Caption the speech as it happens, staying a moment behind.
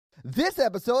This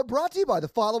episode brought to you by the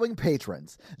following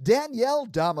patrons: Danielle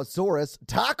Damasaurus,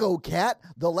 Taco Cat,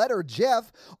 The Letter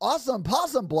Jeff, Awesome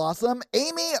Possum Blossom,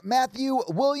 Amy, Matthew,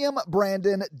 William,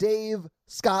 Brandon, Dave,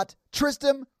 Scott,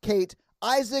 Tristan, Kate,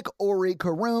 Isaac, Ori,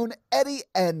 Karoon, Eddie,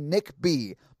 and Nick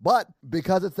B. But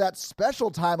because it's that special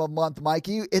time of month,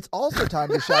 Mikey, it's also time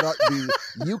to shout out the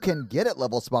You Can Get It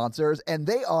level sponsors, and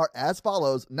they are as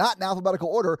follows, not in alphabetical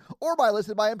order or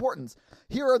listed by importance.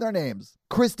 Here are their names.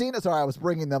 Christina, sorry, I was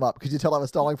bringing them up. Could you tell I was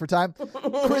stalling for time?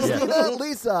 Christina,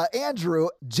 Lisa, Andrew,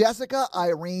 Jessica,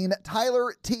 Irene,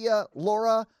 Tyler, Tia,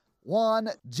 Laura, Juan,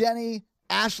 Jenny,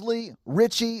 Ashley,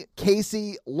 Richie,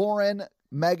 Casey, Lauren,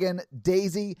 Megan,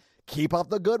 Daisy, keep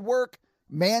up the good work,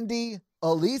 Mandy,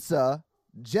 Elisa,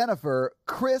 Jennifer,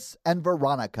 Chris, and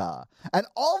Veronica. And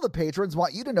all the patrons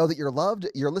want you to know that you're loved,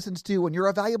 you're listened to, and you're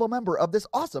a valuable member of this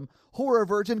awesome Horror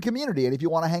Virgin community. And if you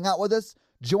want to hang out with us,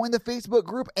 join the Facebook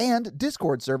group and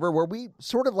Discord server where we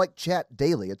sort of like chat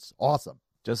daily. It's awesome.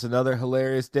 Just another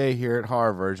hilarious day here at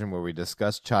Horror Virgin where we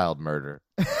discuss child murder.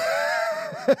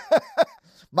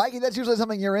 Mikey, that's usually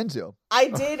something you're into. I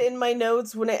did in my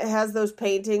notes when it has those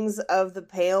paintings of the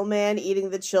pale man eating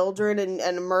the children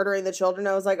and murdering the children.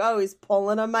 I was like, oh, he's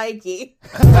pulling a Mikey.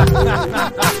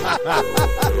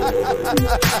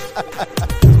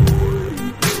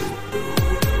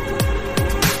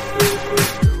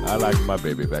 I like my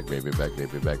baby back, baby back,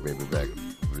 baby back, baby back.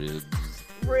 Ribs.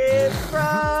 Ribs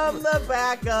from the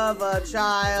back of a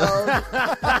child.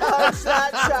 Punch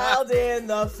that child in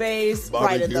the face.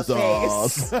 Right in the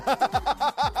face. The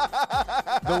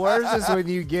worst is when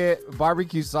you get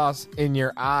barbecue sauce in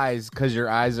your eyes because your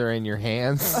eyes are in your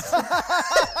hands.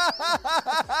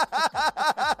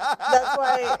 That's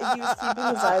why he was keeping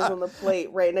his eyes on the plate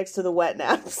right next to the wet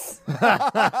naps. Thank you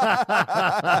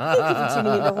for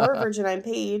tuning into Horror Virgin. I'm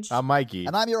Paige. I'm Mikey.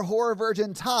 And I'm your Horror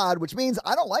Virgin, Todd, which means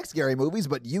I don't like scary movies,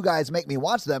 but you guys make me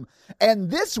watch them. And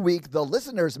this week, the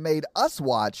listeners made us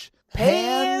watch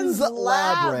Pan's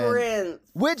Labyrinth.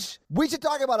 Which we should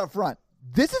talk about up front.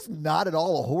 This is not at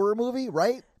all a horror movie,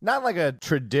 right? Not like a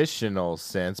traditional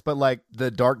sense, but like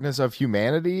the darkness of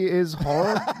humanity is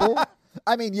horrible.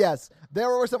 I mean, yes, there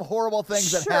were some horrible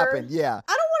things that happened, yeah.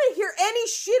 I don't want to hear any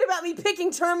shit about me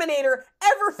picking Terminator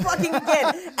ever fucking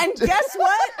again. And guess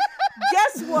what?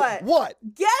 Guess what? What?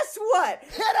 Guess what?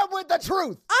 Hit him with the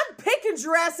truth. I'm picking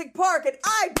Jurassic Park, and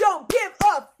I don't give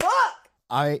a fuck.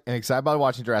 I am excited about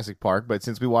watching Jurassic Park, but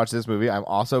since we watched this movie, I'm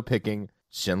also picking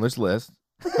Schindler's List.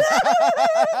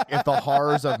 If the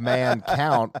horrors of man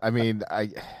count, I mean,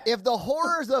 if the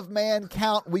horrors of man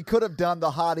count, we could have done the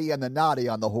hottie and the naughty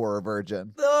on the Horror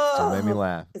Virgin. So it made me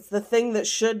laugh. It's the thing that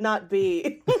should not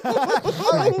be. All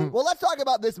right. Well, let's talk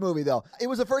about this movie, though. It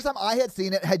was the first time I had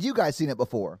seen it. Had you guys seen it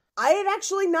before? I had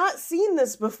actually not seen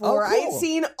this before. Oh, cool. I had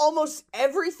seen almost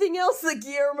everything else that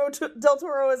Guillermo del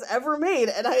Toro has ever made,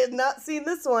 and I had not seen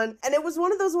this one. And it was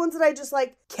one of those ones that I just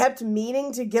kept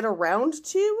meaning to get around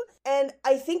to. And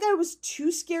I think I was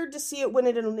too scared to see it when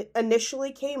it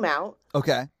initially came out.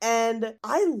 Okay. And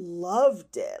I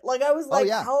loved it. I was like,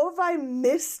 how have I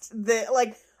missed this?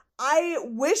 I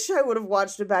wish I would have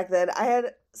watched it back then. I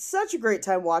had such a great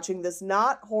time watching this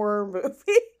not horror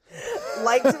movie.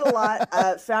 Liked it a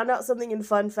lot. Found out something in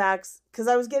fun facts because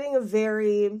I was getting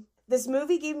this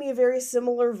movie gave me a very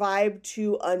similar vibe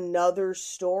to Another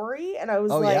Story. And I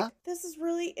was this is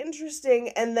really interesting.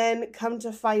 And then come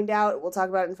to find out, we'll talk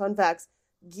about it in fun facts,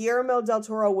 Guillermo del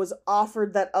Toro was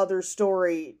offered that Other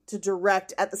Story to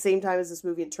direct at the same time as this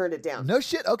movie and turned it down. No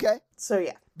shit. Okay. So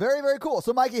yeah. Very, very cool.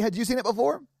 So Mikey, had you seen it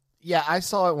before? Yeah, I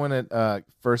saw it when it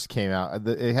first came out.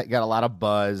 It got a lot of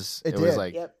buzz. It was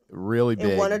really big.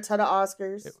 It won a ton of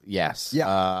Oscars. Yes.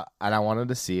 Yeah. And I wanted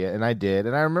to see it, and I did.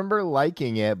 And I remember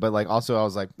liking it, but also I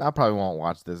was like, I probably won't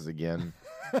watch this again.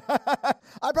 I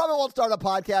probably won't start a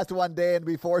podcast one day and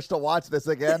be forced to watch this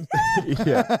again.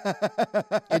 Yeah.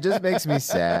 It just makes me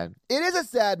sad. It is a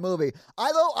sad movie.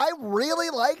 Although I really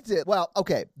liked it. Well,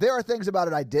 okay, there are things about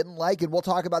it I didn't like, and we'll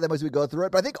talk about them as we go through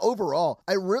it. But I think overall,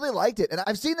 I really liked it. And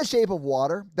I've seen The Shape of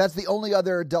Water. That's the only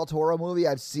other Del Toro movie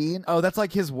I've seen. Oh, that's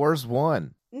his worst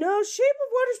one. No, Shape of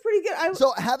Water's pretty good.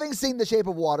 So having seen The Shape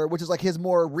of Water, which is his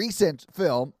more recent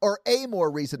film, or a more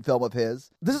recent film of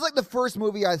his, this is the first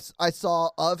movie I saw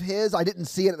of his. I didn't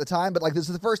see it at the time, but this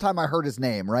is the first time I heard his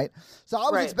name, right? So I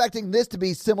was expecting this to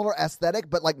be similar aesthetic,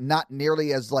 but not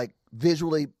nearly as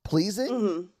visually pleasing.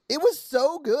 Mm-hmm. It was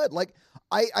so good.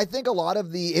 I think a lot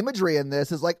of the imagery in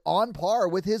this is on par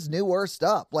with his newer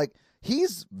stuff.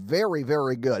 He's very,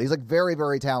 very good. He's very,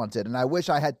 very talented, and I wish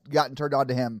I had gotten turned on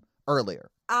to him earlier.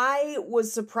 I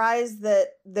was surprised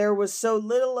that there was so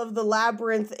little of the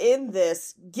labyrinth in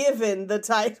this, given the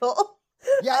title.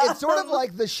 Yeah, it's sort of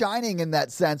like The Shining in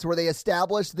that sense, where they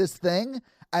establish this thing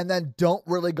and then don't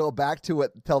really go back to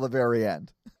it till the very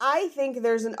end. I think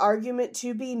there's an argument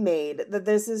to be made that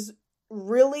this is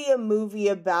really a movie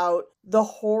about the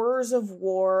horrors of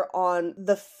war on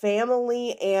the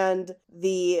family and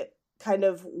the kind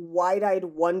of wide-eyed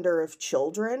wonder of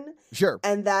children. Sure.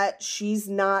 And that she's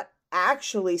not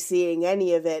actually seeing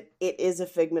any of it. It is a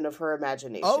figment of her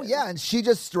imagination. Oh, yeah, and she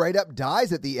just straight up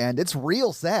dies at the end. It's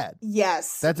real sad.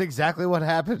 Yes. That's exactly what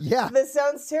happened. Yeah. This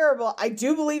sounds terrible. I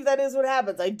do believe that is what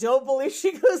happens. I don't believe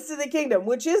she goes to the kingdom,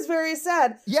 which is very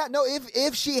sad. Yeah, no,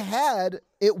 if she had,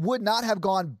 it would not have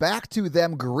gone back to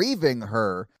them grieving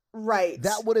her. Right.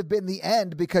 That would have been the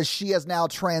end because she has now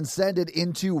transcended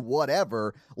into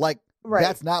whatever. Like, right.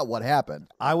 That's not what happened.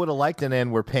 I would have liked an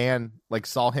end where Pan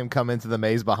saw him come into the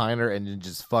maze behind her and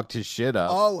just fucked his shit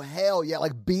up. Oh, hell yeah.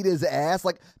 Like, beat his ass.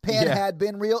 Like, Pan had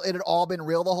been real. It had all been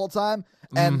real the whole time.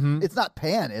 And it's not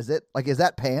Pan, is it? Like, is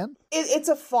that Pan? It's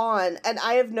a fawn, and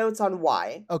I have notes on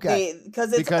why. Okay.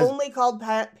 Because it's only called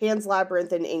Pan's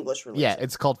Labyrinth in English release. Yeah,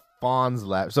 it's called Fawn's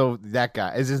Lab. So that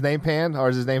guy, is his name Pan or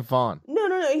is his name Fawn? No.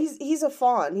 He's a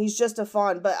fawn. He's just a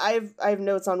fawn. But I have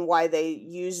notes on why they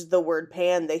used the word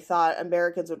Pan. They thought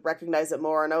Americans would recognize it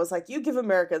more, and I was like, you give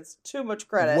Americans too much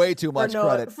credit. Way too much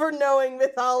credit for knowing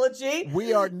mythology.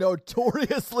 We are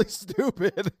notoriously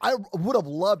stupid. I would have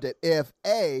loved it if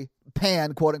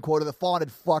Pan, quote unquote, or the fawn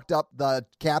had fucked up the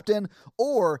captain,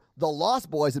 or the Lost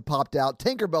Boys had popped out,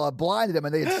 Tinkerbell had blinded him,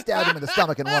 and they had stabbed him in the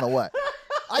stomach and run away.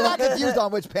 I got confused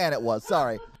on which Pan it was.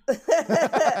 Sorry.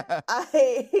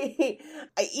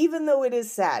 Even though it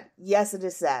is sad, yes, it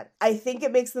is sad. I think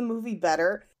it makes the movie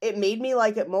better. It made me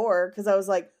like it more because I was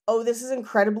like, oh, this is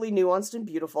incredibly nuanced and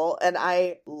beautiful, and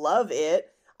I love it.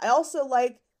 I also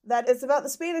like that it's about the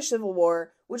Spanish Civil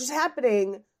War, which is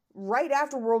happening right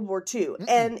after World War II.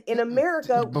 And in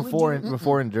America,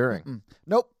 before enduring.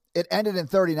 Nope. It ended in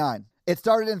 39. It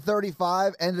started in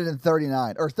 35, ended in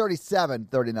 39, or 37,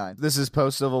 39. This is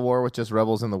post-Civil War with just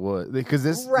rebels in the woods. Because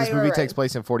this movie takes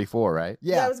place in 44, right?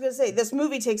 Yeah, I was going to say, this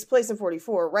movie takes place in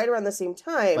 44, right around the same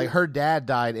time. Like, her dad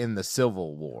died in the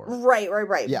Civil War. Right.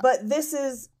 Yeah. But this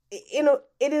is,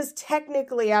 it is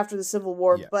technically after the Civil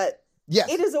War, but yes.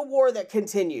 It is a war that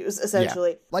continues,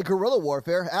 essentially. Yeah. Like guerrilla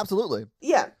warfare, absolutely.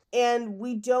 Yeah, and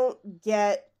we don't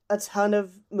get a ton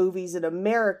of movies in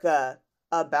America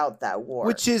about that war.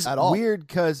 Which is weird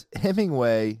because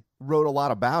Hemingway wrote a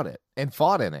lot about it and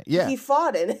fought in it. Yeah. He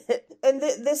fought in it. And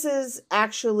this is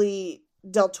actually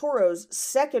Del Toro's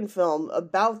second film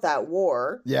about that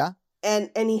war. Yeah.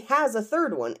 And he has a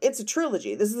third one. It's a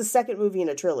trilogy. This is the second movie in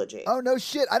a trilogy. Oh, no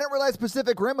shit. I didn't realize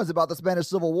Pacific Rim was about the Spanish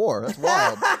Civil War. That's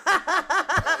wild.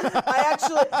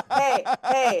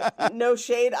 hey, no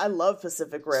shade. I love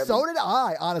Pacific Rim. So did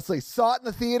I, honestly. Saw it in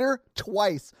the theater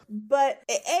twice. But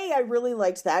A, I really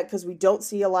liked that because we don't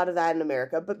see a lot of that in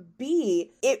America. But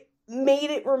B, it made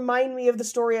it remind me of the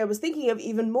story I was thinking of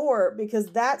even more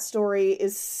because that story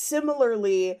is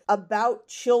similarly about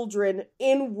children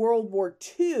in World War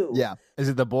II. Yeah. Is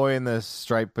it the boy in the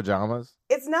striped pajamas?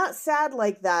 It's not sad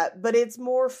like that, but it's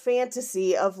more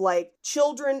fantasy of like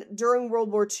children during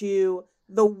World War II.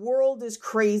 The world is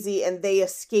crazy and they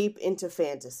escape into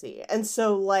fantasy. And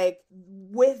so like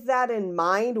with that in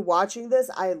mind, watching this,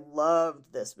 I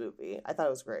loved this movie. I thought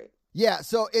it was great. Yeah,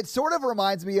 so it sort of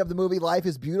reminds me of the movie Life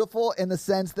is Beautiful in the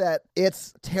sense that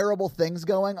it's terrible things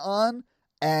going on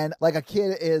and like a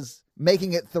kid is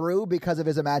making it through because of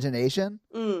his imagination.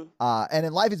 And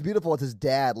in Life is Beautiful, it's his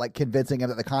dad like convincing him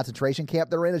that the concentration camp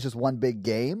they're in is just one big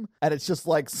game. And it's just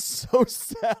like so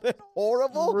sad and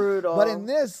horrible. Brutal. But in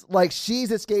this, like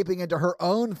she's escaping into her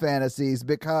own fantasies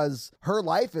because her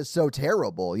life is so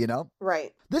terrible, you know?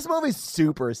 Right. This movie's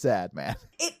super sad, man.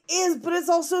 It is, but it's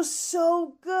also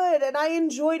so good. And I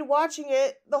enjoyed watching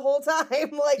it the whole time.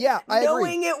 Like, yeah,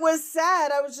 knowing it was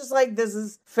sad, I was just like, this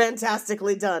is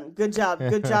fantastically done. Good job.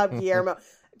 Good job, Guillermo.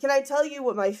 Can I tell you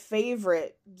what my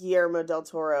favorite Guillermo del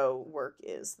Toro work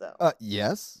is, though?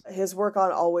 Yes. His work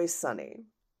on Always Sunny.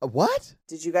 What?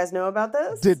 Did you guys know about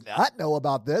this? Did not know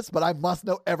about this, but I must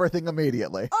know everything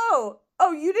immediately. Oh,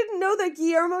 you didn't know that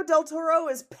Guillermo del Toro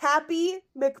is Pappy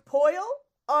McPoyle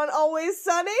on Always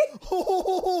Sunny?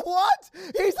 What?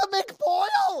 He's a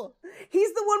McPoyle!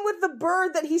 He's the one with the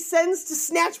bird that he sends to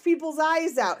snatch people's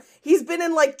eyes out. He's been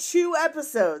in like 2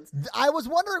 episodes. I was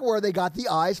wondering where they got the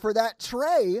eyes for that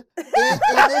tray in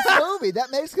this movie. That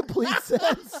makes complete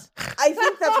sense. I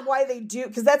think that's why they do,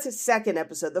 because that's his second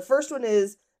episode. The first one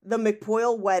is the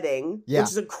McPoyle wedding, which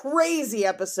is a crazy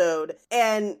episode.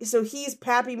 And so he's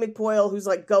Pappy McPoyle, who's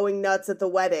like going nuts at the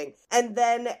wedding. And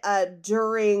then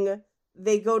during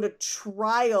they go to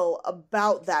trial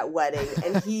about that wedding,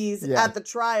 and he's at the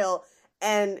trial.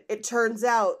 And it turns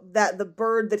out that the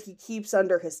bird that he keeps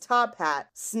under his top hat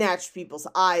snatched people's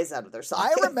eyes out of their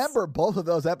sockets. I remember both of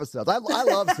those episodes. I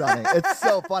love Sonny. It's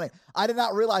so funny. I did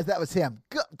not realize that was him.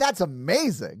 That's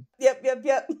amazing. Yep.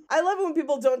 I love it when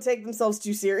people don't take themselves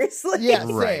too seriously. Yeah,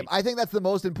 same. I think that's the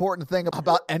most important thing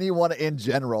about anyone in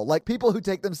general. Like, people who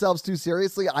take themselves too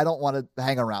seriously, I don't want to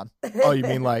hang around. Oh, you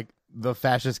mean like the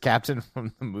fascist captain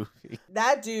from the movie?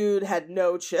 That dude had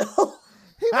no chill.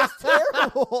 He was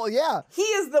terrible, yeah. He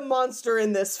is the monster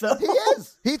in this film. He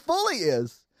is. He fully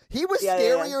is. He was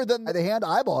scarier than the hand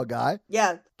eyeball guy.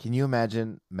 Yeah. Can you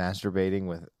imagine masturbating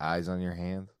with eyes on your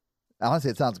hands?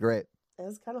 Honestly, it sounds great.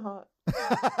 It's kind of hot.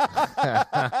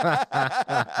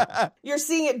 You're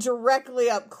seeing it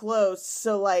directly up close,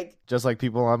 so like... Just like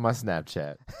people on my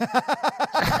Snapchat.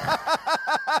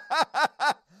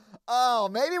 Oh,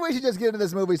 maybe we should just get into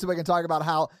this movie so we can talk about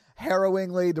how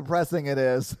harrowingly depressing it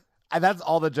is. And that's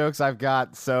all the jokes I've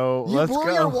got, so let's go. You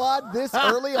blew your wad this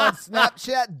early on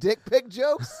Snapchat dick pic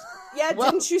jokes? Yeah,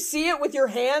 didn't you see it with your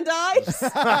hand eyes?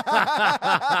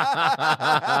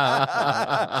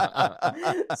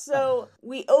 So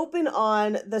we open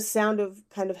on the sound of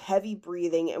kind of heavy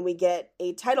breathing, and we get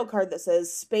a title card that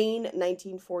says Spain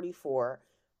 1944.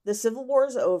 The Civil War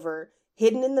is over.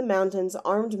 Hidden in the mountains,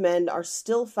 armed men are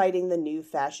still fighting the new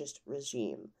fascist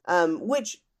regime.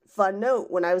 Which... Fun note,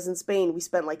 when I was in Spain, we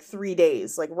spent like 3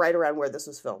 days, like right around where this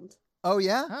was filmed. Oh,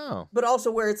 yeah? Oh. But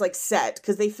also where it's like set,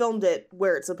 because they filmed it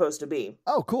where it's supposed to be.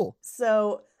 Oh, cool.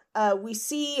 So we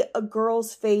see a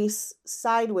girl's face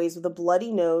sideways with a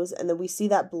bloody nose, and then we see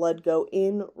that blood go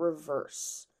in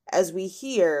reverse. As we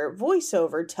hear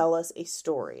voiceover tell us a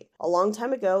story. A long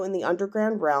time ago in the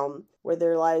underground realm, where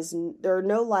there are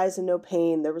no lies and no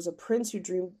pain, there was a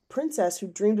princess who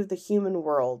dreamed of the human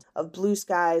world, of blue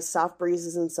skies, soft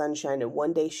breezes, and sunshine, and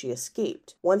one day she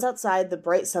escaped. Once outside, the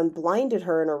bright sun blinded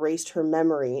her and erased her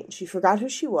memory. She forgot who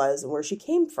she was and where she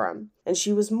came from. And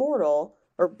she was mortal,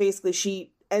 or basically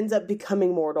she ends up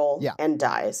becoming mortal and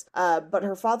dies. But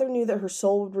her father knew that her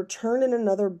soul would return in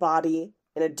another body,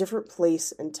 in a different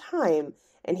place and time,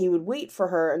 and he would wait for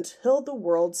her until the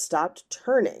world stopped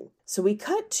turning. So we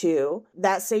cut to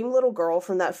that same little girl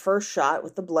from that first shot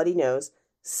with the bloody nose,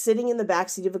 sitting in the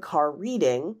backseat of a car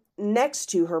reading, next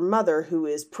to her mother, who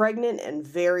is pregnant and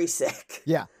very sick.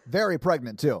 Yeah, very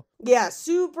pregnant, too. Yeah,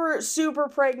 super, super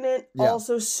pregnant,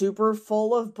 also super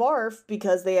full of barf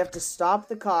because they have to stop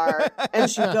the car,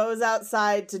 and she goes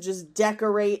outside to just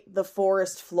decorate the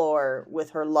forest floor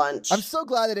with her lunch. I'm so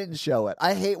glad they didn't show it.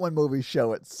 I hate when movies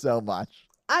show it so much.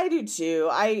 I do too.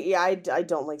 I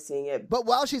don't like seeing it. But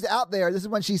while she's out there, this is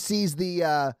when she sees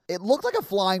it looked like a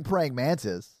flying praying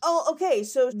mantis. Oh, okay.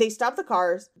 So they stop the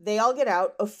cars. They all get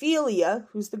out. Ophelia,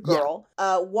 who's the girl,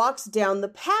 walks down the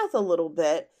path a little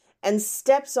bit and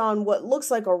steps on what looks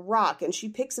like a rock. And she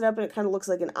picks it up and it kind of looks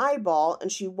like an eyeball.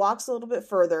 And she walks a little bit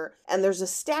further. And there's a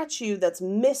statue that's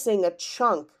missing a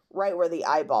chunk right where the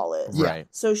eyeball is. Right.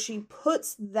 So she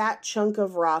puts that chunk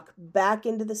of rock back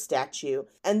into the statue,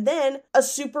 and then a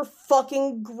super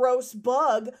fucking gross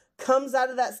bug comes out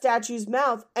of that statue's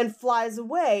mouth and flies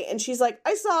away. And she's like,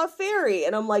 I saw a fairy.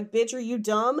 And I'm like, bitch, are you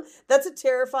dumb? That's a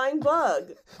terrifying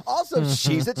bug. Also,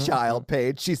 she's a child,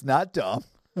 Paige. She's not dumb.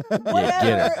 Whatever.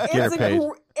 Get her, Paige.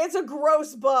 It's a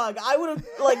gross bug. I would have,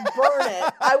 burn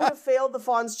it. I would have failed the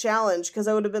Fawn's challenge because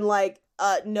I would have been like,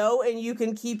 no, and you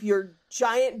can keep your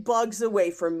giant bugs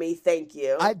away from me, thank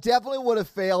you. I definitely would have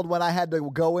failed when I had to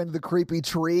go into the creepy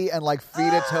tree and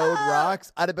feed a toad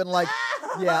rocks. I'd have been like,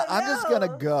 yeah, I'm just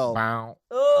gonna go. Bow,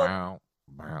 bow,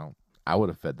 bow. I would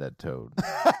have fed that toad.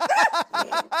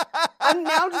 I'm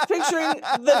now just picturing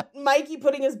Mikey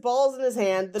putting his balls in his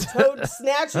hand, the toad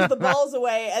snatches the balls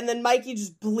away, and then Mikey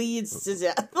just bleeds to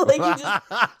death. He just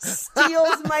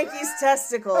steals Mikey's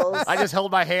testicles. I just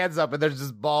held my hands up and there's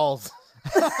just balls.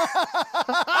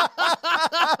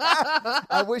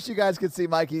 I wish you guys could see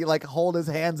Mikey hold his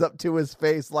hands up to his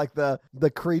face like the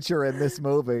creature in this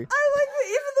movie. I like that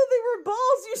even though they were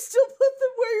balls, you still put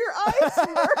them where your eyes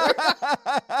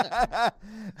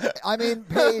were. I mean,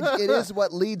 Paige, it is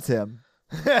what leads him.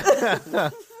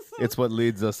 It's what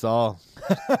leads us all.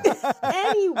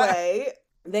 Anyway,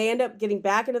 they end up getting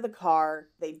back into the car.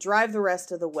 They drive the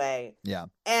rest of the way. Yeah.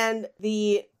 And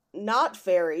the not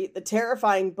fairy, the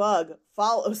terrifying bug,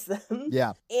 follows them.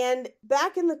 Yeah. And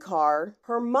back in the car,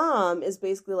 her mom is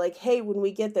basically like, hey, when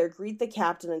we get there, greet the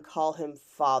captain and call him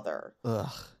father. Ugh.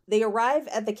 They arrive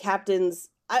at the captain's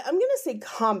I'm going to say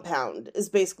compound is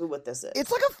basically what this is.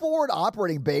 It's like a forward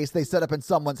operating base they set up in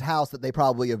someone's house that they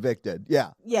probably evicted. Yeah.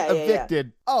 Yeah.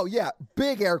 Evicted. Oh, yeah.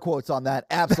 Big air quotes on that.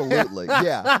 Absolutely.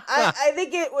 Yeah. I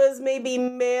think it was maybe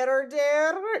murder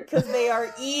because they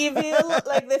are evil,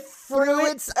 like the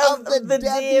fruits of the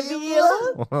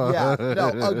devil. Yeah.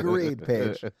 No, agreed,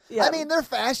 Paige. Yeah. I mean, they're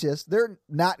fascists. They're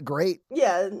not great.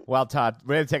 Yeah. Well, Todd,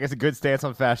 we're going to take us a good stance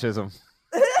on fascism.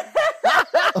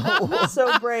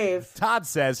 So brave. Todd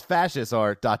says fascists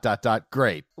are ...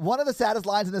 great. One of the saddest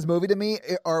lines in this movie to me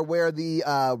are where the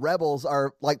rebels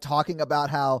are like talking about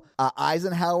how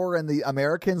Eisenhower and the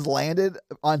Americans landed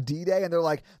on D-Day, and they're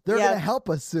like, they're going to help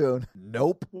us soon.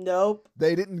 Nope.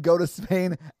 They didn't go to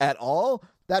Spain at all.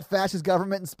 That fascist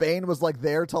government in Spain was like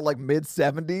there till like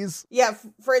mid-70s. Yeah,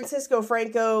 Francisco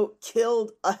Franco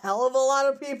killed a hell of a lot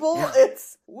of people. Yeah.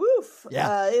 It's woof.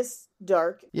 Yeah. It's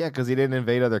dark. Yeah, because he didn't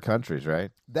invade other countries,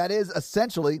 right? That is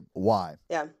essentially why.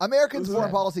 Yeah. Americans'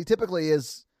 foreign policy typically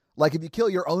is like, if you kill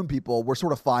your own people, we're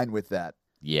sort of fine with that.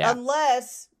 Yeah.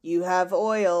 Unless you have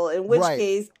oil, in which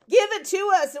case, give it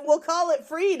to us and we'll call it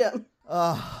freedom.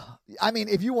 I mean,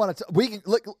 if you want to, we can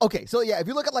look. Okay, so yeah, if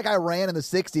you look at like Iran in the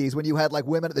 60s when you had like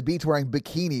women at the beach wearing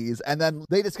bikinis, and then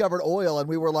they discovered oil, and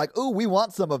we were like, ooh, we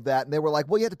want some of that. And they were like,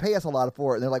 well, you have to pay us a lot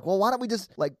for it. And they're like, well, why don't we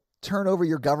just like turn over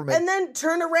your government? And then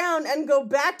turn around and go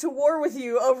back to war with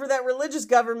you over that religious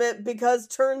government, because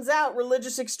turns out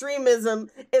religious extremism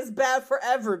is bad for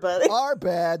everybody. Our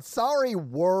bad. Sorry,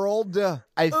 world.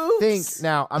 I think,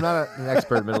 now, I'm not an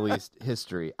expert in Middle East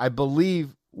history. I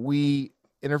believe we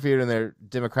interfered in their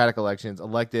democratic elections,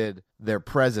 elected their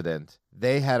president.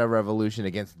 They had a revolution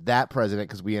against that president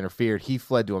because we interfered. He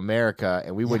fled to America,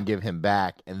 and we wouldn't give him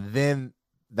back. And then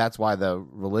that's why the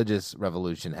religious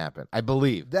revolution happened, I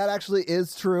believe. That actually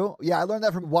is true. Yeah, I learned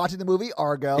that from watching the movie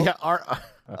Argo. Yeah,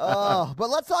 but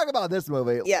let's talk about this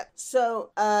movie. Yeah,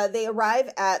 so they arrive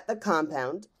at the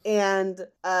compound, and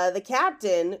the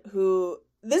captain, who...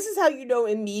 This is how you know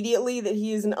immediately that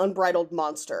he is an unbridled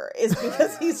monster, is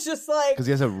because he's just like... Because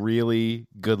he has a really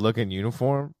good-looking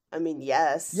uniform? I mean,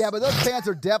 yes. Yeah, but those pants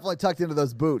are definitely tucked into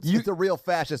those boots. It's a real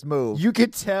fascist move. You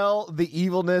could tell the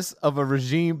evilness of a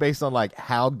regime based on like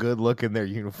how good looking their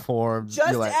uniforms.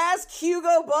 Just ask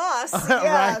Hugo Boss.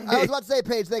 Yeah. Right. I was about to say,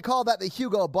 Paige, they call that the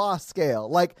Hugo Boss scale.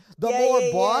 Like, the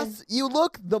more boss you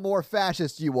look, the more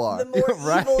fascist you are. The more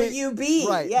evil you be.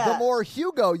 Right. Yeah. The more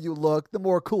Hugo you look, the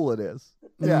more cool it is.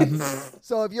 Yeah.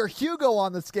 So if you're Hugo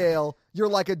on the scale, you're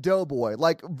like a doughboy,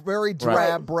 like very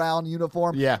drab brown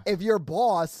uniform. Yeah. If you're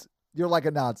boss, you're like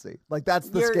a Nazi. Like that's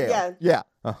the scale. Yeah.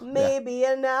 Maybe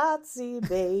a Nazi,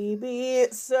 baby.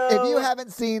 So if you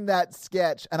haven't seen that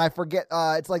sketch, and I forget,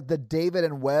 it's like the David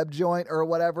and Webb joint or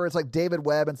whatever. It's like David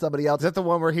Webb and somebody else. Is that the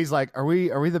one where he's like, "Are we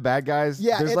the bad guys?"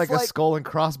 Yeah. There's like a skull and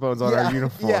crossbones on our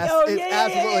uniform. Yes, it's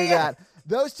absolutely that.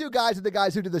 Those two guys are the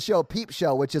guys who do the show Peep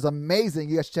Show, which is amazing.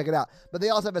 You guys should check it out. But they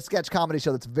also have a sketch comedy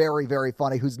show that's very, very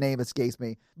funny, whose name escapes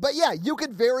me. But yeah, you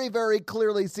can very, very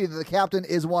clearly see that the captain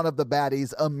is one of the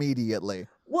baddies immediately.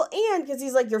 Well, and because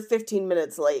he's like, you're 15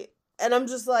 minutes late. And I'm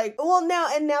just like, well, now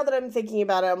that I'm thinking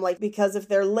about it, I'm like, because if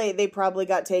they're late, they probably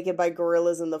got taken by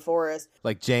gorillas in the forest.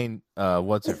 Like Jane,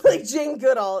 what's her like Jane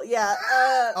Goodall, yeah.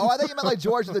 I thought you meant like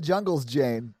George of the Jungle's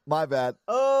Jane. My bad.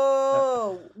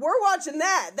 Oh, we're watching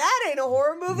that. That ain't a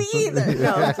horror movie either.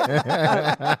 No.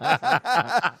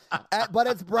 But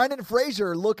it's Brendan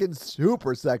Fraser looking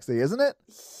super sexy, isn't it?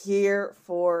 Here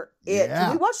for it. Yeah.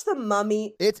 Did we watch The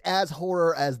Mummy? It's as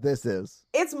horror as this is.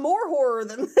 It's more horror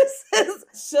than this is.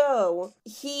 So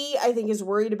he, I think, is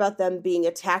worried about them being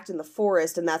attacked in the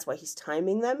forest, and that's why he's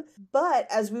timing them. But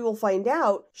as we will find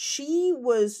out, she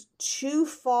was too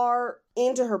far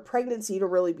into her pregnancy to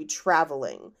really be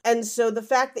traveling. And so the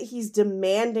fact that he's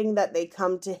demanding that they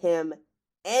come to him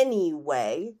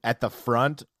anyway. At the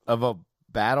front of a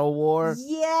battle war?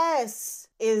 Yes.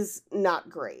 Is not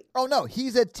great. Oh, no.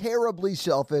 He's a terribly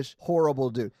selfish,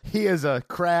 horrible dude. He is a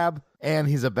crab, and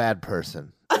he's a bad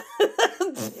person.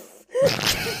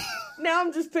 Now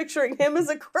I'm just picturing him as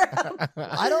a crab.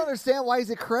 I don't understand why he's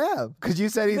a crab. Because you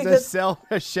said he's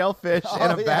a shellfish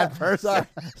and a bad person.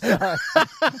 Sorry.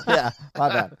 Yeah, my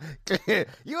bad.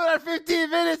 You are 15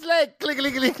 minutes late. Click,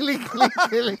 click, click, click, click,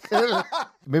 click, click.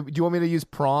 Maybe, do you want me to use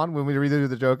prawn when we redo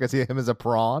the joke? I see him as a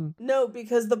prawn. No,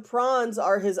 because the prawns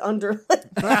are his underlings.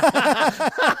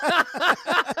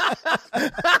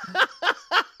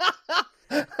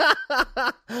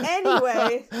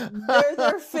 Anyway, they're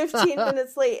there 15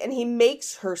 minutes late, and he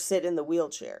makes her sit in the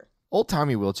wheelchair.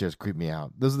 Old-timey wheelchairs creep me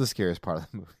out. Those are the scariest part of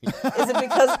the movie. Is it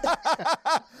because...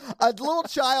 A little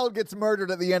child gets murdered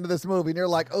at the end of this movie, and you're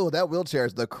like, oh, that wheelchair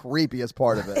is the creepiest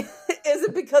part of it. Is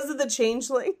it because of the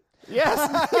changeling? Yes.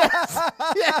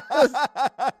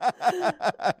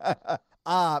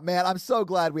 Man, I'm so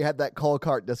glad we had that cold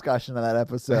cart discussion in that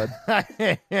episode.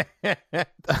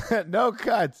 No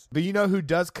cuts. But you know who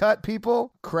does cut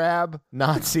people? Crab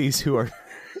Nazis who are...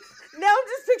 Now I'm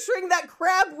just picturing that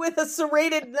crab with a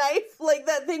serrated knife, like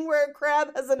that thing where a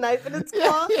crab has a knife in its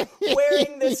claw,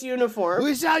 wearing this uniform.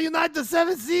 We shall unite the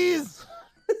seven seas.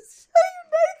 Unite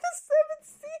the seven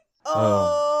seas.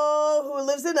 Oh, who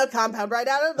lives in a compound right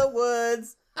out of the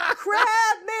woods?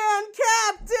 Crabman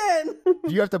Captain.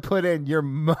 You have to put in your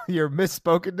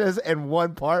misspokenness in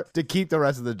one part to keep the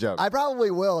rest of the joke. I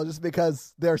probably will, just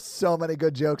because there's so many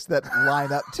good jokes that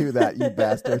line up to that, you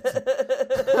bastards.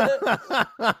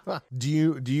 Do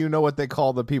you know what they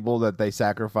call the people that they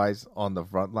sacrifice on the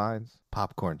front lines?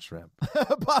 Popcorn shrimp.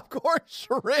 Popcorn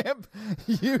shrimp,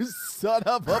 you son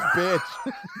of a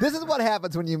bitch. This is what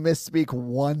happens when you misspeak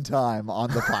one time on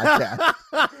the podcast.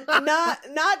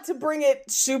 Not to bring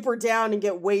it super down and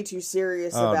get way too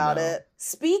serious about it.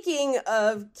 Speaking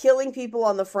of killing people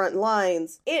on the front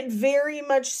lines, it very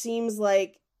much seems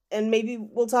like, and maybe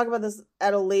we'll talk about this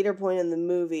at a later point in the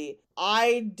movie,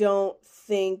 I don't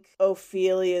think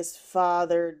Ophelia's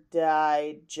father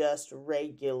died just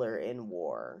regular in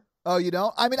war. Oh, you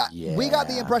don't? I mean, we got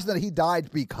the impression that he died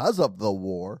because of the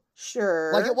war.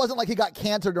 Sure. Like, it wasn't like he got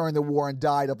cancer during the war and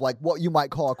died of, like, what you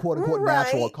might call a quote-unquote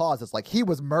natural cause. It's like he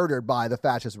was murdered by the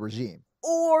fascist regime.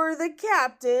 Or the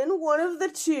captain, one of the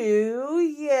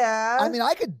two, yeah. I mean,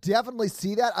 I could definitely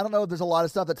see that. I don't know if there's a lot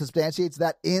of stuff that substantiates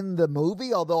that in the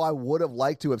movie, although I would have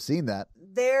liked to have seen that.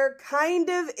 There kind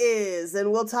of is,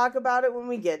 and we'll talk about it when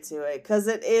we get to it, because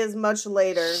it is much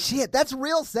later. Shit, that's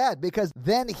real sad, because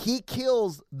then he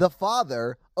kills the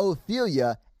father,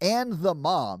 Ophelia, and the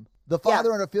mom. The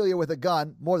father and Ophelia with a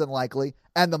gun, more than likely,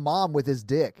 and the mom with his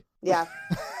dick. Yeah.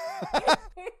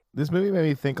 This movie made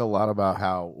me think a lot about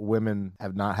how women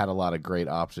have not had a lot of great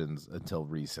options until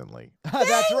recently.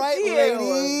 That's right,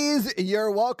 ladies.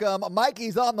 You're welcome.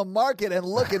 Mikey's on the market and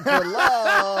looking for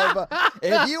love.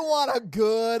 If you want a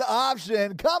good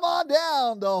option, come on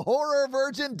down to Horror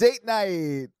Virgin Date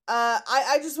Night.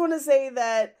 I just want to say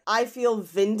that I feel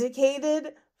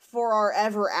vindicated for our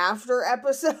Ever After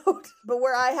episode, but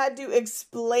where I had to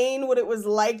explain what it was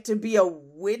like to be a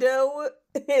widow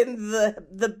in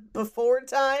the before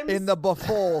times. In the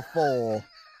before full.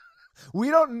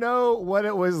 We don't know what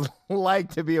it was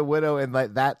like to be a widow in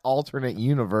like that alternate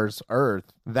universe Earth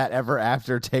that Ever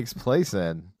After takes place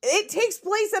in. It takes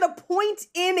place at a point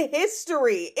in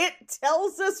history. It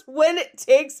tells us when it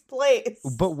takes place.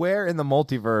 But where in the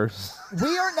multiverse?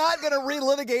 We are not going to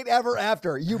relitigate Ever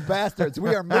After, you bastards.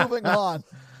 We are moving on.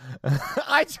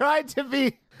 I tried to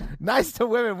be nice to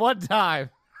women one time.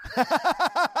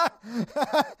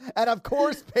 And of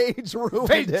course, Paige ruined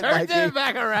it. Turned it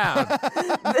back around.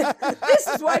 This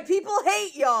is why people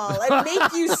hate y'all and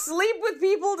make you sleep with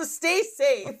people to stay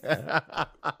safe.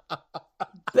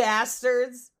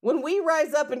 Bastards. When we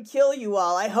rise up and kill you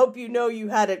all, I hope you know you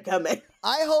had it coming.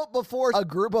 I hope before a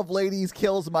group of ladies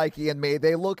kills Mikey and me,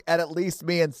 they look at least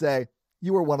me and say,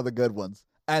 you were one of the good ones.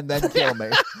 And then kill me.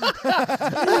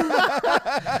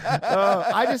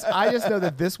 I just know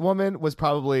that this woman was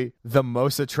probably the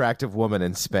most attractive woman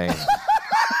in Spain.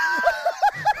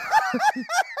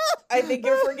 I think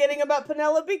you're forgetting about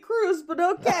Penelope Cruz, but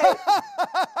okay.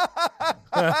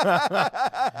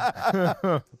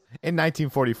 In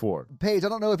 1944. Paige, I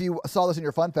don't know if you saw this in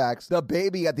your fun facts. The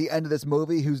baby at the end of this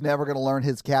movie who's never going to learn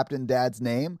his captain dad's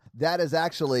name, that is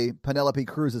actually Penelope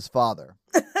Cruz's father.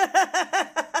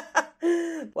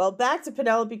 Well, back to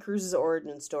Penelope Cruz's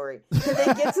origin story. So they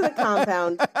get to the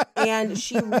compound, and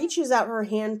she reaches out her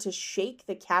hand to shake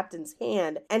the captain's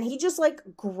hand, and he just, like,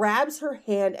 grabs her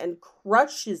hand and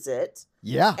crushes it.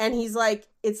 Yeah. And he's like,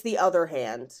 it's the other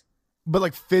hand. But,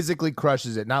 like, physically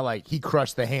crushes it, not like he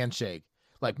crushed the handshake.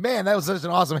 Like, man, that was such an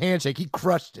awesome handshake. He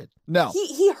crushed it. No.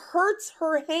 He hurts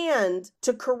her hand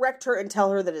to correct her and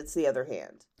tell her that it's the other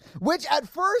hand. Which at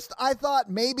first I thought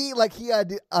maybe like he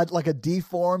had like a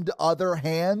deformed other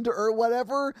hand or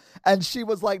whatever. And she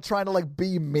was like trying to like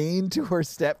be mean to her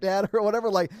stepdad or whatever.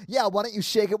 Like, yeah, why don't you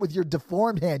shake it with your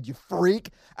deformed hand, you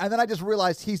freak? And then I just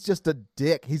realized he's just a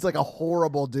dick. He's like a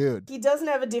horrible dude. He doesn't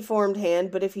have a deformed hand,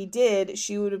 but if he did,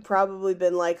 she would have probably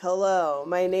been like, hello,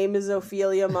 my name is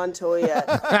Ophelia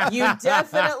Montoya. You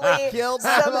definitely Killed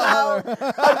somehow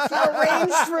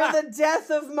arranged for the death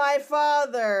of my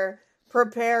father.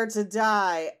 Prepare to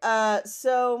die.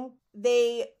 So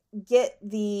they get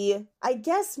the, I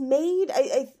guess, maid.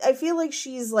 I feel like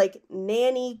she's like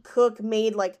nanny, cook,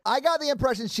 maid. Like, I got the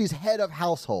impression she's head of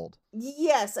household.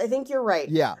 Yes, I think you're right.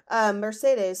 Yeah.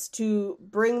 Mercedes to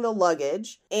bring the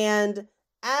luggage, and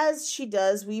as she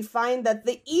does, we find that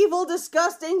the evil,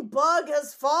 disgusting bug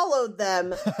has followed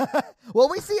them. Well,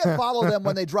 we see it follow them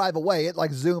when they drive away. It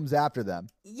like zooms after them.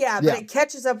 Yeah, but it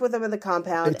catches up with them in the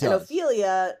compound, and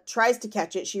Ophelia tries to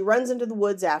catch it. She runs into the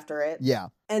woods after it. Yeah.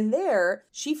 And there,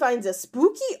 she finds a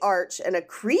spooky arch and a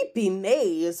creepy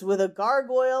maze with a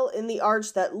gargoyle in the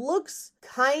arch that looks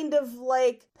kind of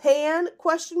like Pan, ?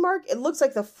 It looks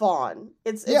like the fawn.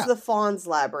 It's the fawn's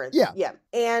labyrinth. Yeah.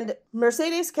 And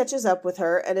Mercedes catches up with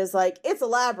her and is like, it's a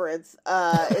labyrinth.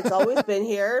 It's always been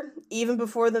here, even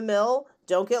before the mill.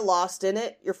 Don't get lost in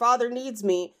it. Your father needs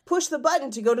me. Push the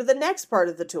button to go to the next part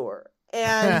of the tour.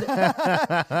 And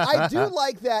I do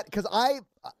like that because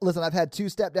listen, I've had 2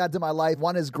 stepdads in my life.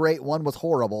 One is great. One was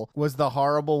horrible. Was the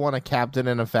horrible one a captain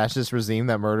in a fascist regime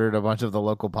that murdered a bunch of the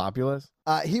local populace?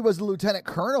 He was lieutenant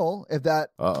colonel, if that...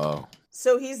 Uh-oh.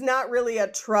 So he's not really a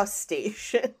trust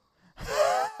station.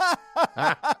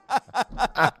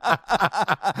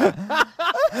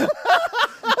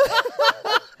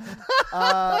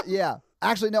 Yeah.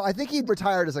 Actually, no, I think he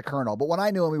retired as a colonel, but when I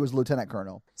knew him, he was lieutenant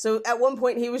colonel. So at one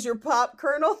point, he was your pop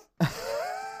colonel?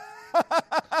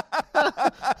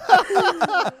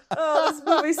 Oh, this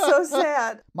movie's so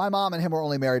sad. My mom and him were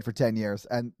only married for 10 years,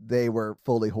 and they were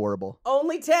fully horrible.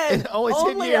 Only 10? Only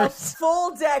 10 years. A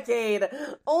full decade.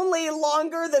 Only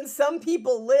longer than some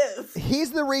people live.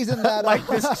 He's the reason that... like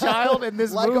this child in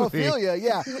this like movie. Like Ophelia,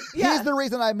 yeah. He's the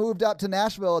reason I moved up to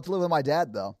Nashville to live with my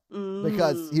dad, though.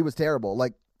 Because he was terrible.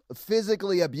 Like,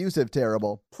 physically abusive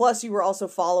terrible. Plus, you were also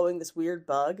following this weird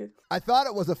bug. I thought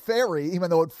it was a fairy, even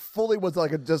though it fully was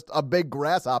like just a big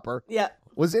grasshopper. Yeah.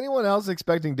 Was anyone else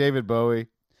expecting David Bowie?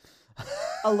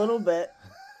 A little bit.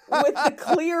 With the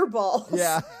clear balls.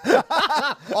 Yeah.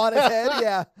 On his head,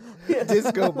 yeah.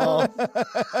 Disco ball.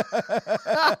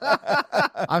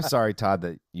 I'm sorry, Todd,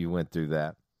 that you went through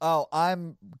that. Oh,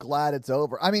 I'm glad it's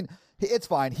over. I mean, it's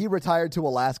fine. He retired to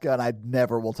Alaska, and I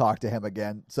never will talk to him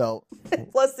again. So,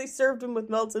 plus they served him with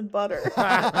melted butter.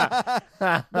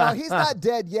 No, he's not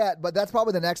dead yet, but that's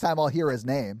probably the next time I'll hear his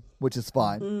name, which is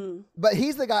fine. But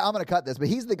he's the guy. I'm going to cut this, but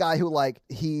he's the guy who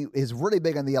he is really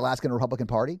big on the Alaskan Republican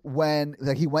Party. When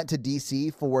he went to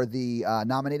D.C. for the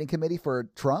nominating committee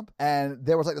for Trump, and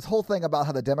there was this whole thing about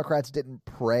how the Democrats didn't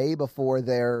pray before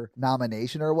their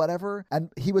nomination or whatever,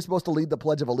 and he was supposed to lead the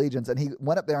Pledge of Allegiance, and he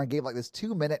went up there and gave this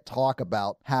 2-minute talk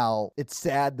about how it's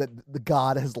sad that the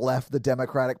God has left the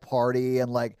Democratic Party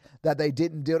and that they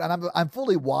didn't do it. And I'm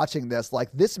fully watching this.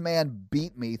 This man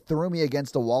beat me, threw me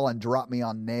against a wall, and dropped me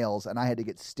on nails, and I had to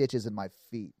get stitches in my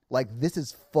feet. This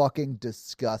is fucking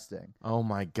disgusting. Oh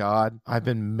my God. I've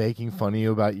been making fun of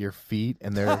you about your feet,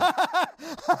 and they're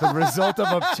the result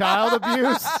of a child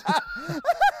abuse.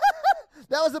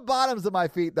 That was the bottoms of my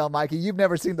feet, though, Mikey. You've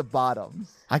never seen the bottoms.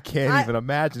 I can't even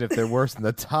imagine if they're worse than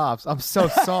the tops. I'm so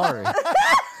sorry.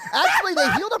 Actually,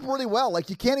 they healed up really well.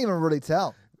 You can't even really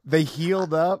tell. They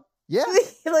healed up? Yeah.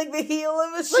 Like the heel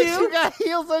of a shoe? You got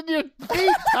heels on your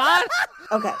feet, Todd.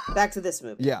 Okay, back to this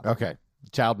movie. Yeah. Okay,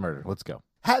 child murder. Let's go.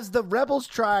 Has the rebels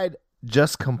tried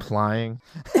just complying?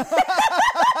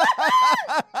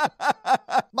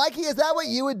 Mikey, is that what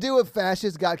you would do if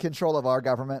fascists got control of our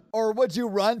government? Or would you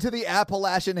run to the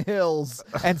Appalachian Hills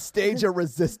and stage a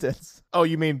resistance? Oh,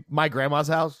 you mean my grandma's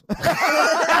house?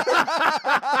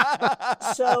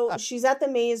 So she's at the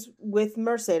maze with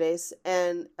Mercedes,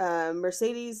 and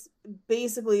Mercedes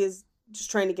basically is just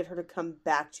trying to get her to come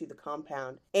back to the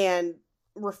compound and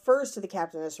refers to the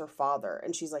captain as her father.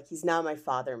 And she's like, he's not my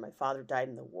father. My father died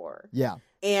in the war. Yeah.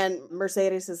 And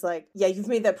Mercedes is like, yeah, you've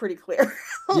made that pretty clear.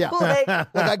 Yeah.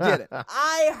 I get it.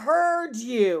 I heard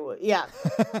you. Yeah.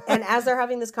 And as they're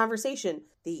having this conversation,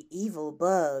 the evil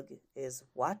bug is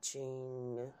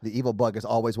watching. The evil bug is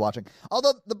always watching.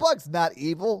 Although the bug's not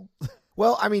evil.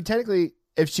 Well, I mean, technically,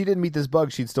 if she didn't meet this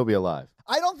bug, she'd still be alive.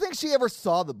 I don't think she ever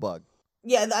saw the bug.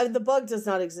 Yeah, the bug does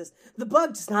not exist. The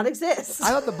bug does not exist.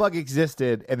 I thought the bug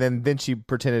existed, and then she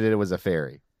pretended it was a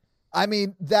fairy. I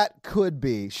mean, that could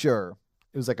be, sure.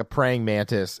 It was like a praying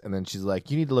mantis, and then she's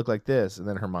like, you need to look like this, and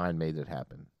then her mind made it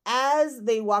happen. As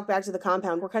they walk back to the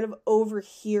compound, we're kind of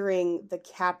overhearing the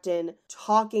captain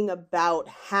talking about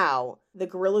how the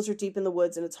guerrillas are deep in the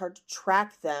woods and it's hard to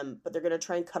track them, but they're going to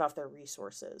try and cut off their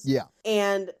resources. Yeah.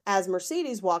 And as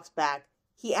Mercedes walks back,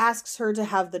 he asks her to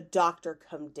have the doctor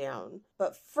come down.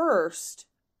 But first,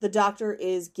 the doctor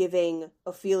is giving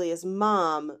Ophelia's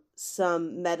mom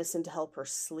some medicine to help her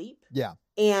sleep. Yeah.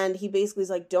 And he basically is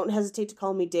like, don't hesitate to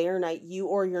call me day or night, you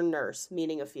or your nurse,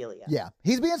 meaning Ophelia. Yeah.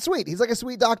 He's being sweet. He's like a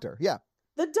sweet doctor. Yeah.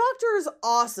 The doctor is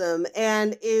awesome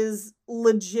and is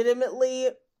legitimately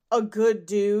a good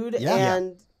dude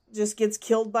and just gets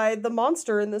killed by the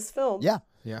monster in this film. Yeah.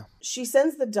 Yeah. She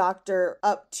sends the doctor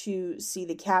up to see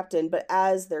the captain, but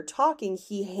as they're talking,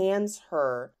 he hands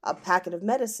her a packet of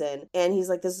medicine, and he's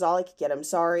like, this is all I could get, I'm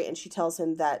sorry. And she tells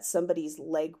him that somebody's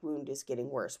leg wound is getting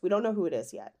worse. We don't know who it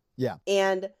is yet. Yeah.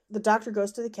 And the doctor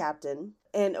goes to the captain,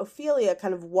 and Ophelia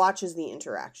kind of watches the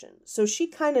interaction. So she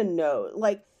kind of knows,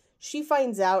 like, she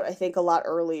finds out, I think, a lot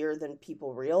earlier than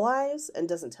people realize and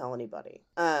doesn't tell anybody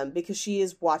because she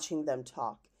is watching them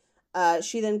talk.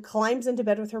 She then climbs into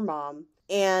bed with her mom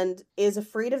and is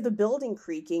afraid of the building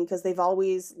creaking because they've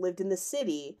always lived in the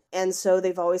city. And so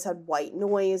they've always had white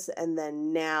noise. And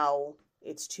then now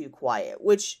it's too quiet,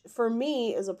 which for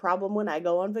me is a problem when I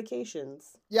go on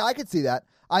vacations. Yeah, I could see that.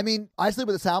 I mean, I sleep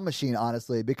with a sound machine,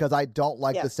 honestly, because I don't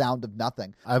like the sound of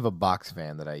nothing. I have a box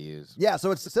fan that I use. Yeah,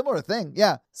 so it's a similar thing.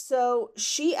 Yeah. So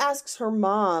she asks her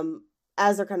mom,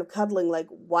 as they're kind of cuddling, like,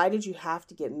 why did you have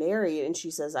to get married? And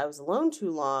she says, I was alone too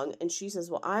long. And she says,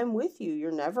 well, I'm with you.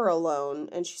 You're never alone.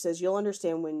 And she says, you'll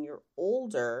understand when you're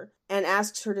older, and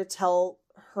asks her to tell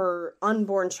her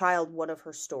unborn child one of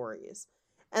her stories.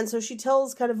 And so she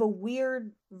tells kind of a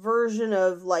weird version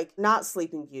of, like, not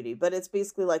Sleeping Beauty, but it's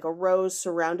basically like a rose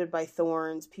surrounded by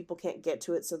thorns. People can't get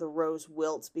to it, so the rose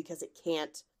wilts because it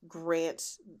can't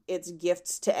grant its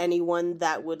gifts to anyone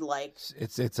that would, like...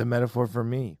 It's a metaphor for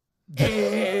me.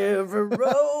 Every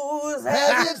rose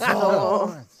has its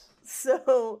thorns.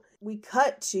 So we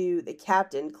cut to the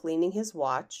captain cleaning his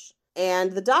watch,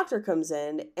 and the doctor comes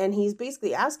in, and he's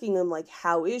basically asking him, like,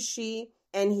 how is she?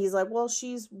 And he's like, well,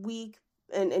 she's weak.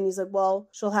 And he's like, well,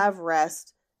 she'll have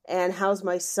rest. And how's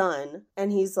my son?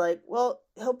 And he's like, well,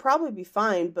 he'll probably be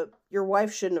fine, but your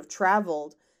wife shouldn't have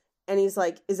traveled. And he's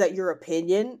like, is that your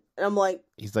opinion? And I'm like...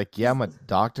 He's like, yeah, I'm a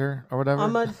doctor or whatever.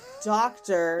 I'm a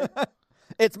doctor.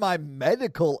 It's my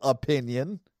medical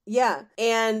opinion. Yeah.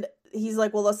 And he's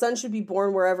like, well, the son should be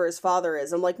born wherever his father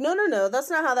is. I'm like, no, that's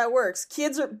not how that works.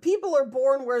 People are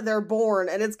born where they're born,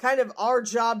 and it's kind of our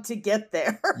job to get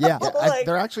there. Yeah. Like,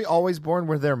 they're actually always born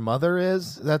where their mother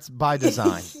is. That's by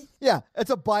design. Yeah, it's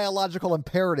a biological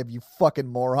imperative, you fucking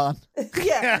moron.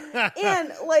 Yeah.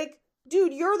 And, like,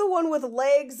 dude, you're the one with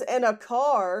legs and a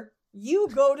car. You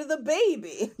go to the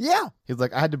baby. Yeah. He's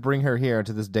like, I had to bring her here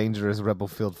into this dangerous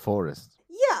rebel-filled forest.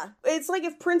 Yeah, it's like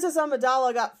if Princess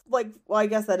Amidala got, like, well, I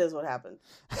guess that is what happened.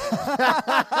 Except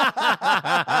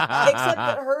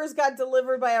that hers got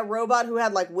delivered by a robot who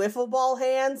had, like, wiffle ball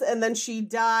hands, and then she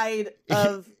died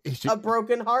of a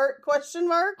broken heart, ?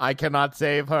 I cannot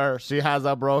save her. She has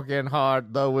a broken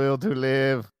heart, the will to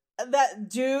live.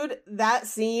 That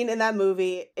scene in that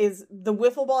movie is, the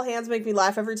wiffle ball hands make me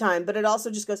laugh every time, but it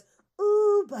also just goes,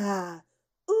 ooh, bah,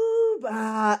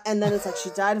 and then it's like, she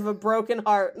died of a broken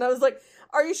heart. And I was like,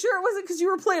 are you sure it wasn't because you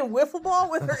were playing wiffle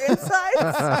ball with her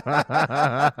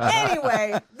insides?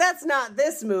 Anyway, that's not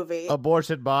this movie.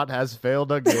 Abortion bot has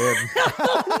failed again.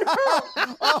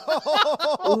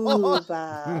 Ooh,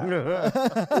 bah.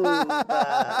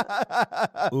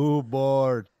 Ooh,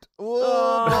 bored.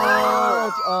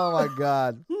 Oh my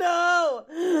God. No.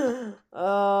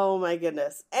 Oh my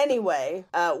goodness. Anyway,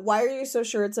 why are you so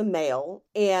sure it's a male?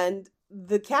 And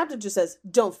the captain just says,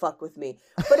 don't fuck with me.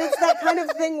 But it's that kind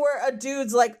of thing where a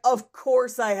dude's like, of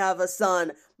course I have a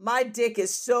son. My dick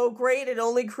is so great, it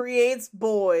only creates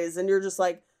boys. And you're just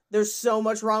like, there's so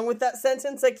much wrong with that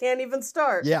sentence, I can't even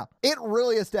start. Yeah. It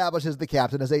really establishes the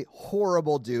captain as a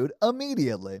horrible dude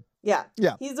immediately. Yeah.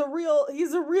 Yeah. He's a real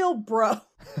bro.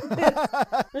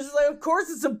 It's just like, of course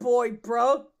it's a boy,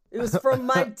 bro. It was from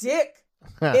my dick.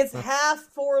 It's half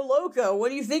for Loco. What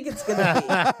do you think it's gonna be?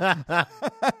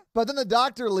 But then the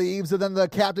doctor leaves, and then the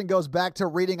captain goes back to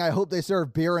reading I Hope They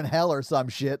Serve Beer in Hell or some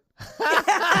shit. Oh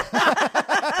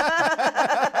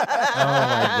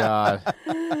my God.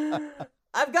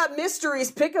 I've got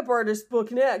Mysteries pickup artist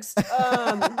book next.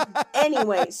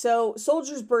 Anyway, so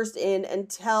soldiers burst in and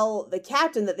tell the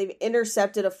captain that they've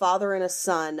intercepted a father and a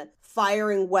son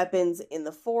firing weapons in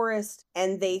the forest,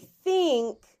 and they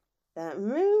think that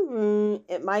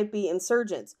it might be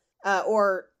insurgents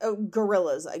or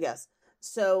guerrillas, I guess.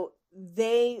 So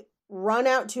they run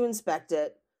out to inspect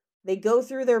it. They go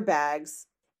through their bags,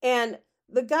 and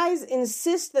the guys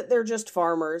insist that they're just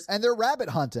farmers. And they're rabbit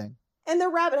hunting.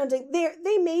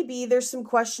 There's some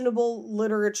questionable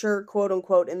literature, quote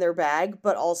unquote, in their bag,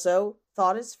 but also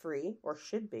thought is free, or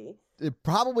should be. It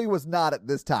probably was not at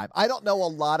this time. I don't know a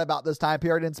lot about this time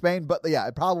period in Spain, but yeah,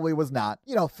 it probably was not.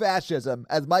 You know, fascism,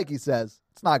 as Mikey says,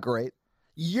 it's not great.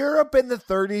 Europe in the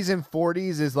 30s and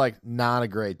 40s is like not a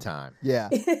great time. Yeah.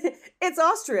 It's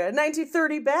Austria,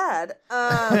 1930 bad.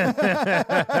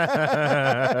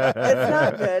 It's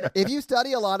not good. If you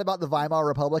study a lot about the Weimar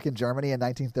Republic in Germany in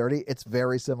 1930, it's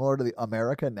very similar to the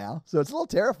America now. So it's a little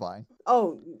terrifying.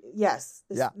 Oh, yes.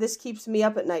 This keeps me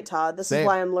up at night, Todd. This is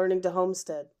why I'm learning to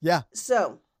homestead. Yeah.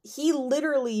 So he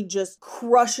literally just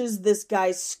crushes this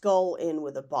guy's skull in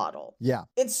with a bottle. Yeah.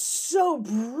 It's so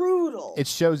brutal. It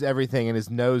shows everything, and his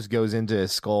nose goes into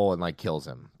his skull and, like, kills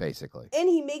him, basically. And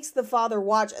he makes the father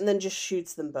watch and then just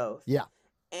shoots them both. Yeah.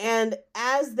 And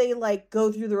as they, like,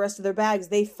 go through the rest of their bags,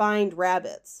 they find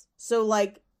rabbits. So,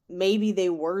 like, maybe they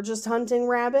were just hunting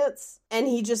rabbits. And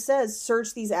he just says,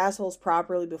 search these assholes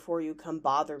properly before you come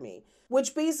bother me.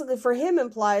 Which basically, for him,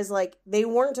 implies, like, they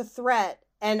weren't a threat.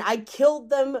 And I killed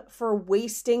them for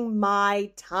wasting my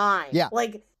time. Yeah.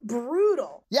 Like,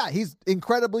 brutal. Yeah, he's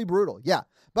incredibly brutal. Yeah.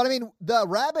 But I mean, the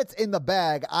rabbits in the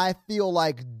bag, I feel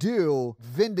like do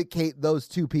vindicate those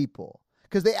two people.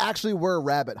 Because they actually were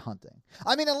rabbit hunting.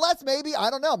 I mean, unless maybe,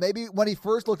 I don't know, maybe when he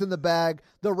first looked in the bag,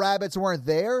 the rabbits weren't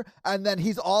there. And then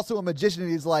he's also a magician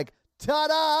and he's like,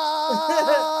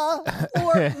 ta-da!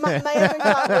 Or my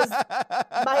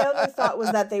other thought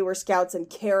was that they were scouts and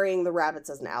carrying the rabbits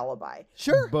as an alibi.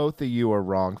 Sure. Both of you are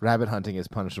wrong. Rabbit hunting is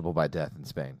punishable by death in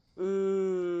Spain.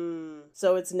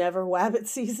 So it's never wabbit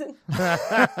season?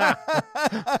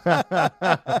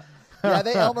 Yeah,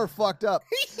 they Elmer fucked up.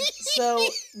 So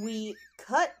we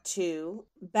cut to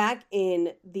back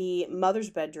in the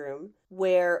mother's bedroom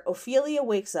where Ophelia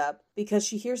wakes up because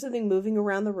she hears something moving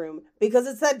around the room because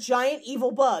it's that giant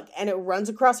evil bug and it runs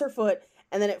across her foot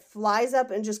and then it flies up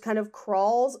and just kind of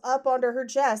crawls up onto her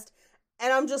chest.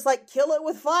 And I'm just like, kill it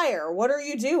with fire. What are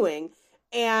you doing?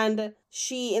 And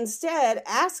she instead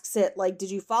asks it, like,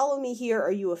 did you follow me here?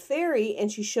 Are you a fairy? And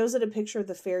she shows it a picture of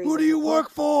the fairies. Who do you work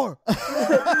for? What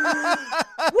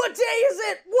day is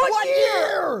it? What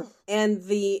year? And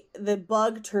the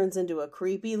bug turns into a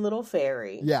creepy little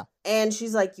fairy. Yeah. And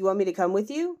she's like, you want me to come with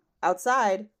you?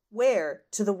 Outside? Where?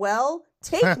 To the well?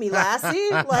 Take me,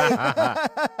 lassie. Like,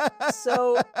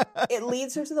 so it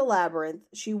leads her to the labyrinth.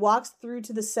 She walks through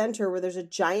to the center where there's a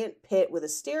giant pit with a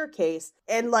staircase.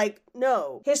 And like,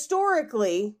 no,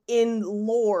 historically in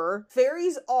lore,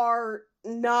 fairies are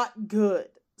not good.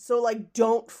 So like,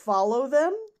 don't follow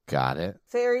them. Got it.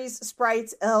 Fairies,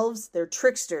 sprites, elves, they're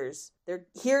tricksters. They're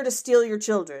here to steal your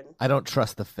children. I don't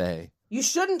trust the fae. You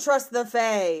shouldn't trust the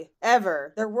Fae,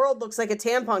 ever. Their world looks like a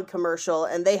tampon commercial,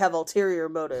 and they have ulterior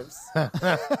motives.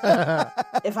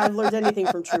 If I've learned anything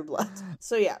from True Blood.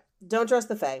 So yeah, don't trust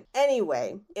the Fae.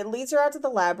 Anyway, it leads her out to the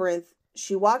labyrinth.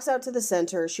 She walks out to the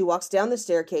center, she walks down the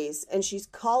staircase, and she's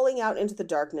calling out into the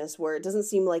darkness where it doesn't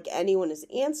seem like anyone is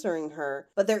answering her,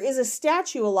 but there is a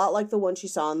statue a lot like the one she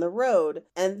saw on the road.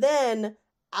 And then,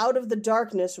 out of the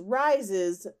darkness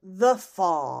rises the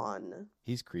fawn.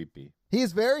 He's creepy.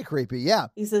 He's very creepy, yeah.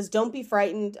 He says, don't be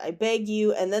frightened, I beg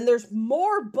you. And then there's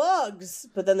more bugs,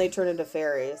 but then they turn into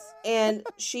fairies. And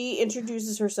she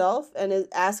introduces herself and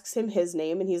asks him his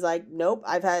name. And he's like, nope,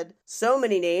 I've had so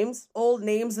many names, old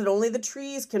names that only the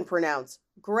trees can pronounce.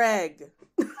 Greg.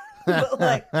 But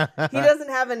like, he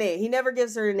doesn't have a name. He never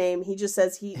gives her a name. He just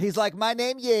says he's like, my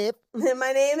name, Yip.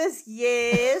 My name is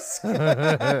Yes.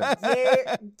 Yerf.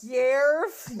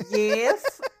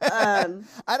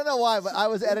 I don't know why, but I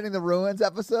was editing the Ruins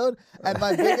episode, and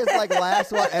my biggest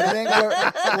last one editing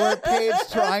were Paige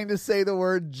trying to say the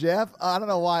word Jeff. I don't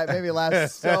know why. It made me laugh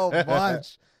so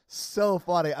much. So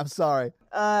funny. I'm sorry.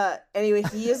 Anyway,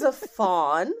 he is a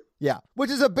fawn. Yeah, which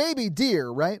is a baby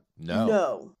deer, right?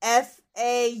 No. Faun,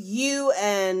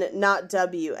 not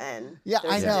WN. Yeah,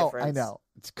 There's I know.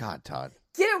 It's God, Todd.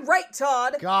 Get it right,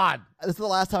 Todd. God. This is the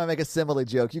last time I make a simile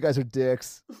joke. You guys are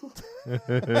dicks. I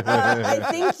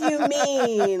think you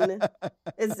mean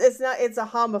it's a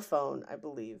homophone, I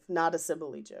believe, not a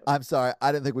simile joke. I'm sorry.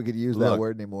 I didn't think we could use that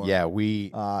word anymore. Yeah,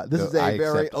 this is a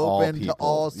very open to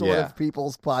all sort of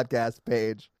people's podcast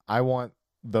page. I want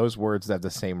those words that have the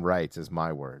same rights as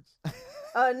my words.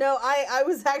 No, I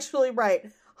was actually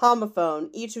right. Homophone,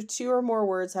 each of two or more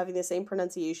words having the same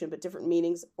pronunciation but different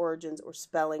meanings, origins, or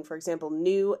spelling. For example,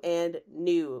 new and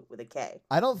new with a K.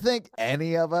 I don't think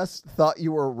any of us thought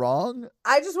you were wrong.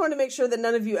 I just wanted to make sure that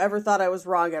none of you ever thought I was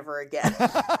wrong ever again.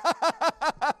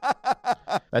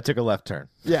 That took a left turn.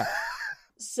 Yeah.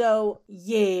 So,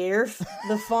 Yerf,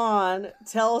 the fawn,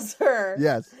 tells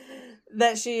her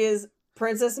that she is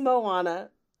Princess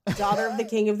Moana, daughter of the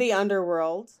king of the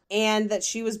underworld, and that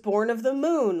she was born of the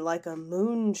moon, like a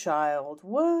moon child.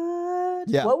 What?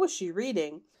 Yeah. What was she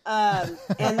reading? And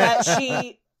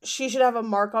that she should have a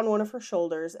mark on one of her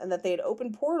shoulders, and that they had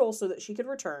opened portals so that she could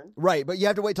return. Right, but you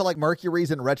have to wait till Mercury's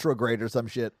in retrograde or some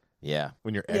shit. Yeah,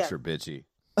 when you're extra bitchy.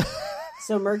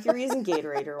 So Mercury is in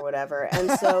Gatorade or whatever.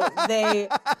 And so they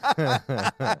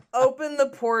open the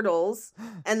portals,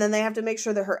 and then they have to make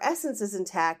sure that her essence is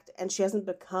intact and she hasn't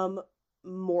become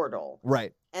mortal.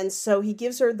 Right. And so he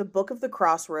gives her the Book of the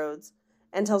Crossroads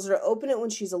and tells her to open it when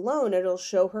she's alone, and it'll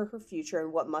show her her future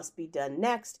and what must be done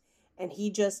next. And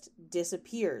he just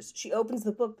disappears. She opens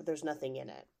the book, but there's nothing in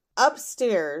it.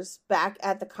 Upstairs, back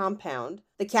at the compound,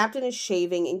 the captain is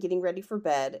shaving and getting ready for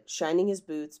bed, shining his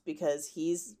boots because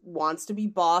he wants to be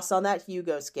boss on that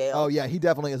Hugo scale. Oh, yeah, he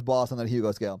definitely is boss on that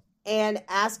Hugo scale. And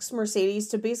asks Mercedes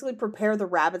to basically prepare the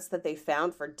rabbits that they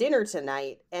found for dinner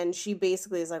tonight. And she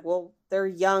basically is like, well, they're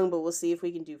young, but we'll see if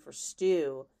we can do for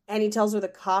stew. And he tells her the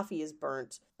coffee is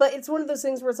burnt. But it's one of those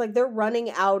things where it's like they're running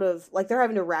out of, like, they're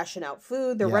having to ration out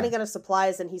food. They're running out of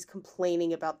supplies, and he's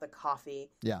complaining about the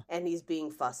coffee. Yeah. And he's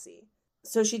being fussy.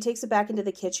 So she takes it back into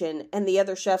the kitchen, and the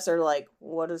other chefs are like,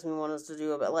 what does he want us to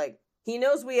do about, like, he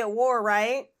knows we at war,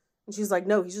 right? And she's like,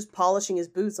 no, he's just polishing his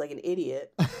boots like an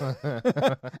idiot.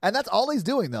 And that's all he's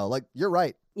doing, though. Like, you're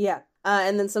right. Yeah.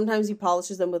 And then sometimes he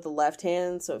polishes them with the left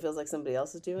hand, so it feels like somebody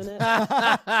else is doing it.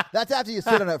 That's after you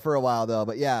sit on it for a while, though.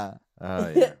 But yeah.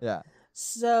 Yeah. Yeah.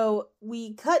 So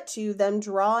we cut to them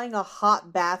drawing a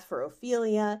hot bath for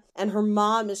Ophelia, and her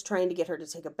mom is trying to get her to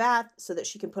take a bath so that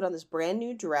she can put on this brand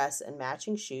new dress and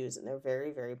matching shoes, and they're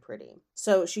very, very pretty.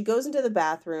 So she goes into the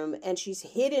bathroom, and she's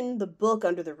hidden the book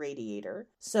under the radiator.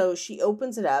 So she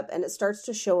opens it up, and it starts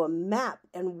to show a map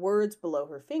and words below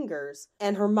her fingers,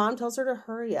 and her mom tells her to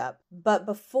hurry up. But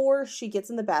before she gets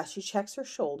in the bath, she checks her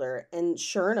shoulder, and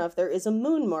sure enough, there is a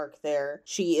moon mark there.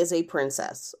 She is a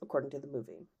princess, according to the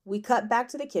movie. We cut back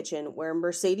to the kitchen where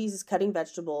Mercedes is cutting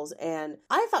vegetables, and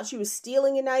I thought she was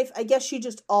stealing a knife. I guess she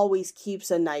just always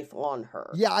keeps a knife on her.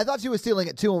 Yeah, I thought she was stealing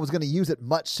it too and was going to use it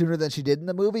much sooner than she did in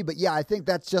the movie. But yeah, I think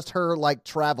that's just her, like,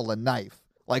 traveling knife.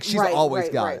 Like, she's always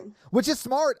got it. Which is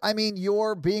smart. I mean,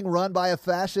 you're being run by a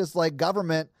fascist, like,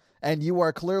 government, and you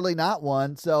are clearly not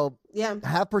one. So yeah,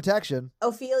 have protection.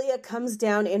 Ophelia comes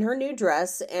down in her new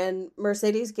dress, and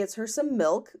Mercedes gets her some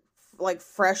milk, like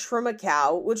fresh from a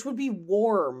cow, which would be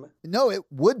warm. No, it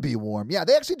would be warm. Yeah,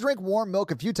 they actually drink warm milk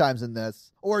a few times in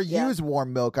this. Or use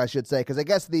warm milk, I should say, because I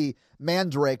guess the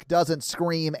mandrake doesn't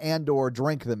scream and or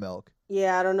drink the milk.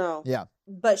 Yeah, I don't know. Yeah.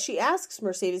 But she asks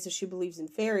Mercedes if she believes in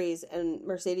fairies, and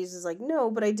Mercedes is like, no,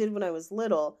 but I did when I was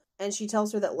little. And she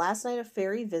tells her that last night a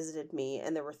fairy visited me,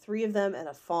 and there were 3 of them and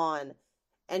a fawn.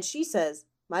 And she says,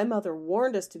 my mother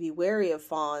warned us to be wary of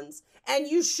fawns. And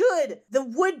you should! The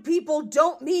wood people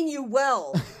don't mean you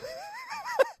well.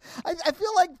 I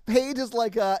feel like Paige is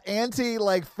like a anti,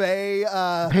 like,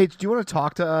 fae. Paige, do you want to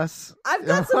talk to us? I've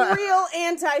got some real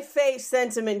anti-fae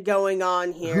sentiment going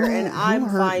on here, and I'm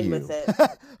fine with it.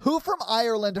 Who from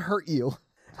Ireland hurt you?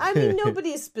 I mean,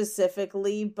 nobody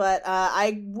specifically, but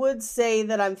I would say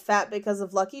that I'm fat because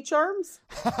of Lucky Charms.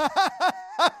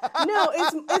 No,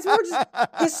 it's more just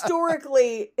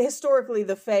historically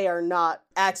the Fae are not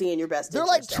acting in your best They're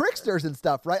interest. They're like tricksters and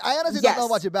stuff, right? I honestly don't know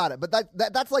much about it, but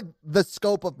that's like the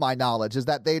scope of my knowledge is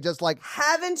that they just like...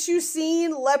 Haven't you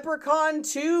seen Leprechaun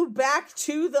 2 Back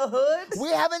to the Hood? We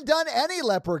haven't done any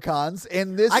leprechauns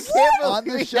in this I can't on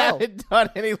the show. We haven't done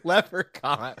any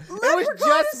leprechaun. It was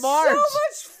just March. So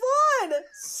much fun.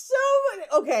 So much.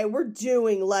 Okay, we're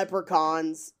doing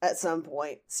leprechauns at some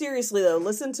point. Seriously though,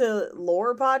 listen to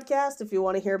Lore Podcast if you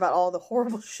want to hear about all the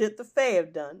horrible shit the Fae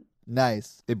have done.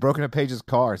 Nice. They broke into Paige's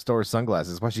car, stole her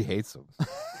sunglasses. That's why she hates them.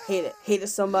 Hate it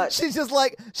so much. She's just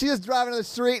driving to the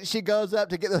street. She goes up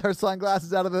to get her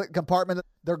sunglasses out of the compartment.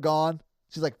 They're gone.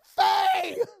 She's like,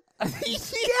 Faye!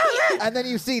 And then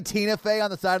you see Tina Fey on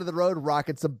the side of the road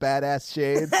rocking some badass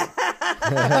shades.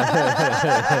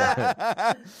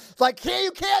 It's like,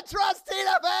 you can't trust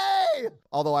Tina Fey!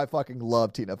 Although I fucking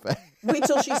love Tina Fey. Wait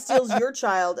till she steals your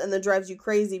child and then drives you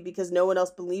crazy because no one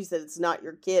else believes that it's not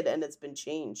your kid and it's been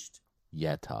changed.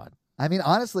 Yeah, Todd. I mean,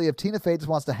 honestly, if Tina Fey just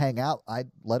wants to hang out,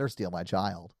 I'd let her steal my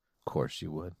child. Of course she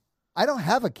would. I don't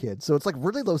have a kid, so it's like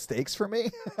really low stakes for me.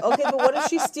 Okay, but what if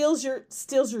she steals your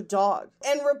dog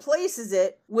and replaces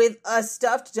it with a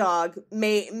stuffed dog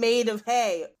made of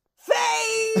hay?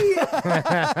 Faye!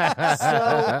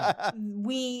 So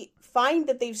we find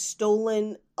that they've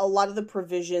stolen a lot of the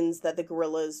provisions that the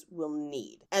gorillas will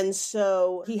need. And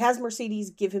so he has Mercedes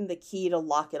give him the key to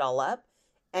lock it all up.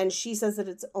 And she says that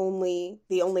it's the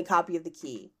only copy of the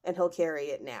key, and he'll carry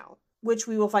it now, which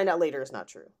we will find out later is not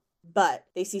true. But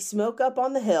they see smoke up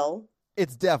on the hill.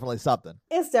 It's definitely something.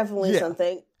 It's definitely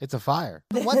something. It's a fire.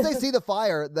 Once they see the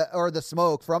fire, or the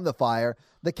smoke from the fire,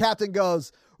 the captain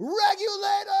goes, Regulators!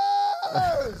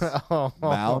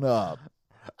 Mount up.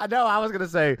 I know, I was going to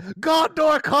say,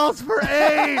 Gondor calls for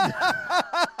aid!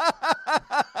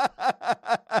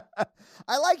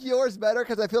 like yours better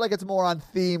because I feel like it's more on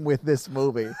theme with this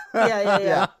movie.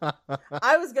 Yeah.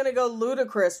 I was gonna go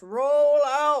ludicrous. Roll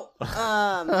out.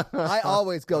 I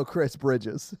always go Chris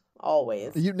Bridges.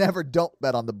 Always. You never don't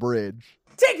bet on the bridge.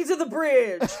 Take it to the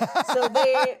bridge. So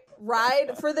they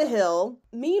ride for the hill.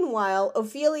 Meanwhile,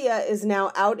 Ophelia is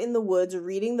now out in the woods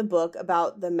reading the book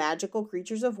about the magical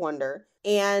creatures of wonder,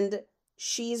 and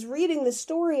she's reading the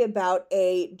story about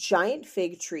a giant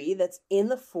fig tree that's in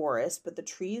the forest, but the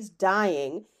tree is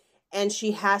dying, and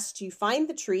she has to find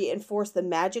the tree and force the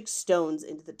magic stones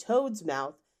into the toad's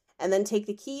mouth, and then take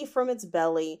the key from its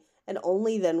belly, and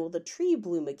only then will the tree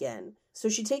bloom again. So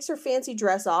she takes her fancy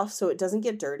dress off so it doesn't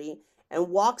get dirty, and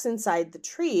walks inside the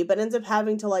tree, but ends up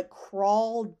having to, like,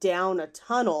 crawl down a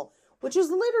tunnel, which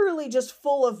is literally just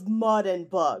full of mud and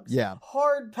bugs. Yeah.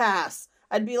 Hard pass.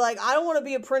 I'd be like, I don't want to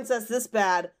be a princess this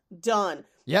bad. Done.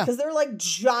 Yeah. Because they're like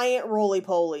giant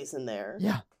roly-polies in there.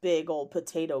 Yeah. Big old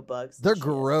potato bugs. They're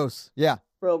gross. Yeah.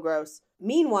 Real gross.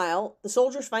 Meanwhile, the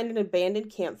soldiers find an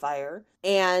abandoned campfire,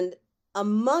 and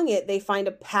among it, they find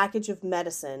a package of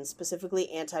medicine,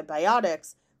 specifically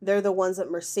antibiotics. They're the ones that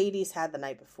Mercedes had the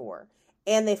night before.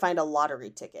 And they find a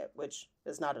lottery ticket, which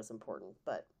is not as important,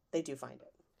 but they do find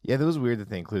it. Yeah, that was weird that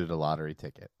they included a lottery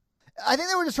ticket. I think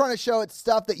they were just trying to show it's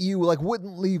stuff that you like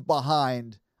wouldn't leave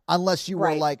behind unless you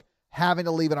were like having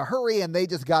to leave in a hurry, and they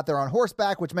just got there on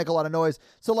horseback, which make a lot of noise.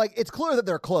 So like it's clear that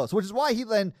they're close, which is why he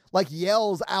then like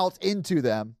yells out into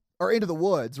them or into the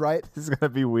woods, right? This is going to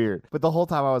be weird. But the whole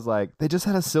time I was like, they just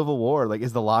had a civil war. Like,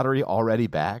 is the lottery already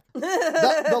back?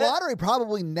 The lottery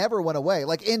probably never went away.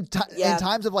 Like in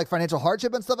times of like financial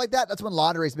hardship and stuff like that, that's when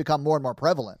lotteries become more and more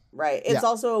prevalent. Right. It's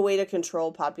also a way to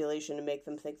control population and make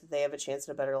them think that they have a chance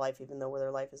at a better life, even though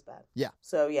their life is bad. Yeah.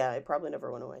 So yeah, it probably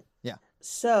never went away. Yeah.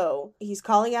 So he's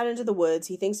calling out into the woods.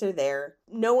 He thinks they're there.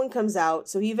 No one comes out.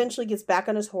 So he eventually gets back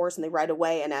on his horse and they ride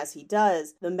away. And as he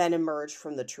does, the men emerge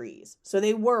from the trees. So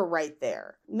they were right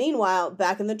there. Meanwhile,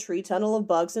 back in the tree tunnel of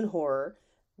bugs and horror,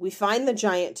 we find the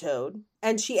giant toad.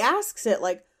 And she asks it,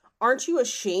 like, aren't you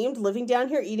ashamed living down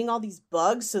here eating all these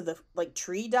bugs so the like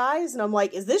tree dies? And I'm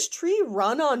like, is this tree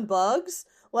run on bugs?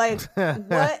 Like,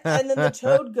 what? And then the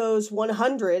toad goes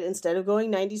 100 instead of going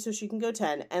 90 so she can go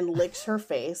 10 and licks her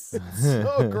face. It's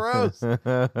so gross. And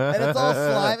it's all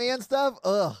slimy and stuff.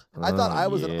 Ugh. I thought I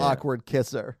was an awkward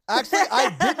kisser. Actually, I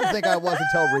didn't think I was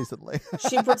until recently.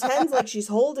 She pretends like she's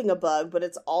holding a bug, but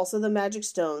it's also the magic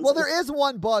stones. Well, there is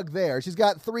one bug there. She's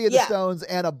got 3 of the stones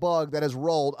and a bug that is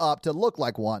rolled up to look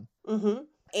like one. Mm-hmm.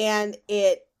 And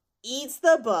it eats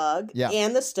the bug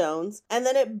and the stones, and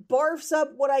then it barfs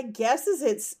up what I guess is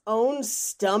its own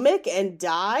stomach and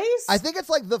dies? I think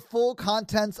it's like the full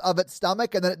contents of its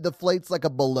stomach, and then it deflates like a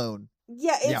balloon.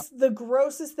 Yeah, it's the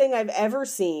grossest thing I've ever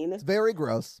seen. It's very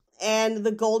gross. And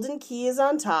the golden key is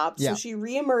on top, so she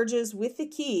reemerges with the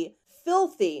key,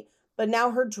 filthy, but now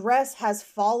her dress has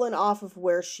fallen off of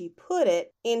where she put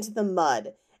it into the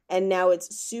mud. And now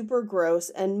it's super gross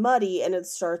and muddy, and it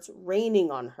starts raining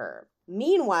on her.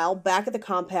 Meanwhile, back at the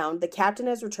compound, the captain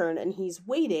has returned, and he's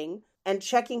waiting and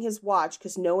checking his watch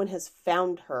because no one has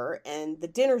found her, and the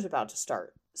dinner's about to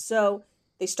start. So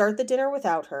they start the dinner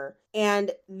without her,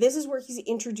 and this is where he's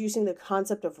introducing the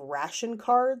concept of ration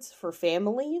cards for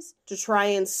families to try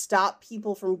and stop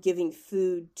people from giving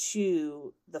food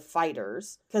to the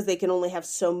fighters because they can only have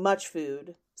so much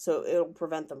food. So it'll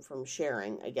prevent them from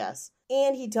sharing, I guess.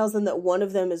 And he tells them that one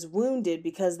of them is wounded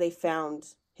because they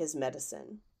found his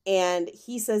medicine. And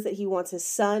he says that he wants his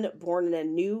son born in a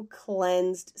new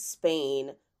cleansed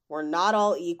Spain. We're not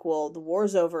all equal. The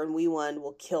war's over and we won.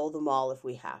 We'll kill them all if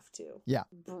we have to. Yeah.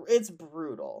 It's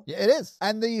brutal. Yeah, it is.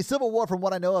 And the Civil War, from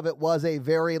what I know of it, was a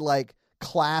very like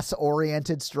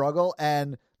class-oriented struggle.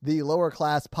 And the lower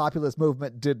class populist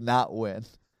movement did not win.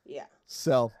 Yeah.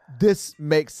 So this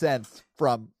makes sense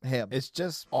from him. It's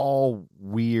just all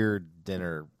weird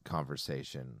dinner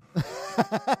conversation.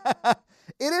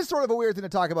 It is sort of a weird thing to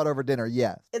talk about over dinner,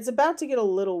 yes. It's about to get a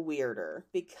little weirder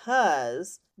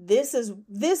because this is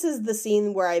the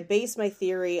scene where I base my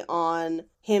theory on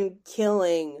him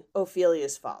killing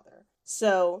Ophelia's father.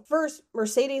 So first,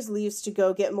 Mercedes leaves to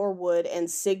go get more wood and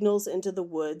signals into the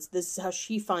woods. This is how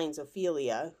she finds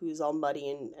Ophelia, who's all muddy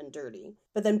and dirty.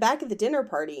 But then back at the dinner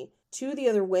party, 2 of the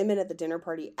other women at the dinner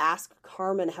party ask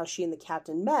Carmen how she and the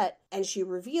captain met, and she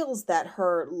reveals that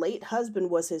her late husband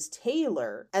was his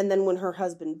tailor, and then when her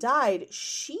husband died,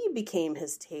 she became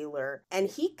his tailor, and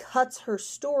he cuts her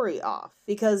story off,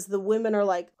 because the women are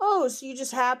like, oh, so you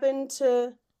just happened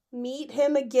to meet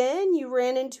him again? You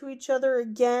ran into each other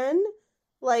again?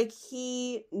 Like,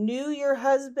 he knew your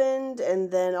husband, and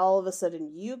then all of a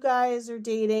sudden you guys are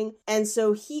dating. And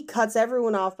so he cuts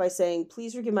everyone off by saying,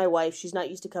 please forgive my wife. She's not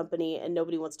used to company, and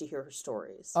nobody wants to hear her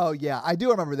stories. Oh, yeah. I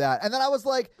do remember that. And then I was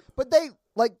like, but they,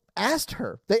 asked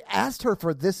her. They asked her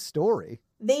for this story.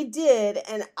 They did,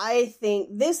 and I think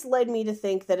this led me to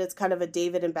think that it's kind of a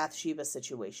David and Bathsheba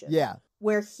situation. Yeah.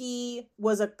 Where he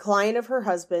was a client of her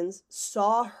husband's,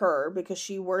 saw her because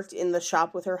she worked in the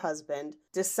shop with her husband,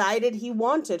 decided he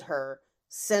wanted her,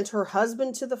 sent her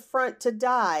husband to the front to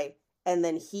die, and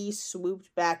then he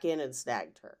swooped back in and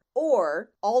snagged her.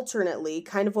 Or, alternately,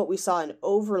 kind of what we saw in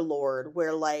Overlord,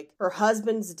 where, like, her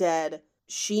husband's dead,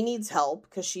 she needs help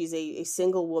because she's a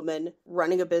single woman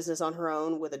running a business on her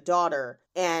own with a daughter,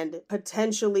 and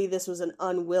potentially this was an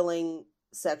unwilling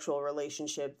sexual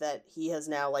relationship that he has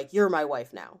now, like, you're my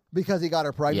wife now. Because he got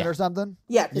her pregnant or something?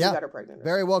 Yeah, because he got her pregnant.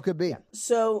 Very well could be. Yeah.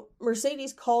 So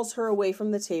Mercedes calls her away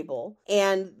from the table,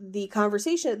 and the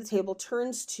conversation at the table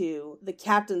turns to the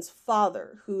captain's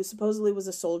father, who supposedly was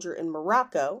a soldier in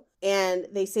Morocco, and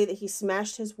they say that he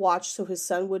smashed his watch so his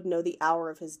son would know the hour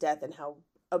of his death and how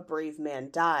a brave man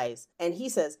dies. And he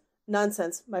says,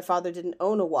 nonsense, my father didn't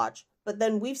own a watch. But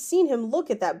then we've seen him look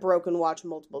at that broken watch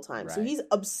multiple times. Right. So he's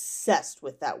obsessed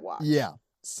with that watch. Yeah.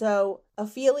 So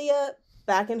Ophelia,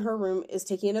 back in her room, is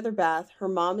taking another bath. Her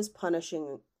mom is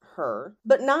punishing her,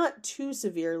 but not too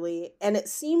severely. And it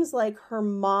seems like her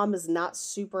mom is not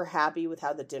super happy with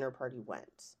how the dinner party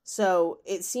went. So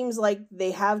it seems like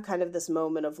they have kind of this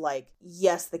moment of like,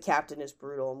 yes, the captain is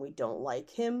brutal and we don't like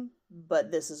him,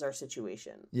 but this is our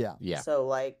situation. Yeah. Yeah. So,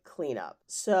 like, clean up.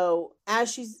 So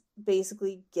as she's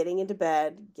basically getting into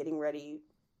bed, getting ready,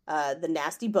 the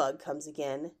nasty bug comes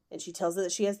again, and she tells it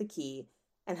that she has the key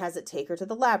and has it take her to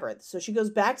the labyrinth. So she goes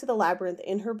back to the labyrinth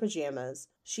in her pajamas.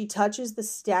 She touches the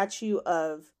statue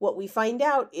of what we find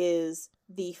out is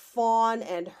the fawn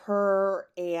and her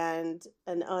and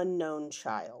an unknown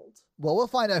child. Well, we'll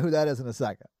find out who that is in a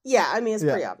second. Yeah, I mean, it's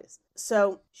pretty obvious.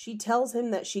 So she tells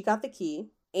him that she got the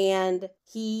key, and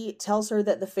he tells her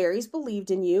that the fairies believed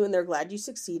in you and they're glad you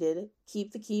succeeded.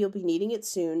 Keep the key, you'll be needing it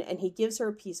soon. And he gives her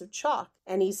a piece of chalk.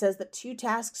 And he says that 2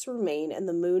 tasks remain and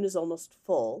the moon is almost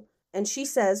full. And she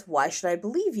says, why should I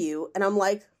believe you? And I'm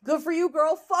like, good for you,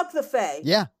 girl. Fuck the fae.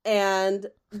 Yeah. And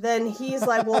then he's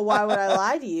like, well, why would I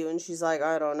lie to you? And she's like,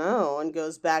 I don't know. And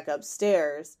goes back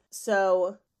upstairs.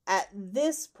 So at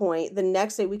this point, the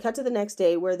next day, we cut to the next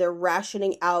day where they're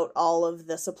rationing out all of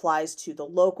the supplies to the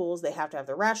locals. They have to have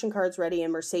their ration cards ready.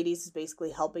 And Mercedes is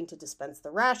basically helping to dispense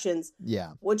the rations.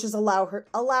 Yeah. Which is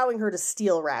allowing her to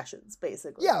steal rations,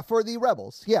 basically. Yeah, for the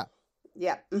rebels. Yeah.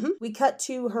 Yeah. Mm-hmm. We cut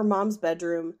to her mom's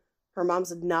bedroom. Her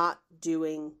mom's not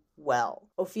doing well.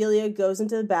 Ophelia goes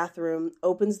into the bathroom,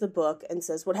 opens the book, and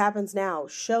says, what happens now?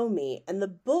 Show me. And the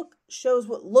book shows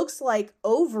what looks like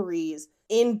ovaries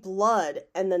in blood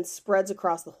and then spreads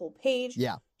across the whole page.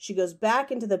 Yeah. She goes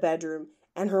back into the bedroom,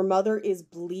 and her mother is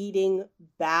bleeding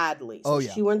badly. So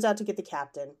she runs out to get the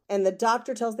captain. And the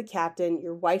doctor tells the captain,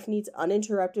 your wife needs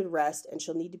uninterrupted rest, and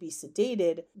she'll need to be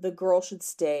sedated. The girl should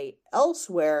stay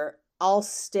elsewhere. I'll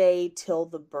stay till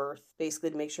the birth,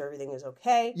 basically to make sure everything is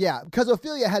okay. Yeah, because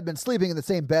Ophelia had been sleeping in the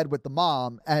same bed with the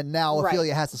mom, and now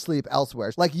Ophelia has to sleep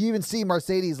elsewhere. Like, you even see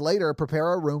Mercedes later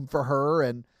prepare a room for her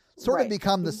and sort of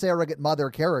become the surrogate mother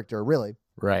character, really.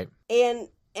 Right.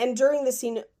 And during the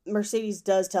scene, Mercedes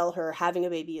does tell her having a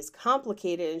baby is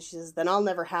complicated, and she says, then I'll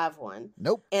never have one.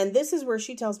 Nope. And this is where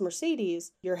she tells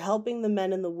Mercedes, you're helping the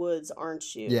men in the woods,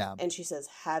 aren't you? Yeah. And she says,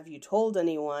 have you told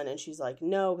anyone? And she's like,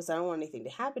 no, because I don't want anything to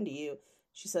happen to you.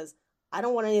 She says, I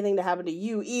don't want anything to happen to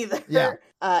you either. Yeah.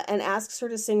 And asks her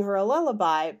to sing her a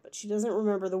lullaby, but she doesn't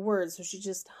remember the words, so she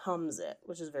just hums it,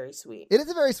 which is very sweet. It is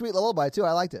a very sweet lullaby, too.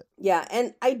 I liked it. Yeah,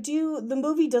 and the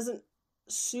movie doesn't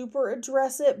super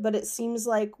address it, but it seems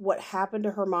like what happened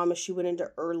to her mom is she went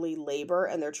into early labor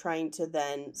and they're trying to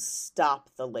then stop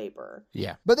the labor.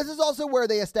 Yeah. But this is also where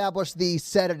they establish the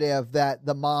sedative that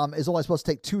the mom is only supposed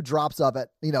to take 2 drops of it,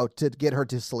 to get her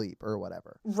to sleep or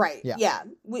whatever. Right. Yeah.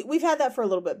 We've had that for a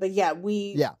little bit, but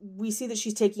we see that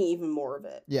she's taking even more of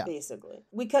it, basically.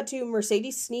 We cut to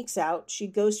Mercedes sneaks out. She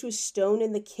goes to a stone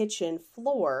in the kitchen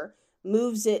floor,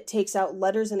 moves it, takes out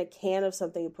letters and a can of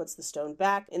something and puts the stone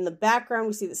back. In the background,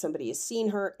 we see that somebody has seen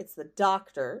her. It's the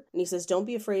doctor. And he says, don't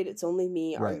be afraid. It's only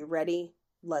me. Are you ready?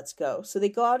 Let's go. So they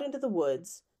go out into the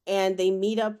woods and they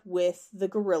meet up with the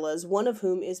gorillas, one of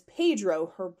whom is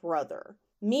Pedro, her brother.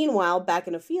 Meanwhile, back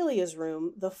in Ophelia's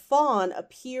room, the fawn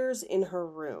appears in her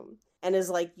room and is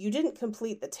like, you didn't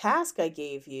complete the task I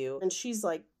gave you. And she's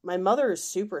like, my mother is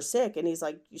super sick. And he's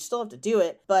like, you still have to do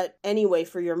it. But anyway,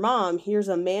 for your mom, here's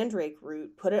a mandrake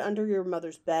root. Put it under your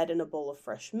mother's bed in a bowl of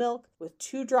fresh milk with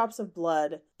 2 drops of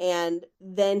blood. And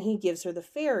then he gives her the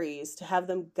fairies to have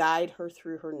them guide her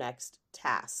through her next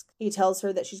task. He tells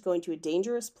her that she's going to a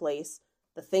dangerous place.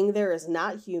 The thing there is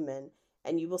not human.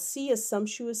 And you will see a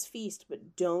sumptuous feast,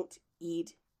 but don't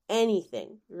eat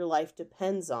anything. Your life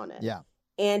depends on it. Yeah.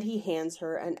 And he hands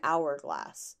her an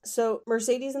hourglass. So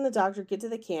Mercedes and the doctor get to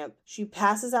the camp. She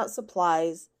passes out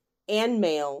supplies and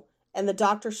mail, and the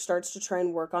doctor starts to try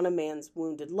and work on a man's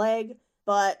wounded leg,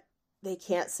 but they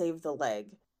can't save the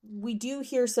leg. We do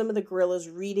hear some of the guerrillas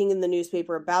reading in the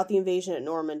newspaper about the invasion at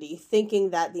Normandy,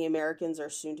 thinking that the Americans are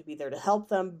soon to be there to help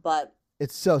them, but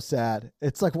it's so sad.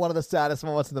 It's like one of the saddest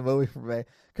moments in the movie for me.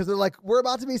 Because they're like, we're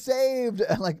about to be saved.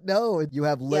 And like, no, you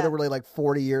have literally like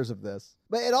 40 years of this.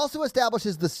 But it also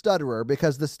establishes the stutterer,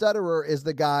 because the stutterer is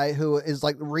the guy who is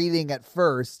like reading at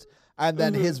first. And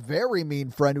then his very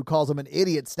mean friend who calls him an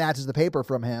idiot snatches the paper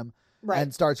from him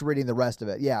and starts reading the rest of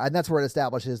it. Yeah. And that's where it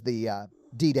establishes the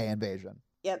D-Day invasion.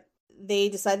 Yep. They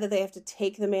decide that they have to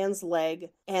take the man's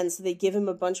leg, and so they give him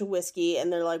a bunch of whiskey,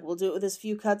 and they're like, we'll do it with as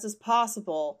few cuts as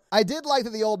possible. I did like that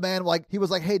the old man, like, he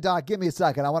was like, hey, Doc, give me a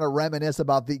second. I want to reminisce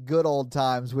about the good old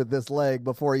times with this leg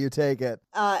before you take it.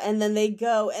 And then they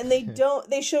go, and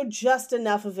they show just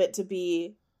enough of it to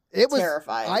be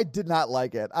terrifying. I did not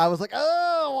like it. I was like,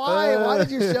 oh, why? Why did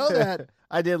you show that?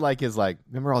 I did like his, like,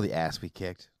 remember all the ass we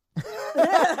kicked?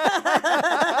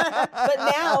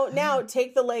 But now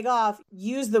take the leg off,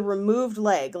 use the removed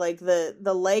leg, like the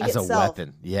leg as itself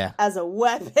as a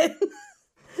weapon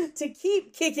to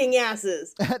keep kicking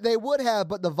asses. They would have,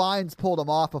 but the vines pulled them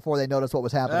off before they noticed what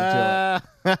was happening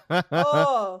to it.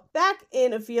 Oh, back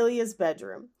in Ophelia's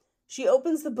bedroom, she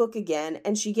opens the book again,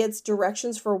 and she gets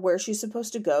directions for where she's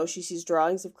supposed to go. She sees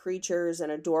drawings of creatures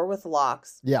and a door with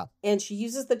locks. Yeah. And she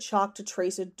uses the chalk to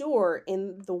trace a door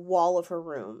in the wall of her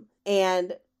room.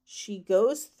 And she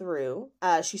goes through,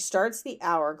 she starts the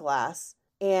hourglass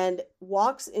and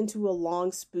walks into a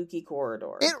long, spooky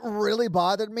corridor. It really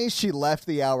bothered me she left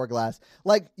the hourglass.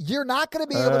 Like, you're not going to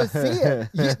be able to see it.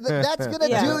 That's going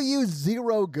to do you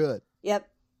zero good. Yep.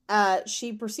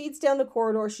 She proceeds down the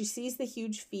corridor. She sees the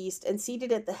huge feast, and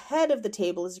seated at the head of the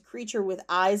table is a creature with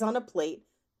eyes on a plate,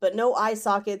 but no eye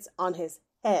sockets on his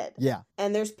head. Yeah.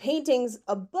 And there's paintings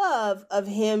above of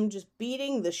him just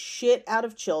beating the shit out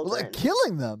of children. Like,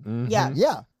 killing them. Mm-hmm. Yeah.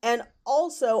 Yeah. And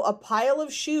also a pile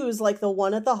of shoes like the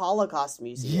one at the Holocaust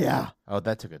Museum. Yeah. Oh,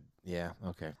 that took a... Yeah,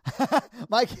 okay.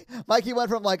 Mikey went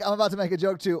from like, I'm about to make a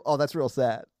joke to, oh, that's real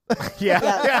sad. Yeah.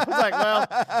 I was like,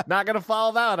 well, not going to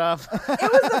follow that up.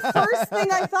 It was the first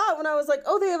thing I thought when I was like,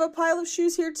 oh, they have a pile of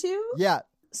shoes here too? Yeah.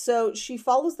 So she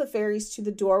follows the fairies to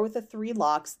the door with the 3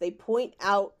 locks. They point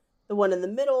out the one in the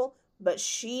middle, but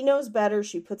she knows better.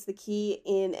 She puts the key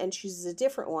in and chooses a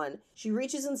different one. She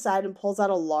reaches inside and pulls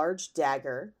out a large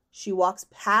dagger. She walks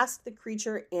past the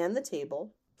creature and the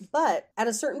table. But at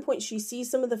a certain point, she sees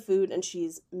some of the food and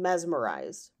she's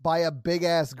mesmerized. By a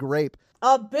big-ass grape.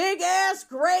 A big-ass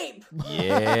grape!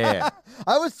 Yeah.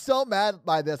 I was so mad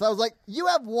by this. I was like, you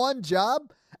have one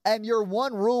job, and your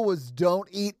one rule was don't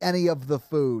eat any of the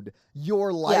food.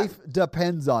 Your life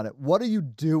depends on it. What are you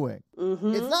doing?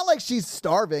 Mm-hmm. It's not like she's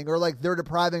starving or like they're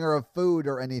depriving her of food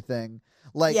or anything.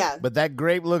 Like, But that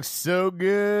grape looks so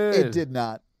good. It did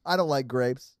not. I don't like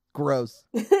grapes. Gross.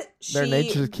 They're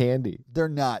nature's candy. They're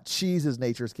not. Cheese is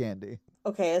nature's candy.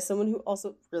 Okay, as someone who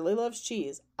also really loves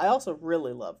cheese, I also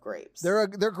really love grapes. They're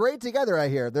great together, I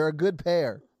hear. They're a good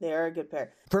pair. They are a good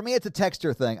pair. For me, it's a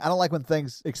texture thing. I don't like when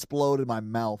things explode in my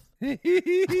mouth. I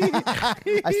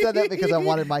said that because I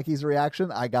wanted Mikey's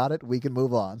reaction. I got it. We can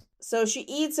move on. So she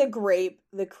eats a grape.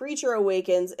 The creature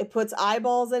awakens. It puts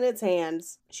eyeballs in its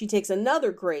hands. She takes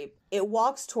another grape. It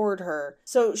walks toward her.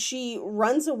 So she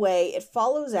runs away. It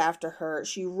follows after her.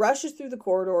 She rushes through the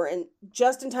corridor and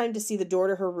just in time to see the door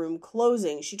to her room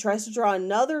closing. She tries to draw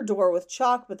another door with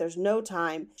chalk, but there's no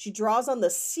time. She draws on the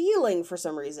ceiling for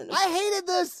some reason. I hated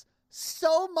this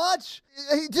so much.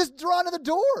 Just draw another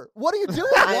door. What are you doing?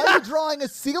 Why are you drawing a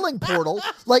ceiling portal?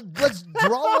 Like, let's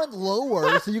draw one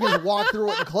lower so you can just walk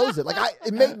through it and close it. Like,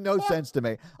 it made no sense to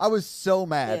me. I was so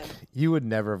mad. Yeah. You would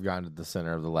never have gone to the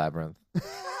center of the labyrinth.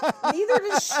 Neither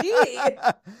does she.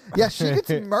 Yeah, she gets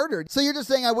murdered. So you're just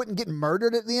saying I wouldn't get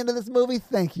murdered at the end of this movie?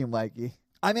 Thank you, Mikey.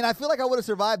 I mean, I feel like I would have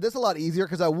survived this a lot easier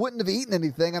because I wouldn't have eaten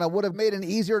anything and I would have made an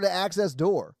easier to access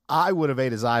door. I would have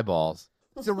ate his eyeballs.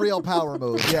 It's a real power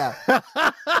move, yeah.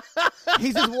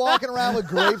 He's just walking around with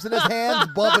grapes in his hands,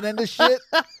 bumping into shit.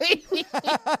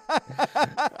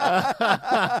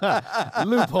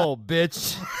 Loophole,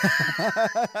 bitch.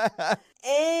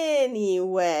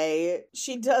 Anyway,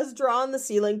 she does draw on the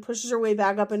ceiling, pushes her way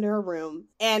back up into her room,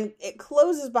 and it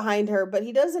closes behind her, but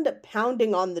he does end up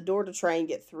pounding on the door to try and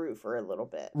get through for a little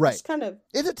bit. Right.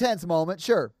 It's a tense moment,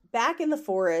 sure. Back in the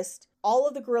forest, all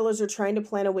of the guerrillas are trying to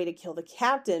plan a way to kill the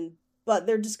captain, but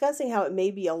they're discussing how it may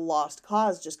be a lost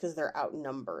cause just because they're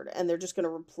outnumbered, and they're just going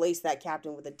to replace that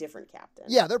captain with a different captain.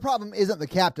 Yeah, their problem isn't the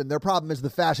captain. Their problem is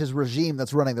the fascist regime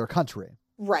that's running their country.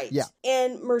 Right. Yeah.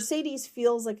 And Mercedes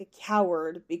feels like a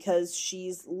coward because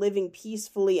she's living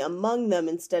peacefully among them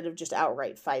instead of just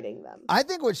outright fighting them. I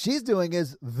think what she's doing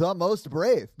is the most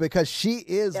brave because she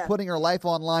is putting her life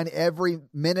on line every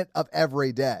minute of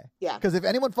every day. Yeah. Because if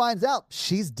anyone finds out,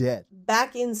 she's dead.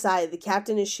 Back inside, the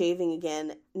captain is shaving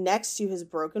again next to his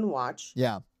broken watch.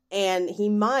 Yeah. And he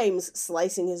mimes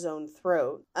slicing his own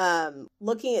throat.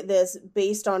 Looking at this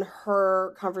based on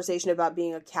her conversation about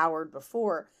being a coward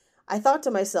before, I thought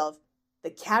to myself,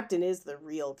 the captain is the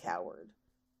real coward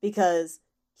because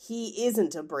he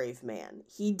isn't a brave man.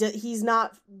 He's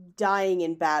not dying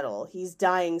in battle. He's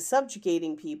dying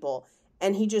subjugating people,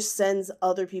 and he just sends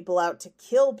other people out to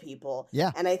kill people.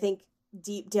 Yeah. And I think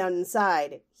deep down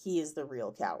inside, he is the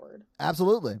real coward.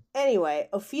 Absolutely. Anyway,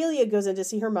 Ophelia goes in to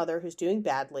see her mother, who's doing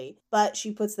badly, but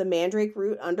she puts the mandrake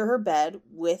root under her bed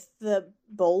with the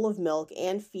bowl of milk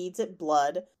and feeds it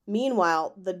blood.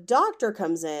 Meanwhile, the doctor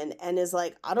comes in and is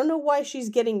like, I don't know why she's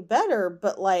getting better,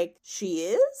 but like, she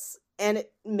is? And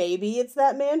maybe it's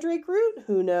that mandrake root?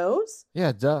 Who knows?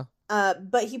 Yeah, duh.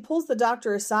 But he pulls the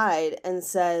doctor aside and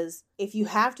says, if you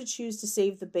have to choose to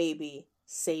save the baby,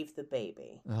 save the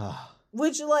baby.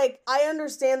 Which, like, I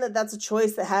understand that that's a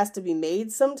choice that has to be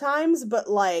made sometimes, but,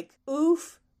 like,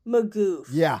 oof, magoof.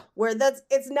 Yeah. Where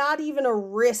it's not even a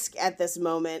risk at this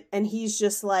moment, and he's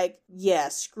just like, yeah,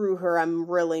 screw her, I'm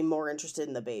really more interested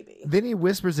in the baby. Then he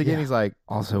whispers again, he's like,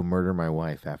 also murder my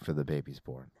wife after the baby's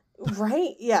born.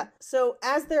 Right? Yeah. So,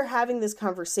 as they're having this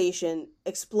conversation,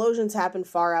 explosions happen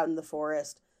far out in the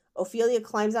forest. Ophelia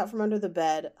climbs out from under the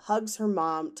bed, hugs her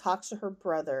mom, talks to her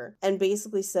brother, and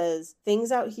basically says,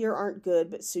 things out here aren't good,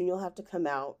 but soon you'll have to come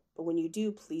out. But when you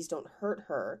do, please don't hurt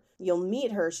her. You'll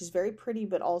meet her. She's very pretty,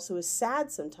 but also is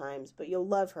sad sometimes, but you'll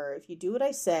love her. If you do what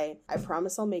I say, I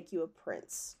promise I'll make you a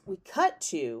prince. We cut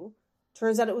to...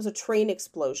 Turns out it was a train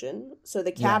explosion. So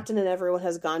the captain and everyone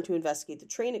has gone to investigate the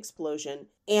train explosion.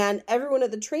 And everyone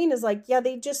at the train is like, yeah,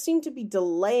 they just seem to be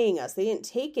delaying us. They didn't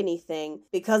take anything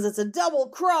because it's a double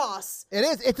cross. It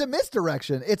is. It's a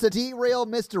misdirection. It's a derail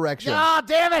misdirection. Oh,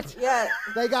 damn it. Yeah.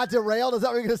 They got derailed? Is that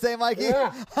what you're going to say, Mikey?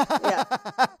 Yeah.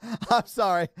 I'm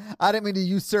sorry. I didn't mean to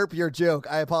usurp your joke.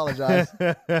 I apologize.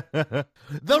 The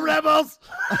rebels!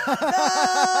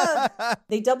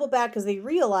 They double back because they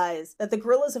realize that the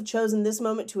guerrillas have chosen this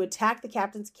moment to attack the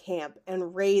captain's camp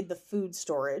and raid the food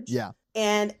storage. Yeah.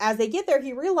 And as they get there,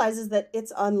 he realizes that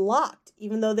it's unlocked,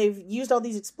 even though they've used all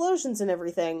these explosions and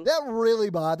everything. That really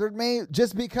bothered me,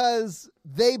 just because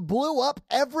they blew up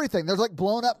everything. There's like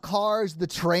blown up cars, the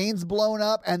train's blown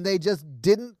up, and they just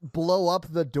didn't blow up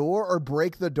the door or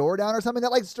break the door down or something.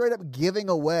 That like straight up giving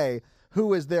away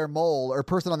who is their mole or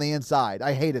person on the inside.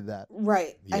 I hated that.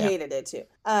 Right. Yeah. I hated it too.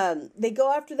 They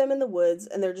go after them in the woods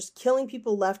and they're just killing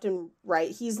people left and right.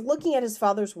 He's looking at his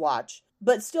father's watch,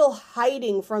 but still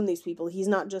hiding from these people. He's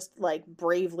not just like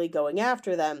bravely going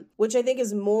after them, which I think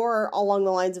is more along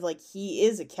the lines of like, he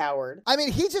is a coward. I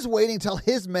mean, he's just waiting till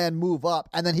his men move up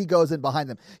and then he goes in behind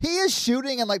them. He is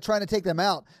shooting and like trying to take them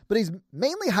out, but he's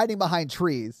mainly hiding behind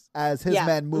trees as his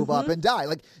men move up and die.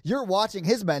 Like, you're watching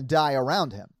his men die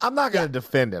around him. I'm not going to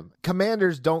defend him.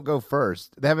 Commanders don't go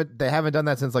first. They haven't done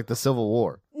that since like the Civil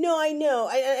War. No, I know.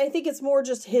 I think it's more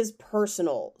just his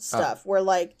personal stuff where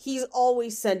like he's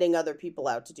always sending other people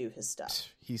out to do his stuff.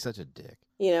 He's such a dick.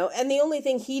 You know, and the only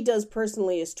thing he does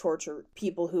personally is torture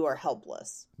people who are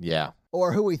helpless. Yeah.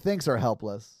 Or who he thinks are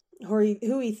helpless. Or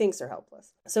who he thinks are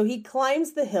helpless. So he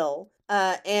climbs the hill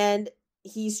and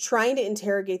he's trying to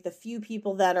interrogate the few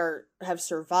people that have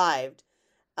survived.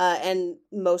 And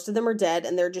most of them are dead,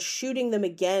 and they're just shooting them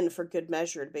again for good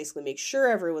measure to basically make sure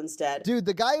everyone's dead. Dude,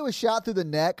 the guy who was shot through the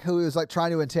neck, who was like trying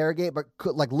to interrogate, but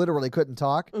literally couldn't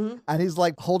talk, and he's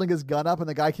like holding his gun up, and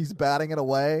the guy keeps batting it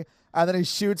away, and then he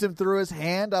shoots him through his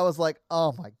hand. I was like,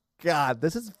 oh my God,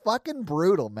 this is fucking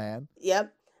brutal, man.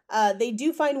 Yep. They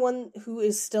do find one who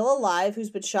is still alive, who's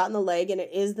been shot in the leg, and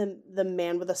it is the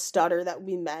man with a stutter that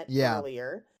we met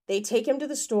earlier. They take him to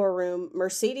the storeroom.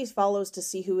 Mercedes follows to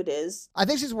see who it is. I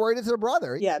think she's worried it's her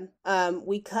brother. Yeah.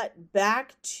 We cut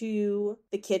back to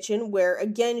the kitchen where,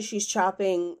 again, she's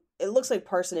chopping, it looks like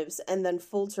parsnips, and then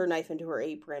folds her knife into her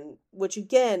apron, which,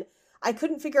 again, I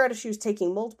couldn't figure out if she was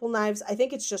taking multiple knives. I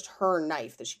think it's just her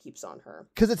knife that she keeps on her.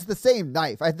 Because it's the same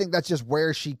knife. I think that's just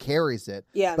where she carries it.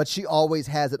 Yeah. But she always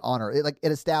has it on her. It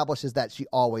establishes that she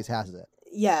always has it.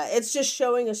 Yeah, it's just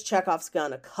showing us Chekhov's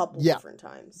gun a couple different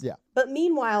times. Yeah. But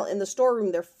meanwhile, in the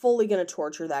storeroom, they're fully going to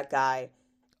torture that guy.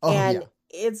 Oh, and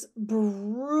it's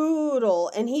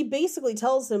brutal. And he basically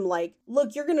tells him, like,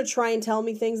 look, you're going to try and tell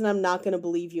me things, and I'm not going to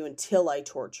believe you until I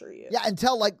torture you. Yeah,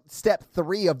 until, like, step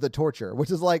 3 of the torture,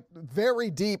 which is, like, very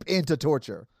deep into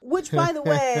torture. Which, by the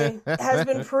way, has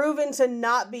been proven to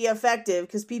not be effective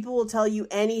because people will tell you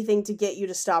anything to get you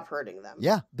to stop hurting them.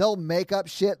 Yeah, they'll make up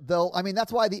shit.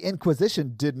 That's why the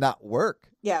Inquisition did not work.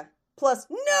 Yeah. Plus,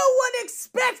 no one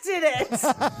expected it!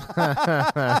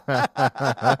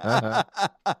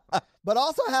 But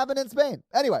also happened in Spain.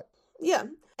 Anyway. Yeah.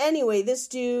 Anyway, this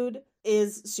dude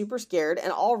is super scared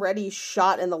and already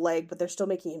shot in the leg, but they're still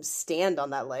making him stand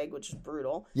on that leg, which is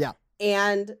brutal. Yeah.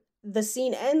 And the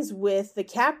scene ends with the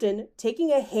captain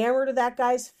taking a hammer to that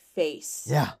guy's face.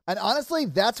 Yeah. And honestly,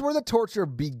 that's where the torture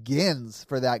begins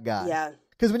for that guy. Yeah.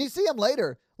 Because when you see him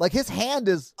later, like, his hand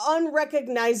is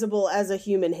unrecognizable as a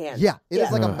human hand. Yeah, it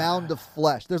is like a mound of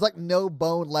flesh. There's like no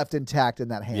bone left intact in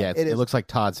that hand. Yeah, it looks like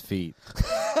Todd's feet.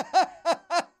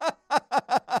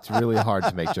 It's really hard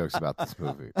to make jokes about this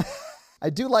movie. I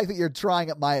do like that you're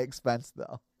trying at my expense,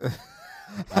 though.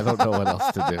 I don't know what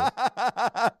else to do.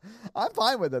 I'm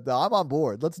fine with it, though. I'm on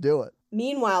board. Let's do it.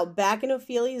 Meanwhile, back in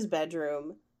Ophelia's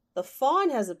bedroom, the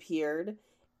fawn has appeared.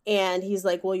 And he's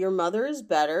like, well, your mother is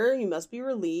better. You must be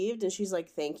relieved. And she's like,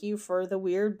 thank you for the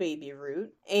weird baby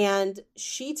root. And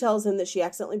she tells him that she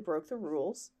accidentally broke the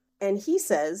rules. And he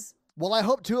says, well, I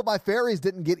hope 2 of my fairies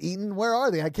didn't get eaten. Where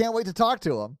are they? I can't wait to talk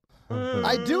to them.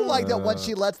 I do like that when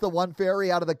she lets the one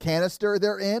fairy out of the canister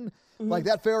they're in, like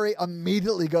that fairy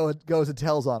immediately goes and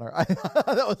tells on her.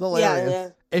 That was hilarious. Yeah.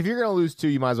 If you're going to lose 2,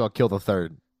 you might as well kill the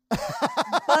 3rd.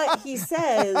 But he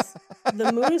says,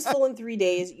 the moon is full in 3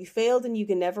 days. You failed and you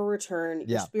can never return.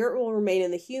 Your spirit will remain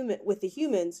with the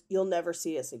humans. You'll never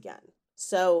see us again.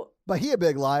 So, but he a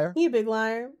big liar. He a big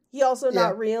liar. He also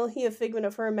not real. He a figment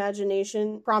of her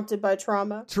imagination, prompted by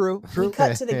trauma. True. We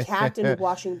cut to the captain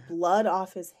washing blood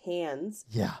off his hands.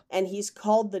 Yeah. And he's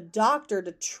called the doctor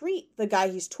to treat the guy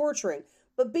he's torturing.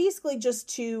 But basically just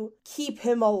to keep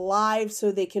him alive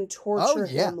so they can torture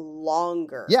him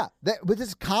longer. Yeah, this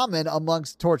is common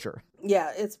amongst torture.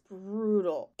 Yeah, it's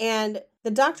brutal. And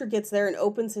the doctor gets there and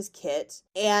opens his kit.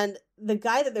 And the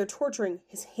guy that they're torturing,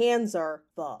 his hands are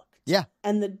fucked. Yeah.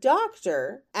 And the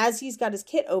doctor, as he's got his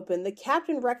kit open, the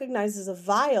captain recognizes a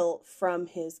vial from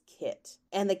his kit.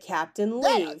 And the captain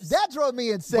leaves. That drove me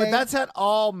insane. But that's how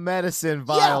all medicine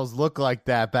vials look like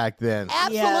that back then.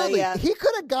 Absolutely. Yeah. He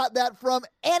could have got that from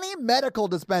any medical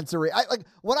dispensary.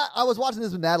 When I was watching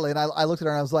this with Natalie and I looked at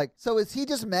her and I was like, so is he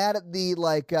just mad at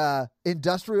the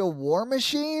industrial war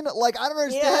machine? Like, I don't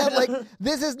understand. Yeah. Like,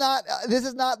 this is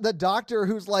not the doctor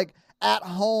who's like at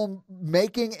home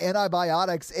making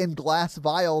antibiotics in glass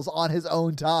vials on his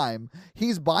own time.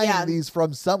 He's buying these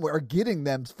from somewhere or getting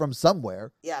them from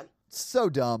somewhere. Yeah. So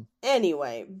dumb.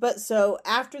 Anyway, but so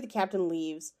after the captain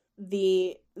leaves,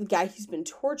 the guy he's been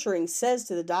torturing says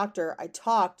to the doctor, I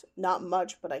talked, not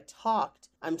much, but I talked.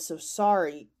 I'm so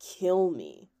sorry. Kill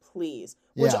me, please.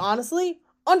 Which honestly,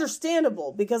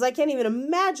 understandable, because I can't even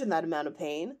imagine that amount of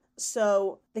pain.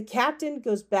 So the captain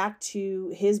goes back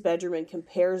to his bedroom and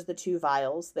compares the 2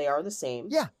 vials. They are the same.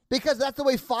 Yeah, because that's the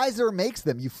way Pfizer makes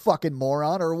them, you fucking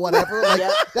moron, or whatever. Like,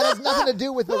 that has nothing to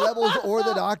do with the rebels or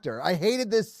the doctor. I hated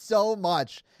this so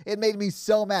much. It made me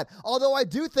so mad. Although I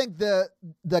do think the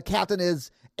captain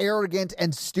is arrogant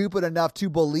and stupid enough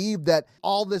to believe that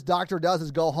all this doctor does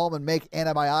is go home and make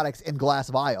antibiotics in glass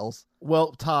vials.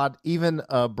 Well, Todd, even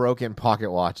a broken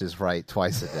pocket watch is right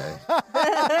twice a day.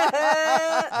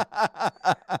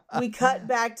 We cut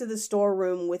back to the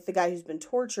storeroom with the guy who's been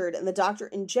tortured, and the doctor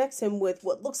injects him with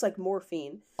what looks like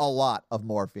morphine. A lot of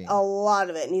morphine. A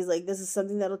lot of it. And he's like, this is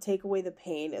something that'll take away the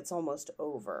pain. It's almost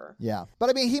over. Yeah.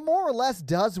 But I mean, he more or less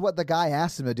does what the guy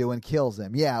asked him to do and kills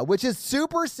him. Yeah, which is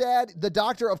super sad. The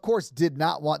doctor, of course, did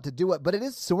not want to do it, but it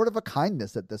is sort of a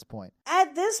kindness at this point.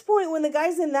 At this point, when the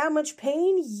guy's in that much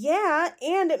pain,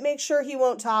 and it makes sure he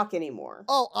won't talk anymore.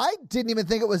 Oh, I didn't even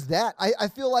think it was that. I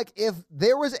feel like if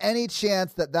there was any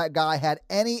chance that guy had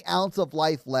any ounce of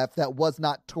life left that was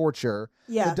not torture,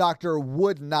 the doctor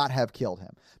would not have killed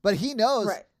him. But he knows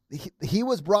he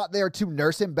was brought there to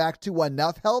nurse him back to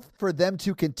enough health for them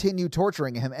to continue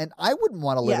torturing him. And I wouldn't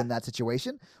want to live in that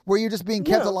situation where you're just being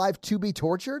kept alive to be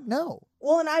tortured. No.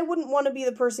 Well, and I wouldn't want to be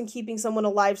the person keeping someone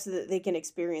alive so that they can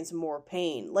experience more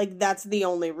pain. Like, that's the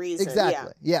only reason.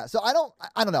 Exactly. Yeah. So I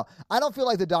don't know. I don't feel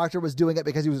like the doctor was doing it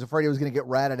because he was afraid he was going to get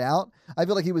ratted out. I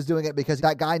feel like he was doing it because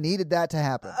that guy needed that to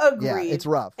happen. Agreed. Yeah, it's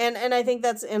rough. And I think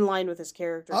that's in line with his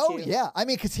character, Oh, too. yeah. I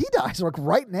mean, because he dies like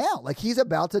right now. Like, he's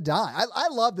about to die. I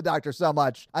love the doctor so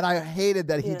much, and I hated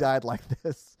that he died like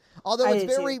this. Although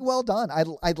it's very well done.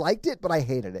 I liked it, but I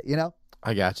hated it, you know?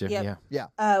 I got you. Yep.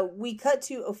 Yeah. We cut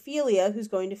to Ophelia, who's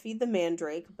going to feed the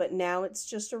mandrake, but now it's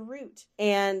just a root.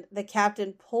 And the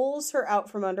captain pulls her out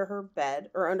from under her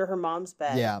bed, or under her mom's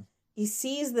bed. Yeah. He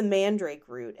sees the mandrake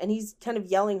root, and he's kind of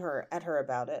yelling at her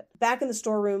about it. Back in the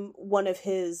storeroom, one of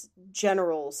his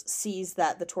generals sees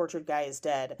that the tortured guy is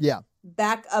dead. Yeah.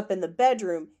 Back up in the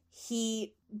bedroom,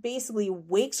 he basically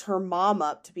wakes her mom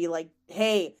up to be like,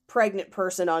 hey, pregnant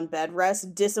person on bed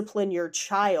rest, discipline your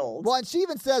child. Well, and she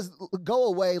even says, go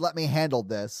away, let me handle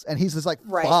this. And he's just like,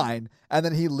 Right. fine. And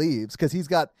then he leaves because he's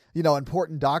got,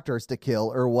 important doctors to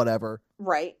kill or whatever.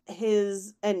 Right.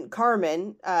 And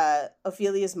Carmen,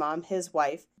 Ophelia's mom, his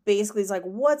wife, basically is like,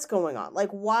 what's going on? Like,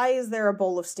 why is there a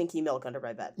bowl of stinky milk under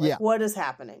my bed? Like, what is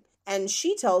happening? And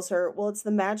she tells her, well, it's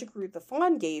the magic root the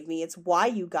fawn gave me. It's why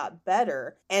you got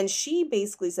better. And she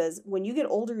basically says, when you get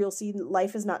older, you'll see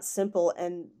life is not simple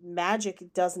and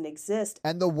magic doesn't exist.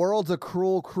 And the world's a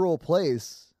cruel, cruel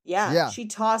place. Yeah. She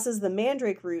tosses the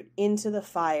mandrake root into the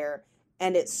fire,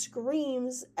 and it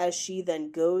screams as she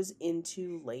then goes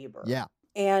into labor. Yeah.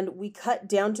 And we cut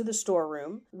down to the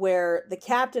storeroom where the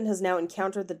captain has now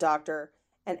encountered the doctor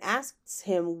and asks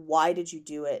him, why did you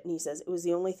do it? And he says, it was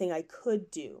the only thing I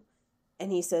could do.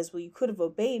 And he says, well, you could have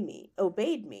obeyed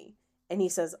me. And he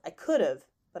says, I could have,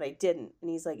 but I didn't.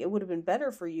 And he's like, it would have been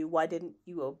better for you. Why didn't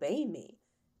you obey me?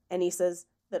 And he says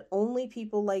that only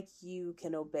people like you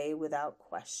can obey without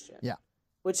question. Yeah.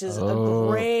 Which is a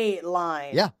great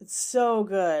line. Yeah. It's so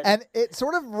good. And it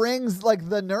sort of rings like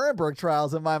the Nuremberg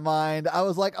trials in my mind. I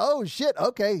was like, oh, shit,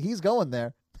 okay, he's going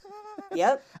there.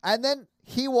 Yep. And then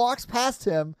he walks past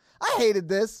him. I hated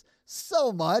this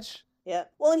so much. Yeah.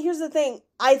 Well, and here's the thing.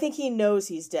 I think he knows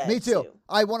he's dead. Me too.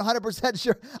 I 100%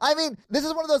 sure. I mean, this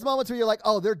is one of those moments where you're like,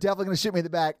 oh, they're definitely going to shoot me in the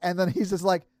back. And then he's just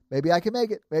like, maybe I can make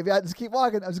it. Maybe I just keep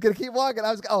walking. I'm just going to keep walking.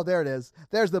 Oh, there it is.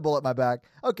 There's the bullet in my back.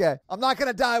 Okay. I'm not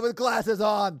going to die with glasses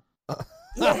on.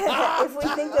 Yeah, if we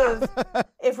think of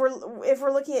if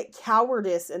we're looking at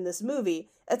cowardice in this movie,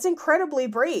 it's incredibly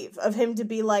brave of him to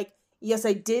be like, yes,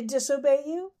 I did disobey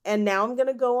you, and now I'm going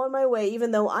to go on my way, even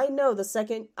though I know the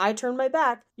second I turn my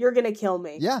back, you're going to kill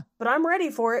me. Yeah. But I'm ready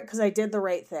for it because I did the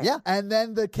right thing. Yeah. And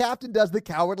then the captain does the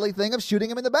cowardly thing of shooting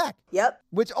him in the back. Yep.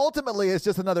 Which ultimately is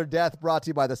just another death brought to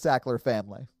you by the Sackler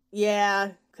family.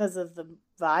 Yeah, because of the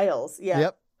vials. Yeah.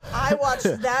 Yep. I watched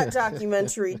that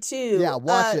documentary too. Yeah,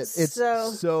 watch it. It's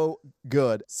so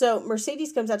good. So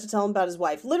Mercedes comes out to tell him about his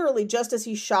wife, literally just as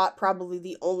he shot probably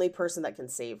the only person that can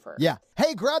save her. Yeah.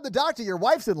 Hey, grab the doctor. Your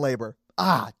wife's in labor.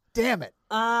 Ah, damn it.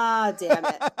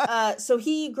 So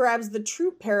he grabs the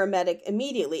troop paramedic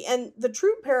immediately. And the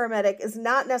troop paramedic is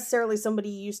not necessarily somebody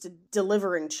used to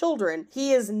delivering children.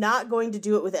 He is not going to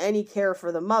do it with any care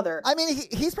for the mother. I mean,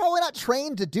 he's probably not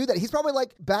trained to do that. He's probably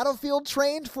like battlefield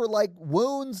trained for like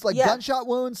wounds, like gunshot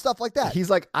wounds, stuff like that. He's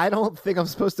like, I don't think I'm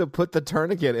supposed to put the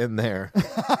tourniquet in there.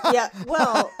 Yeah,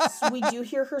 well, we do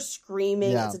hear her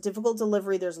screaming. Yeah. It's a difficult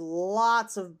delivery. There's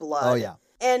lots of blood. Oh, yeah.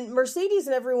 And Mercedes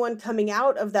and everyone coming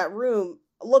out of that room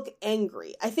look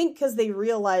angry. I think because they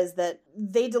realize that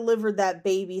they delivered that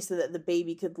baby so that the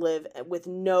baby could live with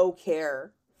no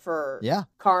care for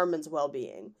Carmen's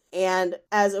well-being. And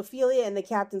as Ophelia and the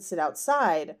captain sit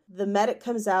outside, the medic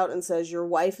comes out and says, your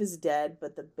wife is dead,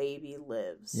 but the baby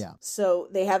lives. Yeah. So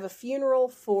they have a funeral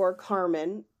for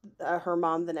Carmen, her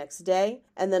mom, the next day.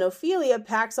 And then Ophelia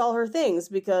packs all her things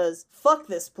because fuck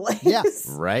this place. Yeah.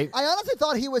 Right. I honestly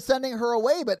thought he was sending her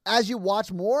away, but as you watch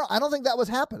more, I don't think that was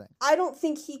happening. I don't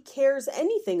think he cares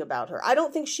anything about her. I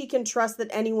don't think she can trust that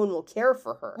anyone will care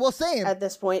for her. Well, same. At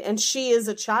this point, and she is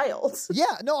a child.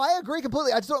 Yeah, no, I agree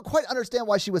completely. I just don't quite understand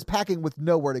why she was packing with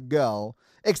nowhere to go,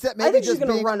 except maybe just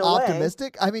being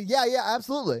optimistic. I mean, yeah,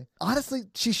 absolutely. Honestly,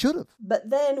 she should have.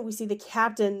 But then we see the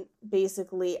captain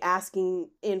basically asking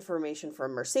information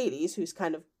from Mercedes, who's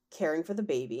kind of caring for the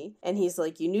baby. And he's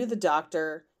like, you knew the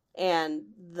doctor, and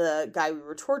the guy we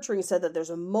were torturing said that there's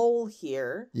a mole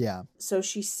here. Yeah. So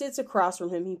she sits across from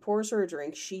him. He pours her a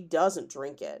drink. She doesn't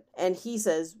drink it. And he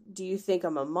says, do you think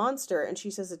I'm a monster? And she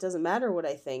says, it doesn't matter what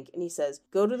I think. And he says,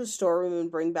 go to the storeroom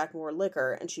and bring back more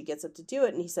liquor. And she gets up to do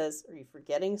it. And he says, are you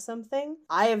forgetting something?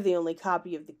 I have the only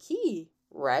copy of the key,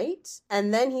 right?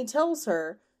 And then he tells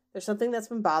her There's something that's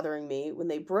been bothering me. When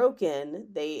they broke in,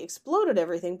 they exploded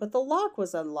everything, but the lock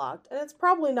was unlocked, and it's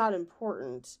probably not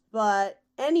important. But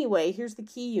anyway, here's the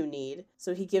key you need.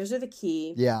 So he gives her the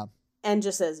key. Yeah. And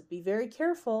just says, be very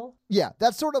careful. Yeah,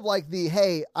 that's sort of like the,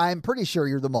 hey, I'm pretty sure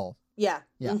you're the mole. Yeah.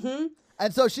 Yeah. Mm-hmm.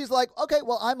 And so she's like, okay,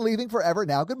 well, I'm leaving forever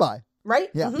now. Goodbye. Right?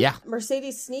 Yeah. Mm-hmm. Yeah.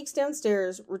 Mercedes sneaks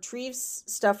downstairs, retrieves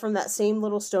stuff from that same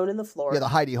little stone in the floor. Yeah, the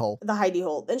hidey hole. The hidey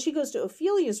hole. Then she goes to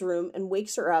Ophelia's room and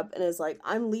wakes her up and is like,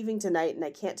 I'm leaving tonight and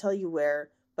I can't tell you where,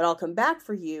 but I'll come back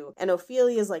for you. And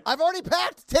Ophelia's like, I've already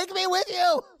packed. Take me with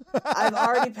you. I've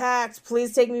already packed.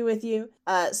 Please take me with you.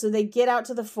 So they get out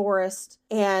to the forest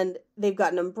and they've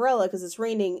got an umbrella because it's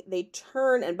raining. They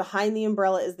turn and behind the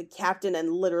umbrella is the captain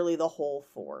and literally the whole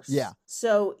force. Yeah.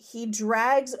 So he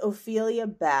drags Ophelia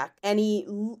back and he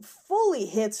fully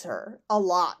hits her a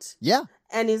lot. Yeah.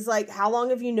 And is like, how long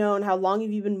have you known? How long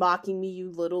have you been mocking me,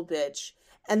 you little bitch?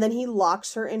 And then he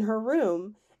locks her in her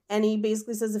room. And he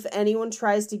basically says, if anyone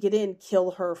tries to get in,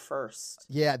 kill her first.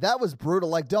 Yeah, that was brutal.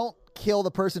 Like, don't kill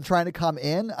the person trying to come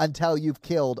in until you've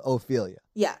killed Ophelia.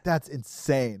 Yeah. That's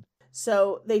insane.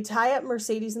 So they tie up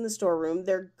Mercedes in the storeroom.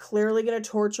 They're clearly going to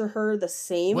torture her the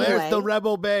same way. Where's the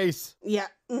rebel base? Yeah.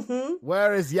 Mm-hmm.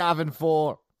 Where is Yavin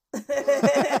 4?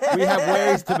 We have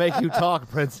ways to make you talk,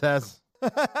 princess.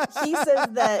 He says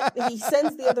that he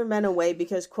sends the other men away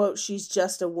because, quote, she's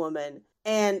just a woman.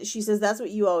 And she says, that's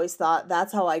what you always thought.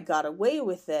 That's how I got away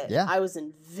with it. Yeah. I was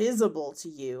invisible to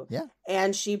you. Yeah.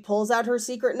 And she pulls out her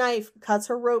secret knife, cuts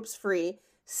her ropes free,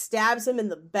 stabs him in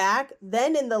the back,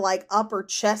 then in the upper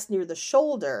chest near the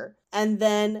shoulder. And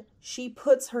then she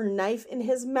puts her knife in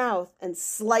his mouth and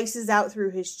slices out through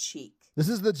his cheek. This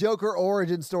is the Joker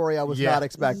origin story I was not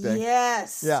expecting.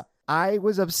 Yes. Yeah. I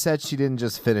was upset she didn't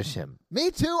just finish him.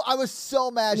 Me too. I was so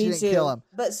mad she Me didn't too. kill him.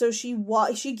 But so she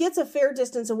gets a fair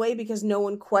distance away because no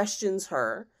one questions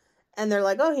her. And they're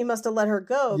like, oh, he must have let her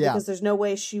go because there's no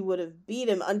way she would have beat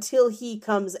him until he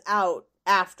comes out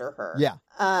after her. Yeah.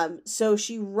 So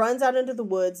she runs out into the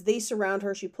woods. They surround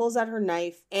her. She pulls out her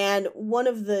knife. And one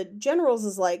of the generals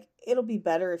is like, it'll be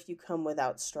better if you come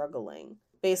without struggling.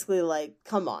 Basically like,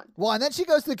 come on. Well, and then she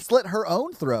goes to slit her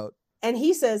own throat. And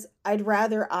he says, I'd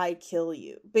rather I kill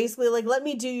you. Basically, like, let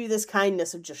me do you this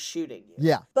kindness of just shooting you.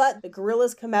 Yeah. But the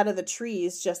guerrillas come out of the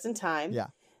trees just in time. Yeah.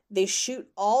 They shoot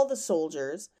all the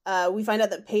soldiers. We find out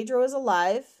that Pedro is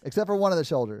alive. Except for one of the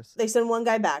soldiers. They send one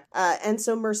guy back. And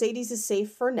so Mercedes is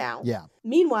safe for now. Yeah.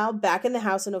 Meanwhile, back in the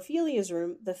house in Ophelia's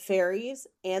room, the fairies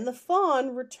and the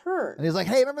fawn return. And he's like,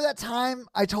 hey, remember that time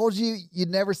I told you you'd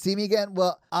never see me again?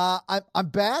 Well, I'm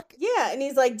back. Yeah, and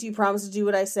he's like, do you promise to do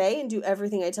what I say and do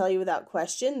everything I tell you without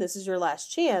question? This is your last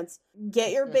chance.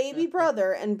 Get your baby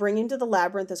brother and bring him to the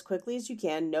labyrinth as quickly as you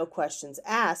can, no questions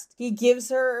asked. He gives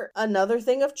her another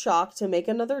thing of chalk to make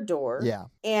another door. Yeah.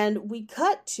 And we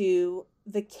cut to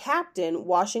the captain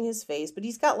washing his face, but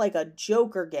he's got like a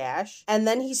Joker gash, and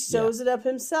then he sews it up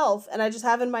himself. And I just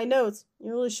have in my notes,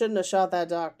 you really shouldn't have shot that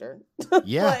doctor.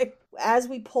 Yeah. As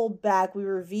we pull back, we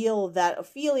reveal that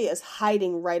Ophelia is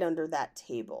hiding right under that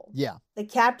table. Yeah. The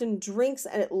captain drinks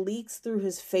and it leaks through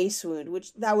his face wound,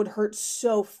 which that would hurt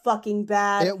so fucking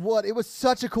bad. It would. It was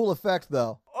such a cool effect,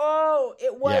 though. Oh,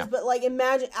 it was. Yeah. But like,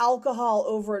 imagine alcohol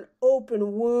over an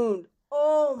open wound.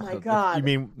 Oh my God. You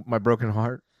mean my broken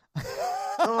heart?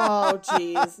 Oh,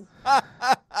 jeez.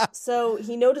 So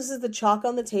he notices the chalk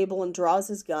on the table and draws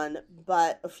his gun,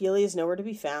 but Ophelia is nowhere to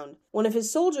be found. One of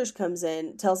his soldiers comes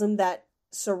in, tells him that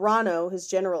Serrano, his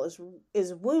general,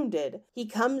 is wounded. He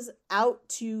comes out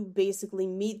to basically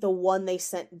meet the one they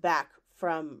sent back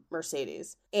from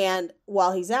Mercedes. And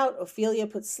while he's out, Ophelia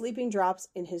puts sleeping drops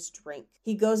in his drink.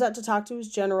 He goes out to talk to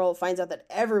his general, finds out that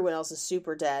everyone else is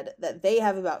super dead, that they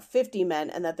have about 50 men,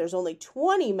 and that there's only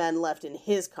 20 men left in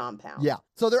his compound. Yeah.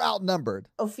 So they're outnumbered.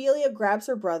 Ophelia grabs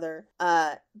her brother,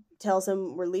 tells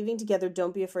him, we're leaving together,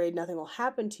 don't be afraid, nothing will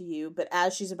happen to you. But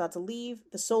as she's about to leave,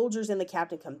 the soldiers and the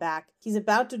captain come back. He's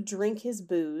about to drink his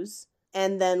booze,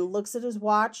 and then looks at his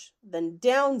watch, then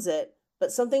downs it,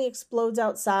 but something explodes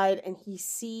outside and he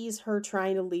sees her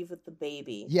trying to leave with the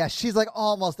baby. Yeah, she's like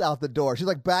almost out the door. She's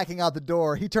like backing out the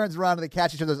door. He turns around and they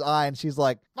catch each other's eye and she's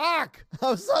like, fuck, I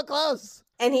was so close.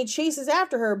 And he chases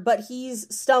after her, but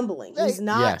he's stumbling. He's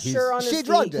not sure on his feet. She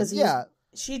drugged him, yeah.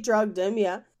 She drugged him,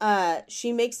 yeah.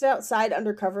 She makes it outside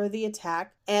under cover of the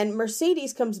attack, and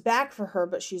Mercedes comes back for her,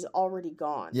 but she's already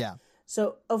gone. Yeah.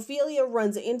 So Ophelia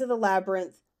runs into the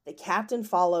labyrinth, The captain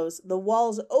follows. The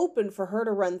walls open for her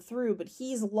to run through, but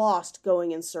he's lost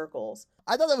going in circles.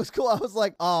 I thought that was cool. I was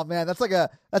like, oh man, that's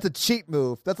a cheat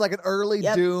move. That's like an early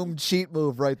Doom cheat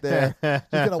move right there. She's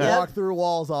gonna walk through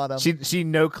walls on him. She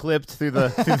no clipped through the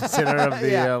center of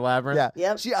the labyrinth. Yeah.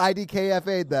 Yep. She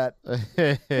IDKFA'd that.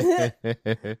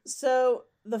 So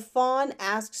the fawn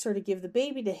asks her to give the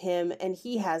baby to him, and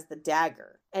he has the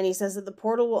dagger. And he says that the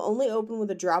portal will only open with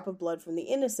a drop of blood from the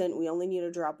innocent. We only need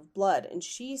a drop of blood. And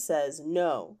she says,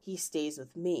 no, he stays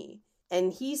with me.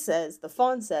 And he says, the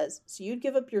fawn says, so you'd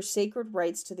give up your sacred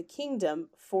rights to the kingdom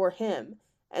for him.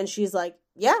 And she's like,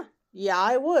 yeah,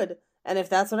 I would. And if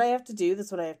that's what I have to do, that's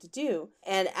what I have to do.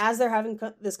 And as they're having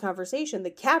this conversation,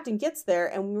 the captain gets there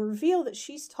and we reveal that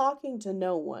she's talking to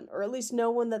no one, or at least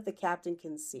no one that the captain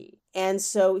can see. And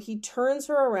so he turns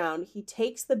her around, he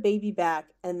takes the baby back,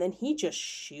 and then he just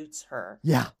shoots her.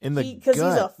 Yeah, in the gut. Because he's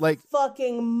a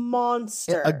fucking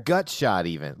monster. A gut shot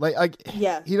even.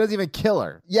 He doesn't even kill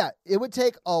her. Yeah, it would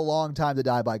take a long time to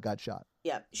die by gut shot.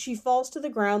 Yeah, she falls to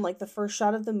the ground like the first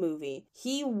shot of the movie.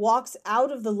 He walks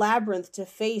out of the labyrinth to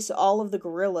face all of the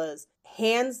gorillas.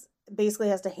 Basically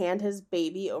has to hand his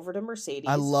baby over to Mercedes.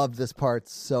 I love this part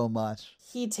so much.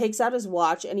 He takes out his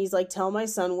watch and he's like, tell my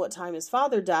son what time his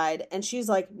father died. And she's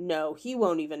like, no, he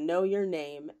won't even know your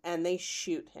name. And they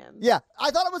shoot him. Yeah, I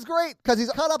thought it was great because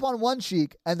he's cut up on one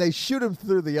cheek and they shoot him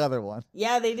through the other one.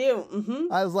 Yeah, they do.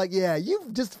 Mm-hmm. I was like, yeah, you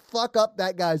just fuck up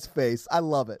that guy's face. I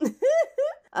love it.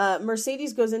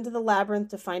 Mercedes goes into the labyrinth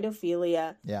to find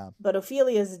Ophelia. Yeah. But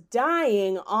Ophelia's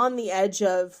dying on the edge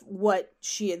of what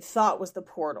she had thought was the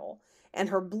portal. And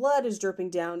her blood is dripping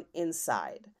down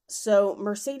inside. So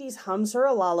Mercedes hums her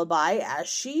a lullaby as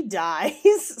she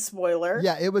dies. Spoiler.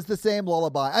 Yeah, it was the same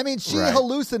lullaby. I mean, she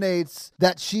hallucinates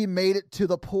that she made it to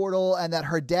the portal and that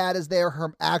her dad is there.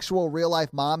 Her actual real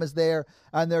life mom is there.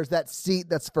 And there's that seat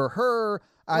that's for her.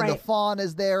 And the fawn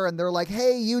is there, and they're like,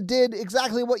 hey, you did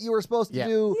exactly what you were supposed to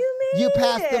do. You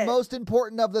passed the most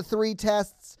important of the 3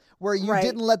 tests where you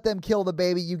didn't let them kill the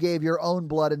baby. You gave your own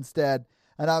blood instead.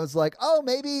 And I was like, oh,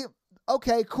 maybe,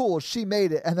 okay, cool, she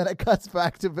made it. And then it cuts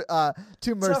back to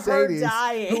Mercedes,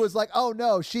 who was like, oh,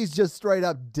 no, she's just straight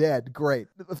up dead. Great.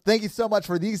 Thank you so much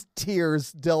for these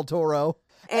tears, Del Toro.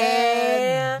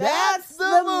 And that's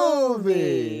the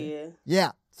movie.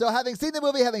 Yeah. So having seen the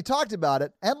movie, having talked about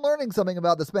it, and learning something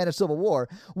about the Spanish Civil War,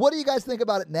 what do you guys think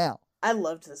about it now? I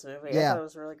loved this movie. I thought it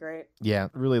was really great. Yeah,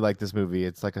 really like this movie.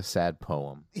 It's like a sad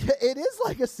poem. It is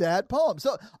like a sad poem.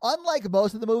 So unlike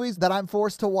most of the movies that I'm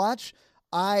forced to watch,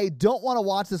 I don't want to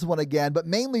watch this one again, but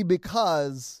mainly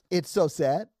because it's so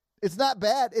sad. It's not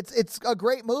bad. It's a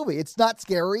great movie. It's not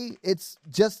scary. It's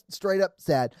just straight up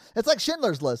sad. It's like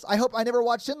Schindler's List. I hope I never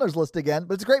watch Schindler's List again,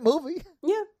 but it's a great movie.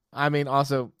 Yeah. I mean,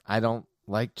 also, I don't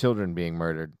like children being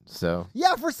murdered, so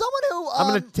yeah, for someone who I'm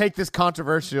gonna take this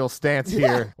controversial stance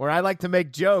here where I like to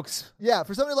make jokes. Yeah,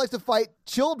 for someone who likes to fight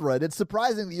children, it's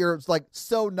surprising that you're like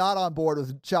so not on board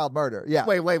with child murder. Yeah.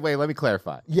 Wait, let me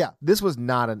clarify. Yeah. This was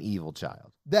not an evil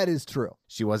child. That is true.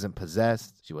 She wasn't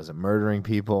possessed. She wasn't murdering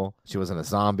people. She wasn't a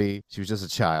zombie. She was just a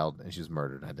child, and she was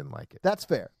murdered. I didn't like it. That's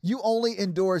fair. You only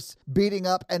endorse beating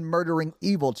up and murdering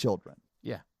evil children.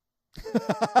 Yeah.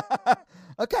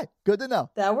 Okay, good to know.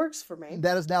 That works for me.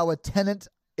 That is now a tenant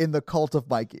in the cult of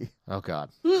Mikey. Oh, God.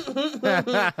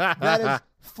 That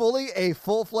is fully a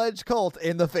full-fledged cult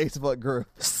in the Facebook group.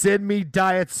 Send me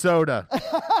diet soda.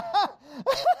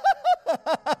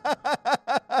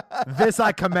 This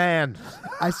I command.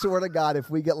 I swear to God,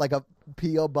 if we get like a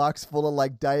P.O. box full of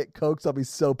like Diet Cokes, I'll be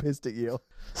so pissed at you.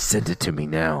 Send it to me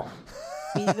now.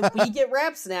 We get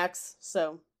Rap Snacks,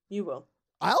 so you will.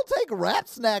 I'll take Rat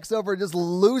Snacks over just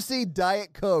Lucy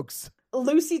Diet Cokes.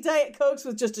 Lucy Diet Cokes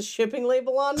with just a shipping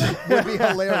label on them? Would be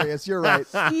hilarious. You're right.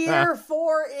 Here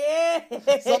for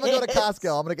it. So I'm going to go to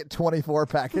Costco. I'm going to get 24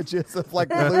 packages of like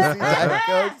Lucy Diet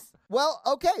Cokes. Well,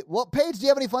 okay. Well, Paige, do you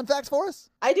have any fun facts for us?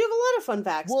 I do have a lot of fun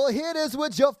facts. Well, here it is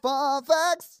with your fun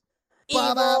facts.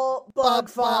 Evil Bug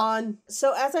Fawn.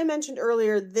 So as I mentioned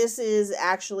earlier, this is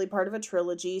actually part of a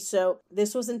trilogy. So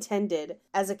this was intended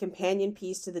as a companion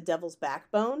piece to The Devil's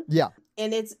Backbone. Yeah.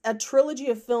 And it's a trilogy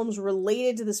of films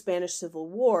related to the Spanish Civil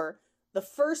War. The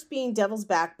first being Devil's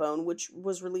Backbone, which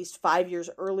was released 5 years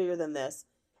earlier than this.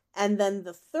 And then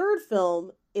the third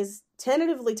film is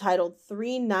tentatively titled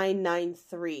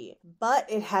 3993, but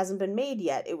it hasn't been made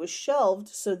yet. It was shelved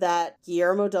so that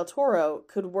Guillermo del Toro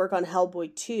could work on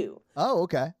Hellboy 2. Oh,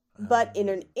 okay. But in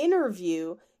an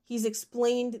interview, he's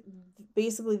explained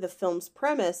basically the film's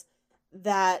premise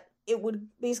that it would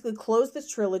basically close this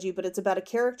trilogy, but it's about a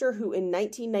character who in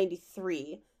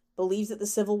 1993 believes that the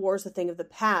Civil War is a thing of the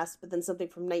past, but then something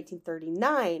from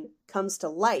 1939 comes to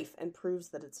life and proves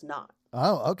that it's not.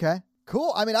 Oh, okay.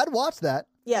 Cool. I mean, I'd watch that.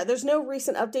 Yeah, there's no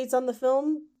recent updates on the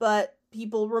film, but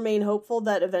people remain hopeful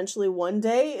that eventually one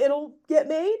day it'll get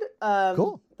made.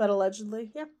 Cool. But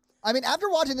allegedly, yeah. I mean, after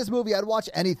watching this movie, I'd watch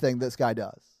anything this guy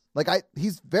does. Like,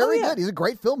 he's very good. He's a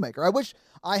great filmmaker. I wish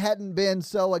I hadn't been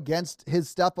so against his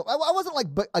stuff. But I wasn't, like,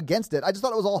 against it. I just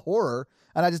thought it was all horror,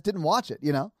 and I just didn't watch it,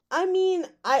 you know? I mean,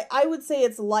 I would say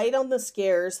it's light on the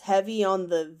scares, heavy on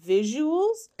the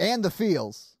visuals. And the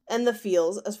feels. And the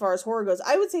feels, as far as horror goes.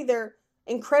 I would say they're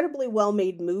incredibly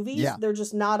well-made movies. Yeah. They're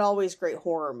just not always great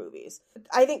horror movies.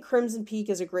 I think Crimson Peak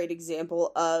is a great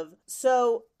example of...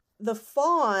 So, the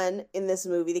fawn in this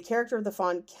movie, the character of the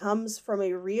fawn, comes from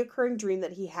a reoccurring dream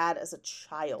that he had as a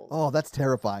child. Oh, that's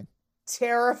terrifying.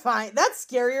 Terrifying. That's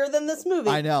scarier than this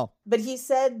movie. I know. But he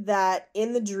said that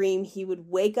in the dream, he would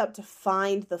wake up to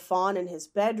find the fawn in his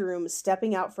bedroom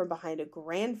stepping out from behind a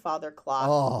grandfather clock.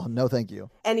 Oh, no thank you.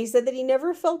 And he said that he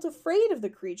never felt afraid of the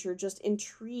creature, just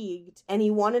intrigued. And he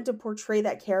wanted to portray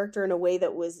that character in a way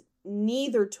that was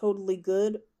neither totally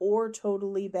good or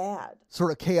totally bad.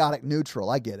 Sort of chaotic neutral.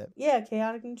 I get it. Yeah,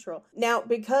 chaotic neutral. Now,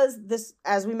 because this,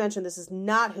 as we mentioned, this is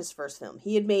not his first film.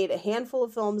 He had made a handful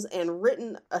of films and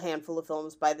written a handful of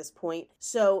films by this point.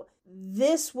 So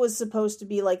this was supposed to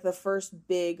be like the first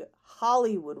big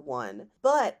Hollywood one.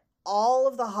 But all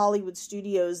of the Hollywood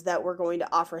studios that were going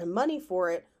to offer him money for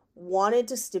it wanted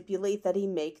to stipulate that he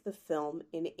make the film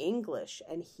in English,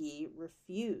 and he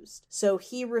refused. So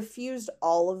he refused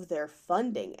all of their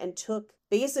funding and took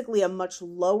basically a much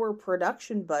lower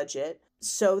production budget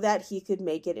so that he could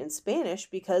make it in Spanish,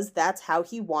 because that's how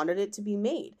he wanted it to be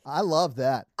made. I love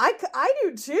that. I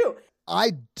do too.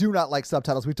 I do not like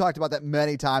subtitles. We've talked about that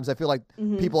many times. I feel like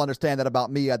people understand that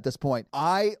about me at this point.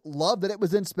 I love that it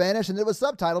was in Spanish and it was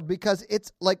subtitled because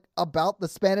it's like about the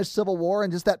Spanish Civil War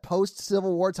and just that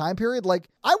post-Civil War time period. Like,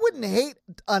 I wouldn't hate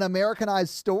an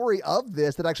Americanized story of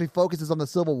this that actually focuses on the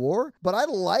Civil War, but I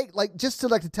like just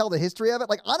to tell the history of it.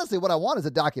 Like, honestly, what I want is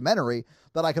a documentary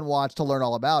that I can watch to learn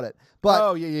all about it.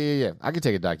 But yeah. I could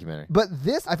take a documentary. But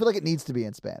this, I feel like it needs to be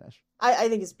in Spanish. I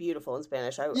think it's beautiful in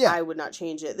Spanish. I would not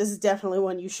change it. This is definitely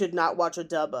one you should not watch a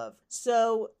dub of.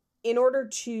 So, in order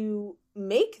to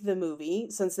make the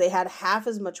movie, since they had half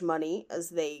as much money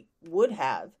as they would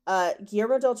have,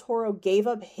 Guillermo del Toro gave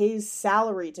up his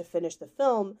salary to finish the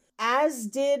film, as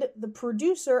did the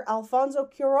producer Alfonso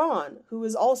Cuarón, who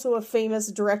is also a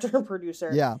famous director and producer.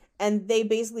 Yeah. And they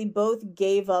basically both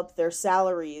gave up their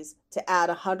salaries to add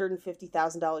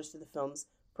 $150,000 to the film's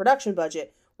production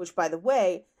budget, which, by the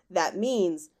way, that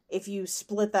means if you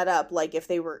split that up, like if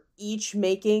they were each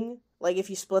making, like if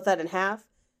you split that in half,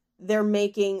 they're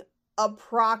making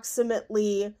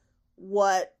approximately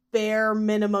what bare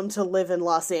minimum to live in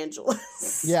Los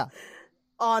Angeles. Yeah.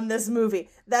 On this movie.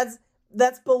 That's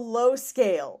below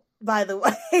scale, by the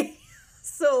way.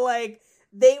 So like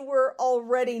they were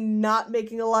already not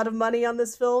making a lot of money on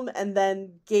this film and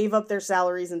then gave up their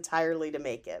salaries entirely to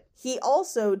make it. He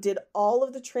also did all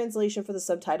of the translation for the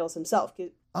subtitles himself.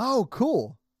 Oh,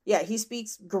 cool. Yeah, he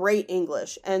speaks great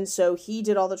English, and so he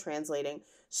did all the translating.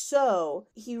 So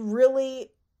he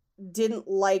really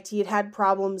he had had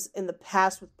problems in the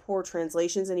past with poor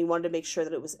translations, and he wanted to make sure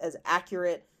that it was as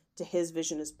accurate to his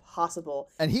vision as possible.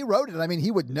 And he wrote it. I mean, he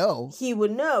would know. He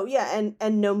would know, yeah.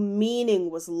 And no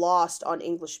meaning was lost on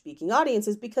English-speaking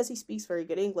audiences because he speaks very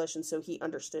good English, and so he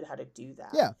understood how to do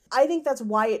that. Yeah. I think that's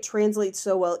why it translates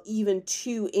so well even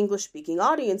to English-speaking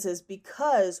audiences,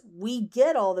 because we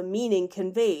get all the meaning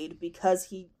conveyed because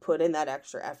he put in that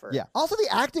extra effort. Yeah. Also, the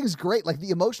acting is great. Like, the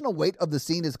emotional weight of the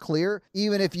scene is clear,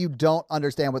 even if you don't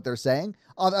understand what they're saying.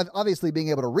 Obviously, being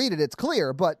able to read it, it's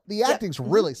clear, but the acting's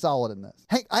really solid in this.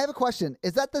 Hey, I have a question.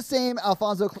 Is that the same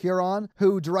Alfonso Cuarón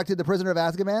who directed The Prisoner of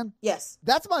Azkaban? Yes.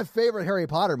 That's my favorite Harry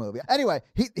Potter movie. Anyway,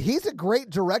 he's a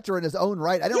great director in his own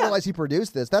right. I didn't realize he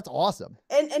produced this. That's awesome.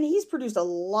 And he's produced a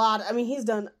lot. I mean, he's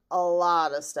done a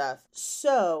lot of stuff.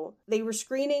 So they were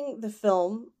screening the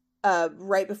film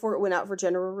right before it went out for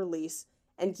general release,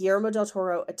 and Guillermo del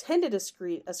Toro attended a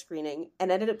screening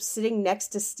and ended up sitting next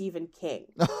to Stephen King,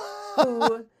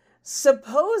 who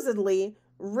supposedly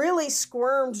really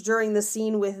squirmed during the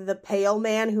scene with the pale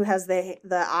man who has the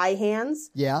eye hands.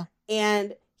 Yeah.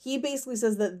 And he basically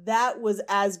says that was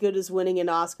as good as winning an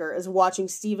Oscar, as watching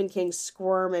Stephen King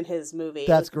squirm in his movie.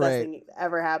 That's great. Best thing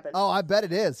ever happened. Oh, I bet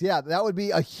it is. Yeah, that would be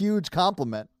a huge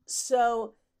compliment.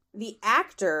 So the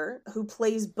actor who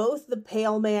plays both the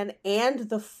pale man and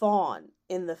the fawn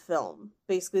in the film,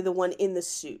 basically the one in the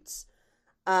suits,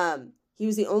 he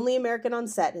was the only American on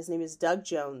set. His name is Doug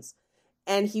Jones.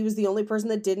 and he was the only person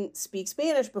that didn't speak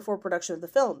Spanish before production of the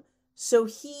film. So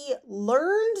he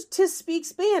learned to speak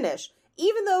Spanish,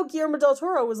 even though Guillermo del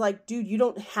Toro was like, dude, you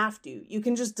don't have to. You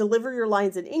can just deliver your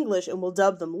lines in English and we'll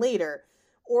dub them later,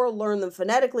 or learn them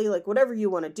phonetically, like whatever you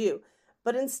want to do.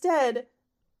 But instead,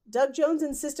 Doug Jones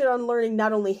insisted on learning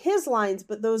not only his lines,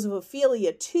 but those of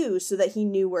Ophelia too, so that he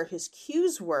knew where his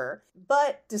cues were.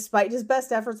 But despite his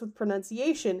best efforts with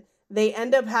pronunciation, they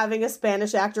end up having a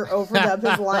Spanish actor overdub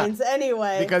his lines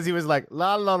anyway. Because he was like,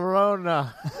 La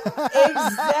Llorona.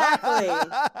 Exactly.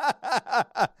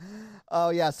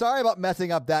 Oh, yeah. Sorry about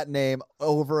messing up that name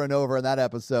over and over in that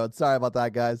episode. Sorry about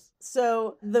that, guys.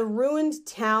 So the ruined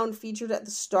town featured at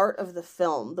the start of the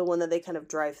film, the one that they kind of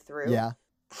drive through,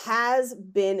 has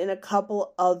been in a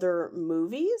couple other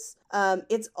movies.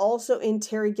 It's also in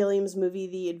Terry Gilliam's movie,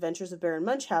 The Adventures of Baron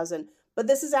Munchausen. But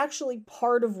this is actually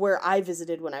part of where I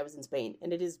visited when I was in Spain,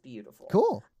 and it is beautiful.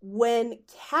 Cool. When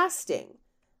casting,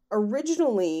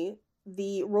 originally,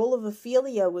 the role of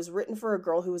Ophelia was written for a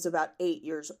girl who was about 8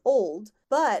 years old,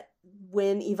 but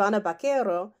when Ivana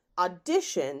Baquero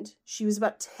auditioned, she was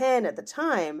about 10 at the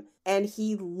time, and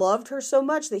he loved her so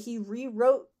much that he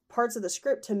rewrote parts of the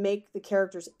script to make the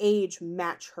character's age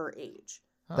match her age.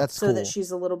 That's so cool. that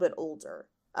she's a little bit older.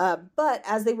 But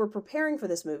as they were preparing for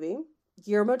this movie,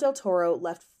 Guillermo del Toro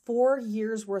left 4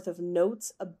 years worth of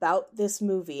notes about this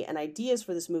movie and ideas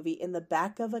for this movie in the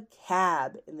back of a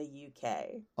cab in the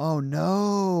UK. Oh,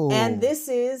 no. And this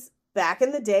is back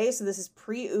in the day, so this is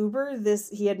pre-Uber.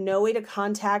 He had no way to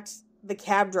contact the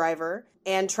cab driver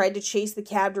and tried to chase the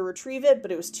cab to retrieve it,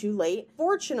 but it was too late.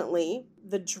 Fortunately,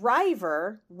 the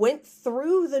driver went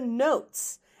through the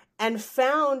notes and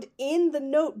found in the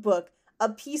notebook a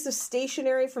piece of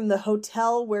stationery from the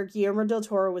hotel where Guillermo del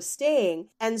Toro was staying.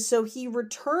 And so he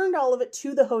returned all of it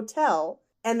to the hotel,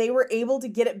 and they were able to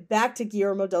get it back to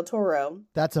Guillermo del Toro.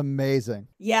 That's amazing.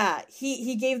 Yeah,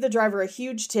 he gave the driver a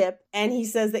huge tip, and he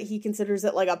says that he considers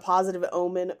it like a positive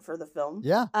omen for the film.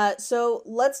 Yeah. So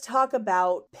let's talk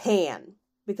about Pan,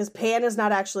 because Pan is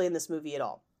not actually in this movie at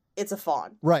all. It's a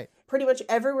faun. Right. Pretty much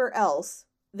everywhere else,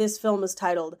 this film is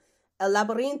titled El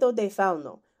Labyrinth de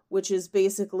Fauno, which is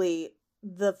basically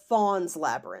the Faun's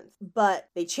Labyrinth. But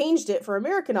they changed it for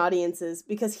American audiences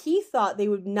because he thought they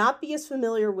would not be as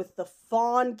familiar with the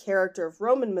faun character of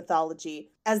Roman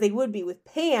mythology as they would be with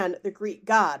Pan, the Greek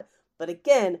god. But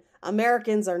again,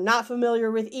 Americans are not familiar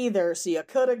with either, so you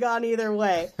could have gone either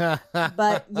way.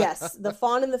 But yes, the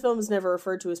faun in the film is never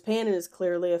referred to as Pan and is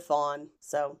clearly a faun.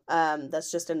 So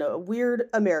that's just a weird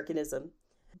Americanism.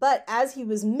 But as he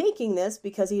was making this,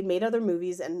 because he had made other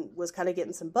movies and was kind of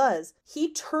getting some buzz,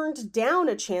 he turned down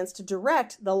a chance to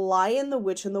direct The Lion, the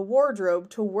Witch, and the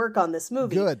Wardrobe to work on this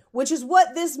movie. Good. Which is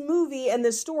what this movie and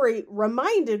this story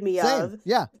reminded me of.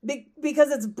 Yeah.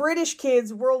 Because it's British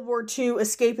kids, World War II,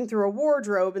 escaping through a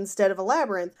wardrobe instead of a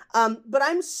labyrinth. But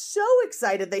I'm so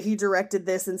excited that he directed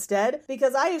this instead,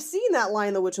 because I have seen that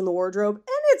Lion, the Witch, and the Wardrobe,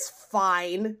 and it's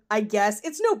fine, I guess.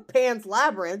 It's no Pan's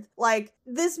Labyrinth. Like,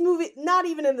 this movie, not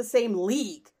even in the same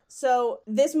league. So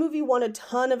this movie won a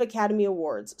ton of Academy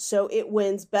Awards. So it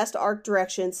wins Best Art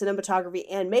Direction, Cinematography,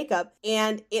 and Makeup.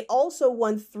 And it also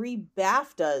won 3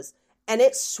 BAFTAs. And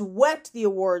it swept the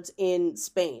awards in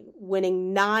Spain,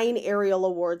 winning 9 Ariel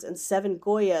Awards and 7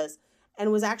 Goyas,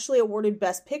 and was actually awarded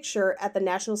Best Picture at the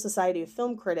National Society of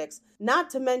Film Critics, not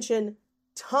to mention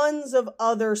tons of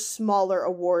other smaller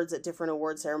awards at different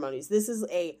award ceremonies. This is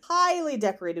a highly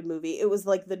decorated movie. It was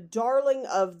like the darling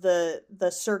of the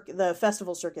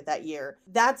festival circuit that year.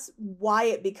 That's why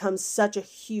it becomes such a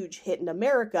huge hit in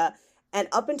America. And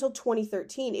up until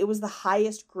 2013, it was the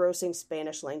highest grossing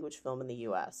Spanish language film in the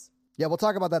US. Yeah, we'll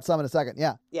talk about that some in a second.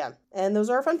 Yeah. Yeah, and those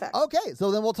are our fun facts. Okay,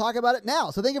 so then we'll talk about it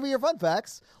now. So thank you for your fun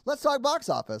facts. Let's talk box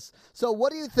office. So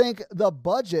what do you think the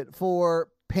budget for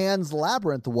Pan's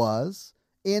Labyrinth was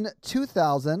in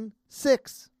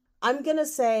 2006? I'm going to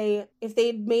say if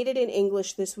they'd made it in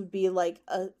English, this would be like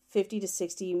a $50 to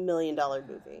 $60 million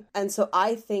movie. And so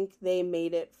I think they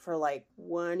made it for like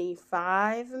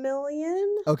 $25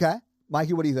 million. Okay.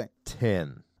 Mikey, what do you think?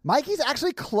 10. Mikey's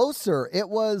actually closer. It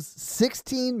was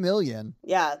 16 million.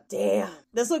 Yeah, damn.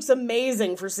 This looks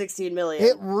amazing for 16 million.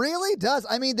 It really does.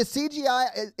 I mean, the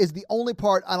CGI is the only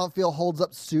part I don't feel holds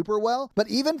up super well. But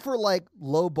even for like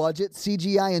low budget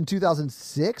CGI in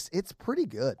 2006, it's pretty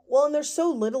good. Well, and there's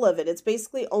so little of it. It's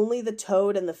basically only the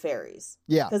toad and the fairies.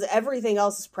 Yeah. Because everything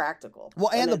else is practical. Well,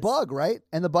 and the bug, right?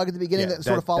 And the bug at the beginning that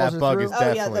sort of follows her through.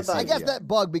 Oh, yeah, the bug. I guess that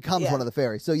bug becomes one of the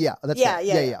fairies. So yeah, that's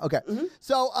yeah. Okay. Mm-hmm.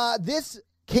 So this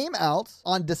came out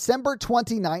on December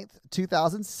 29th,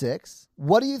 2006.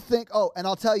 What do you think? Oh, and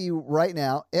I'll tell you right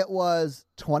now, it was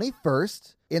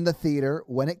 21st in the theater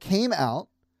when it came out.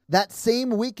 That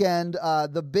same weekend,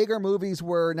 the bigger movies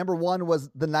were, number 1 was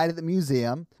The Night at the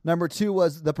Museum. Number 2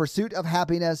 was The Pursuit of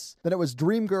Happiness. Then it was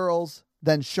Dreamgirls,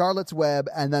 then Charlotte's Web,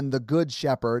 and then The Good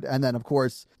Shepherd. And then, of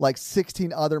course, like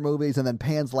 16 other movies. And then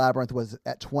Pan's Labyrinth was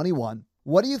at 21.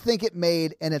 What do you think it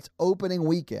made in its opening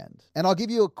weekend? And I'll give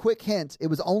you a quick hint. It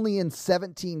was only in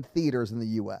 17 theaters in the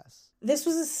U.S. This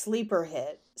was a sleeper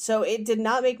hit. So it did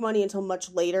not make money until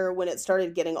much later when it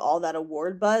started getting all that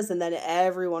award buzz, and then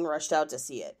everyone rushed out to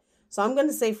see it. So I'm going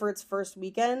to say for its first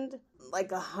weekend,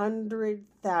 like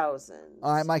 100,000.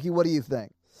 All right, Mikey, what do you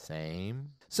think? Same.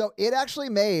 So it actually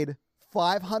made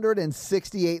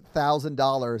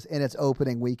 $568,000 in its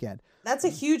opening weekend. That's a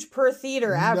huge per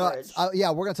theater average.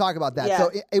 Yeah, we're going to talk about that. Yeah. So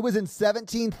it was in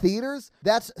 17 theaters.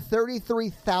 That's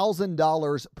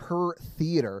 $33,000 per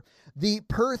theater. The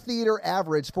per theater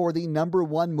average for the number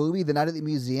 1 movie, The Night at the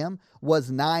Museum,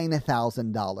 was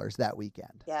 $9,000 that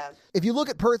weekend. Yeah. If you look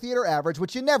at per theater average,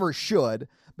 which you never should,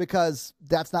 because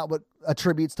that's not what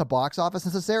attributes to box office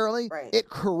necessarily, right. It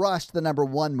crushed the number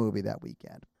 1 movie that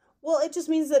weekend. Well, it just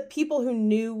means that people who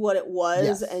knew what it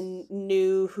was and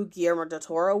knew who Guillermo del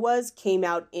Toro was came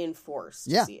out in force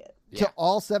to see it. To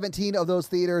all 17 of those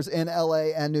theaters in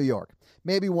LA and New York.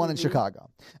 Maybe one in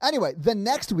Chicago. Anyway, the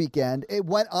next weekend, it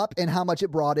went up in how much it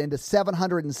brought in to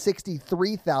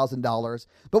 $763,000,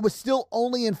 but was still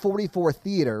only in 44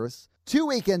 theaters. 2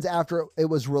 weekends after it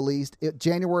was released,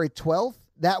 January 12th,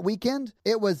 that weekend,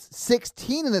 it was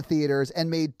 16 in the theaters and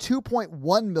made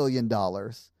 $2.1 million.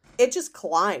 It just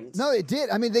climbed. No, it did.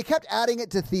 I mean, they kept adding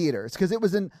it to theaters because it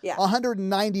was in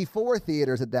 194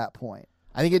 theaters at that point.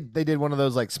 I think they did one of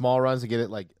those like small runs to get it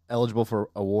like eligible for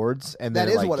awards, and then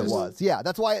that is what it was. Yeah,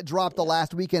 that's why it dropped the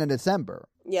last weekend in December.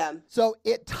 Yeah. So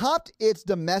it topped its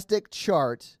domestic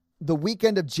chart the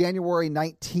weekend of January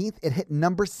 19th. It hit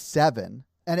number 7,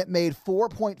 and it made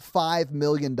 $4.5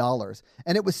 million,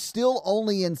 and it was still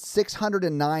only in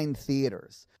 609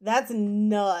 theaters. That's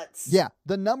nuts. Yeah.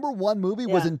 The number 1 movie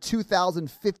was in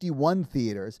 2,051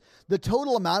 theaters. The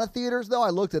total amount of theaters, though,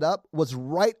 I looked it up, was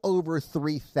right over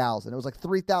 3,000. It was like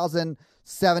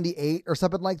 3,078 or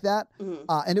something like that. Mm-hmm.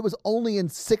 And it was only in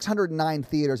 609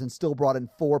 theaters and still brought in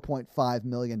 $4.5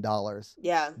 million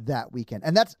that weekend.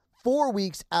 And that's 4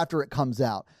 weeks after it comes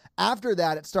out. After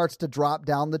that, it starts to drop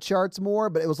down the charts more,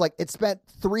 but it was like it spent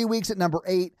 3 weeks at number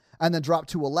 8 and then dropped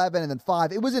to 11 and then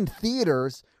 5. It was in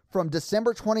theaters from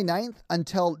December 29th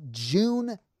until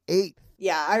June 8th.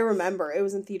 Yeah, I remember. It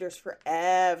was in theaters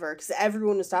forever because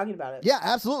everyone was talking about it. Yeah,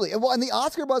 absolutely. Well, and the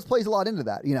Oscar buzz plays a lot into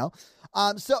that, you know.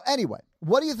 So anyway,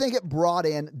 what do you think it brought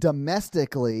in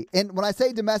domestically? And when I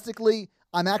say domestically,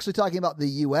 I'm actually talking about the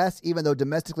U.S., even though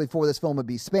domestically for this film would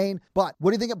be Spain. But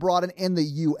what do you think it brought in the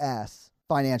U.S.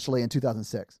 financially in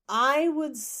 2006? I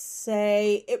would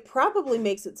say it probably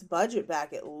makes its budget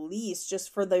back at least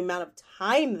just for the amount of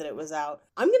time that it was out.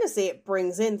 I'm going to say it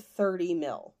brings in 30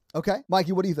 mil. Okay.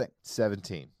 Mikey, what do you think?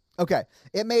 17. Okay.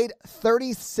 It made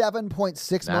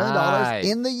 $37.6 million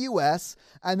in the U.S.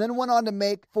 and then went on to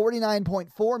make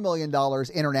 $49.4 million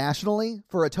internationally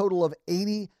for a total of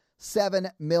 $87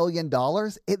 million.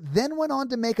 It then went on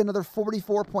to make another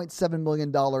 $44.7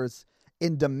 million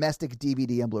in domestic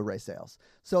DVD and Blu-ray sales.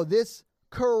 So this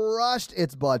crushed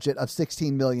its budget of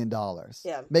 $16 million,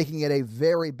 making it a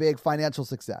very big financial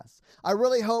success. I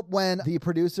really hope when the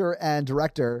producer and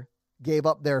director gave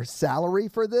up their salary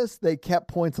for this, they kept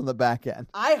points on the back end.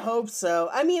 I hope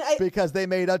so. I mean, because they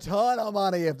made a ton of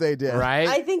money if they did. Right?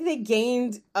 I think they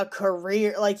gained a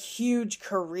career, like huge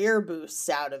career boosts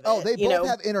out of it. Oh, they both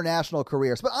have international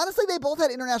careers. But honestly, they both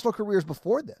had international careers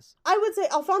before this. I would say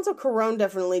Alfonso Cuarón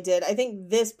definitely did. I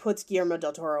think this puts Guillermo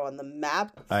del Toro on the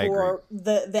map for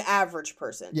the average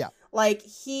person. Yeah. Like,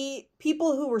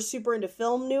 people who were super into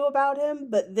film knew about him,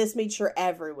 but this made sure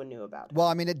everyone knew about him. Well,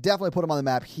 I mean, it definitely put him on the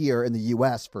map here in the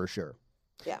U.S. for sure.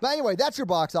 Yeah. But anyway, that's your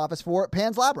box office for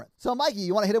Pan's Labyrinth. So, Mikey,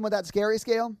 you want to hit him with that scary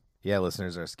scale? Yeah,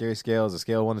 listeners, our scary scale is a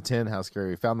scale of 1 to 10. How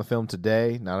scary we found the film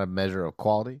today, not a measure of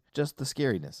quality, just the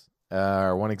scariness.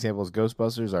 Our 1 example is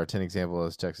Ghostbusters. Our 10 example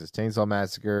is Texas Chainsaw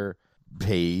Massacre.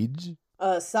 Paige?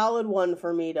 A solid 1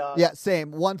 for me, dog. Yeah,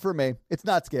 same. 1 for me. It's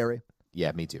not scary.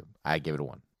 Yeah, me too. I give it a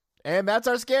 1. And that's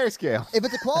our scary scale. If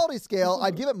it's a quality scale,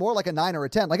 I'd give it more like a 9 or a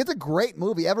 10. Like, it's a great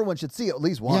movie. Everyone should see it at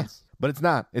least once. Yeah, but it's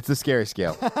not. It's the scary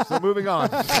scale. So moving on.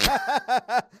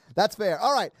 That's fair.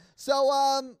 All right.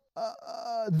 So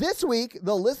this week,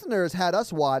 the listeners had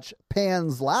us watch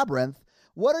Pan's Labyrinth.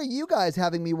 What are you guys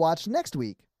having me watch next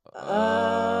week? We're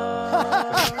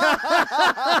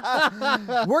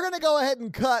going to go ahead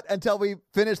and cut until we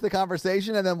finish the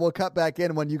conversation, and then we'll cut back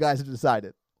in when you guys have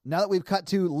decided. now that we've cut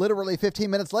to literally 15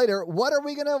 minutes later, what are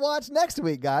we going to watch next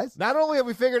week, guys? Not only have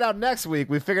we figured out next week,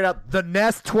 we figured out the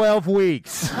next 12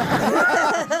 weeks. Buckle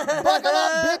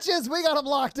up, bitches. We got them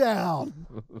locked down.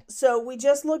 So we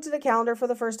just looked at a calendar for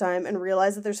the first time and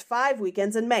realized that there's 5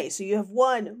 weekends in May. So you have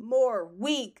one more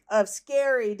week of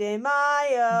Scary De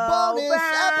Mayo. Bonus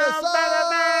episode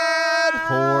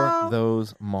for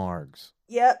those margs.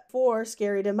 Yep, for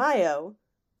Scary De Mayo.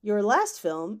 Your last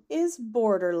film is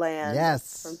Borderland.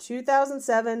 Yes. From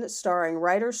 2007, starring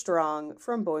Ryder Strong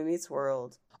from Boy Meets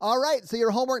World. All right, so your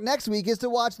homework next week is to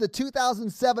watch the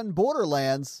 2007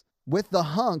 Borderlands with the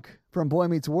hunk from Boy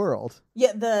Meets World.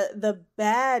 Yeah, the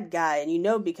bad guy, and you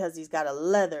know because he's got a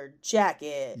leather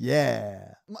jacket.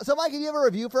 Yeah. So, Mike, do you have a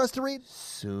review for us to read?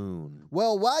 Soon.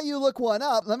 Well, while you look one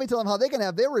up, let me tell them how they can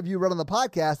have their review read on the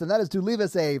podcast, and that is to leave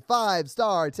us a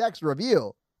 5-star text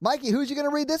review. Mikey, who's you going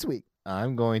to read this week?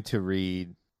 I'm going to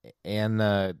read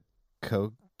Anna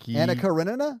Koki. Anna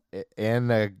Karenina?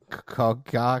 Anna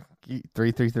Koki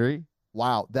 333.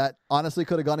 Wow, that honestly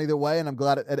could have gone either way, and I'm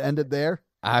glad it ended there.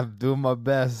 I'm doing my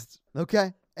best.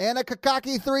 Okay. Anna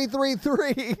Kakaki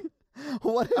 333.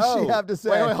 What does she have to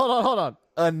say? Wait, hold on.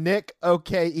 A Nick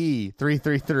OKE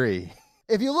 333.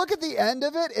 If you look at the end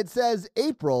of it, it says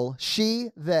April,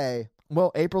 she, they.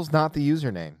 Well, April's not the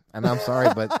username, and I'm sorry,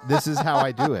 but this is how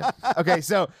I do it. Okay,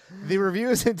 so the review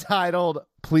is entitled,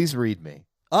 Please Read Me.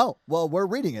 Oh, well, we're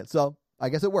reading it, so I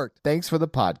guess it worked. Thanks for the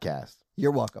podcast.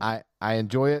 You're welcome. I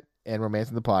enjoy it and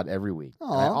Romancing the Pod every week.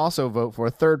 Aww. And I also vote for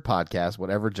a third podcast,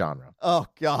 whatever genre. Oh,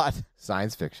 God.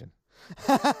 Science fiction.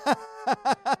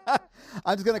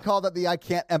 I'm just going to call that the I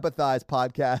Can't Empathize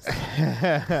podcast.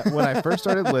 When I first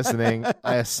started listening,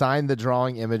 I assigned the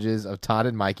drawing images of Todd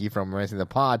and Mikey from Romancing the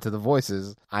Pod to the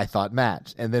voices I thought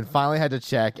matched, and then finally had to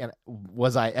check, and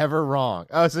was I ever wrong?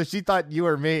 Oh, so she thought you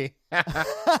were me.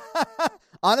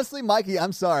 Honestly, Mikey,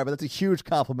 I'm sorry, but that's a huge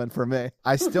compliment for me.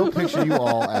 I still picture you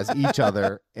all as each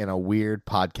other in a weird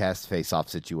podcast face-off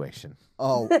situation.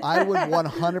 Oh, I would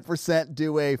 100%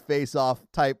 do a face-off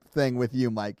type thing with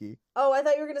you, Mikey. Oh, I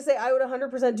thought you were going to say I would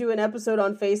 100% do an episode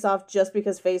on Face Off just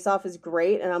because Face Off is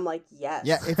great. And I'm like, yes.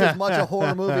 Yeah, it's as much a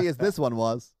horror movie as this one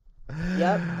was.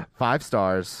 Yep. 5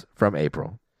 stars from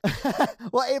April.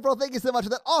 Well, April, thank you so much for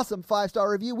that awesome 5-star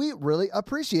review. We really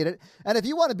appreciate it. And if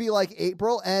you want to be like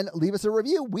April and leave us a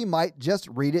review, we might just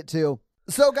read it too.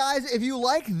 So, guys, if you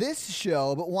like this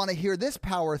show but want to hear this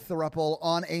power throuple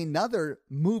on another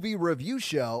movie review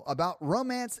show about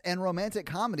romance and romantic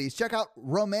comedies, check out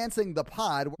Romancing the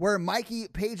Pod, where Mikey,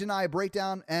 Paige, and I break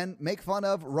down and make fun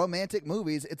of romantic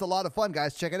movies. It's a lot of fun,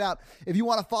 guys. Check it out. If you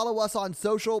want to follow us on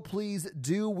social, please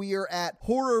do. We are at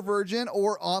Horror Virgin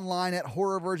or online at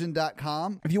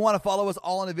horrorvirgin.com. If you want to follow us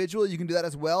all individually, you can do that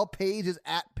as well. Paige is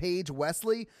at Paige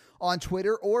Wesley on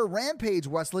Twitter, or Rampage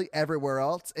Wesley everywhere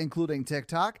else, including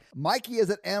TikTok. Mikey is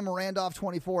at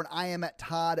mrandolph24, and I am at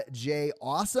Todd J.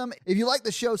 Awesome. If you like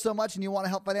the show so much and you want to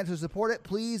help financially support it,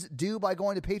 please do by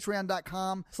going to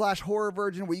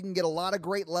patreon.com/horrorvirgin, where you can get a lot of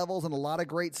great levels and a lot of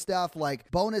great stuff like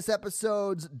bonus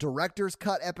episodes, director's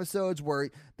cut episodes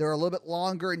where they're a little bit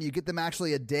longer and you get them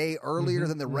actually a day earlier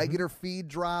than the regular feed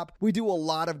drop. We do a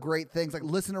lot of great things like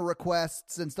listener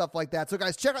requests and stuff like that. So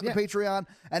guys, check out the Patreon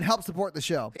and help support the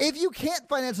show. If you can't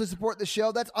financially support the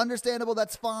show, that's understandable.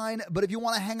 That's fine. But if you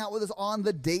want to hang out with us on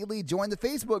the daily, join the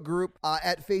Facebook group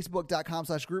at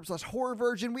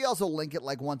facebook.com/group/horrorvirgin. We also link it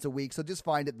like once a week. So just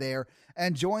find it there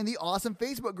and join the awesome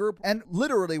Facebook group. And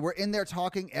literally, we're in there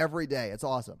talking every day. It's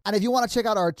awesome. And if you want to check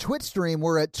out our Twitch stream,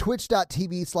 we're at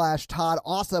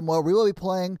twitch.tv/ToddAwesome, where we will be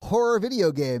playing horror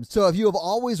video games. So if you have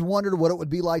always wondered what it would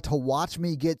be like to watch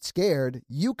me get scared,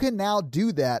 you can now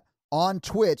do that on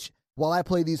Twitch while I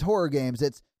play these horror games.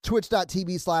 It's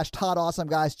twitch.tv/ToddAwesome,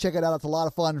 guys. Check it out. It's a lot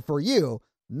of fun for you.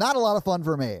 Not a lot of fun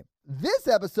for me. This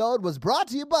episode was brought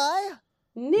to you by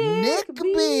Nick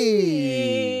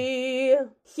B.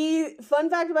 Fun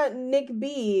fact about Nick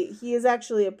B, he is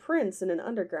actually a prince in an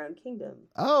underground kingdom.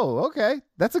 Oh, okay.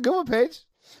 That's a good one, Paige.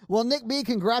 Well, Nick B,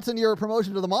 congrats on your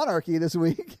promotion to the monarchy this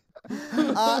week.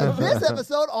 This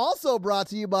episode also brought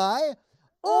to you by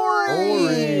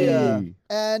Ori.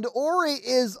 And Ori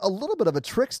is a little bit of a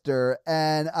trickster,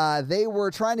 and they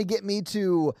were trying to get me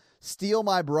to steal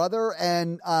my brother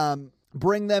and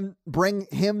bring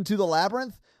him to the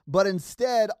labyrinth. But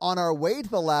instead, on our way to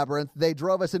the labyrinth, they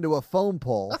drove us into a foam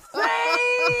pole.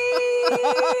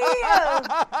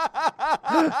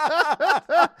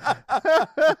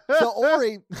 So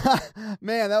Ori,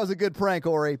 man, that was a good prank,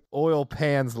 Ori. Oil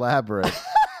Pans Labyrinth.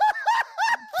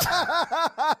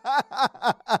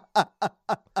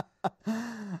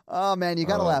 Oh, man, you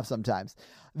got to laugh sometimes.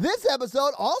 This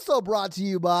episode also brought to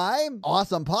you by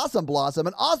Awesome Possum Blossom.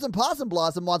 And Awesome Possum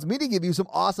Blossom wants me to give you some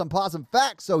awesome possum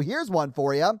facts, so here's one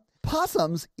for you.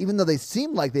 Possums, even though they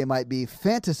seem like they might be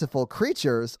fanciful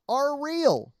creatures, are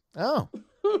real. Oh.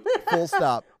 Full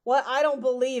stop. What? I don't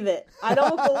believe it. I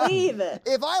don't believe it.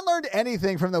 If I learned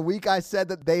anything from the week I said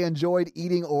that they enjoyed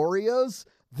eating Oreos,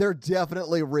 they're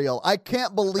definitely real. I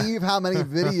can't believe how many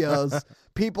videos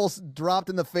people dropped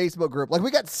in the Facebook group. Like,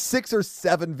 we got 6 or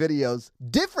 7 videos,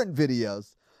 different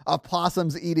videos, of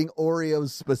possums eating Oreos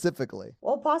specifically.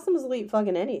 Well, possums will eat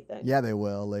fucking anything. Yeah, they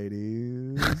will,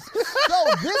 ladies. So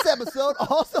this episode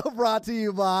also brought to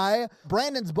you by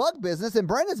Brandon's Bug Business. And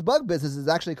Brandon's Bug Business is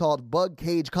actually called Bug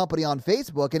Cage Company on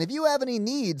Facebook. And if you have any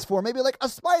needs for maybe like a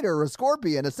spider, a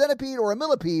scorpion, a centipede, or a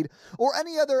millipede, or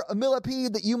any other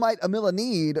millipede that you might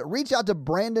need, reach out to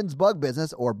Brandon's Bug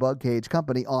Business or Bug Cage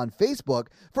Company on Facebook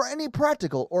for any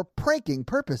practical or pranking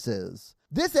purposes.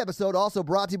 This episode also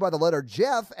brought to you by the letter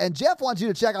Jeff, and Jeff wants you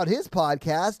to check out his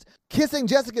podcast, Kissing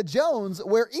Jessica Jones,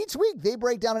 where each week they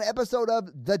break down an episode of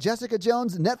the Jessica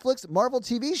Jones Netflix Marvel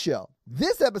TV show.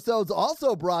 This episode's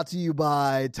also brought to you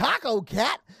by Taco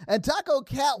Cat, and Taco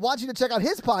Cat wants you to check out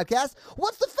his podcast,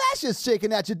 What's the Fascist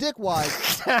Shaking at You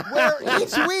Dickwise, where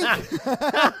each week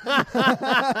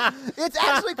it's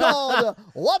actually called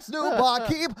What's New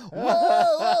Barkeep,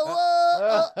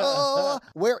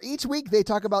 where each week they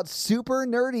talk about super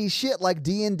nerdy shit like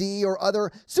D&D or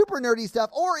other super nerdy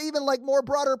stuff, or even like more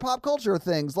broader pop culture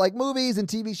things like movies and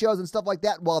TV shows and stuff like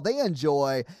that, while they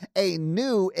enjoy a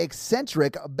new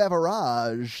eccentric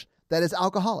beverage that is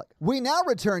alcoholic. We now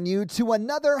return you to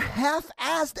another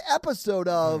half-assed episode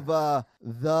of the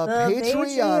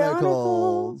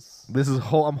Patreonicals. This is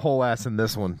I'm whole ass in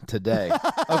this one today.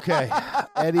 Okay,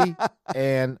 Eddie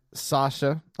and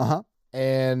Sasha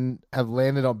and have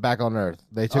landed back on Earth.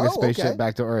 They took a spaceship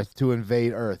back to Earth to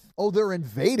invade Earth. Oh, they're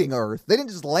invading Earth. They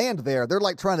didn't just land there. They're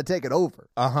like trying to take it over.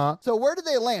 So where did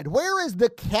they land? Where is the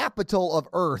capital of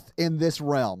Earth in this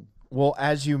realm? Well,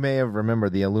 as you may have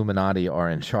remembered, the Illuminati are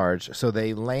in charge, so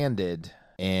they landed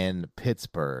in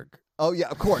Pittsburgh. Oh, yeah,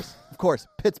 of course.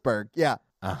 Pittsburgh, yeah.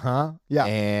 Yeah.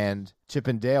 And Chip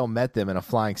and Dale met them in a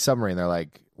flying submarine. They're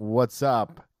like, what's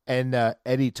up? And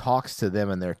Eddie talks to them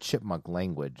in their chipmunk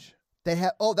language.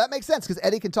 That makes sense, because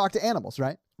Eddie can talk to animals,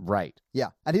 right? Right. Yeah.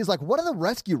 And he's like, what are the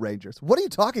rescue rangers? What are you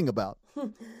talking about?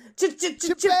 Chip and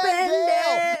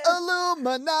Dale,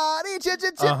 Illuminati, Chip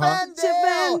and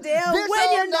Dale,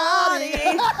 when you're naughty.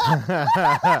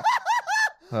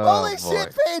 Holy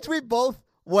shit, Paige, we both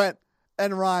went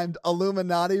and rhymed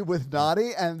Illuminati with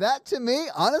naughty, and that to me,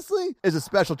 honestly, is a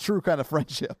special, true kind of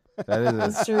friendship. That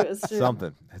is It's true.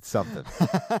 something. It's something.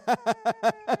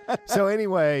 So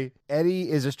anyway, Eddie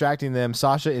is distracting them.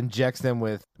 Sasha injects them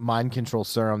with mind control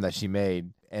serum that she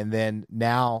made, and then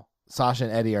now Sasha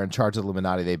and Eddie are in charge of the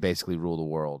Illuminati. They basically rule the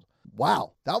world.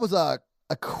 Wow. That was a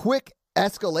quick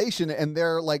escalation in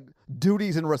their like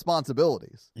duties and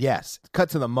responsibilities. Yes. Cut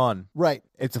to the mun. Right.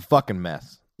 It's a fucking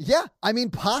mess. Yeah. I mean,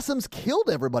 possums killed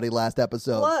everybody last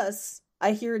episode. Plus,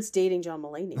 I hear it's dating John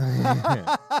Mulaney.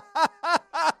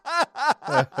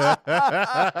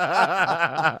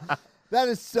 That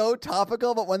is so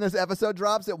topical, but when this episode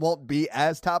drops, it won't be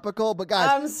as topical. But guys,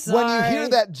 I'm sorry. when you hear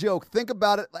that joke, think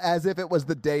about it as if it was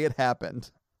the day it happened.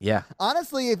 Yeah.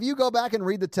 Honestly, if you go back and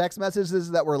read the text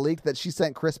messages that were leaked that she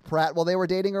sent Chris Pratt while they were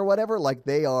dating or whatever, like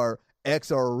they are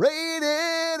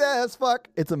X-rated as fuck.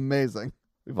 It's amazing.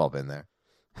 We've all been there.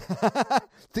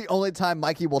 It's the only time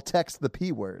Mikey will text the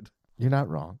P word. You're not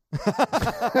wrong.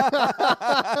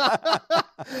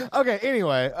 Okay,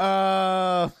 anyway,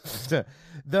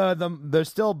 they're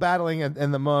still battling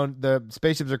in the moon. The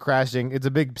spaceships are crashing. It's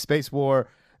a big space war.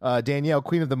 Danielle,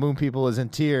 Queen of the Moon People, is in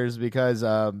tears because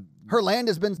her land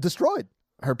has been destroyed.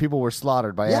 Her people were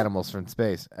slaughtered by animals from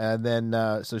space. And then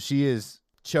so she is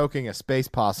choking a space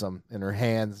possum in her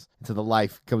hands until the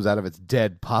life comes out of its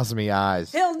dead possumy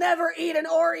eyes. He'll never eat an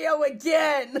Oreo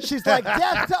again. She's like,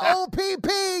 death to OPP.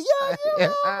 Yeah, you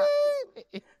know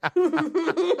me.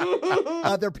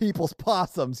 Other people's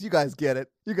possums. You guys get it.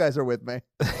 You guys are with me.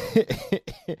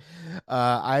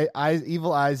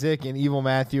 Evil Isaac and Evil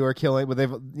Matthew are killing, but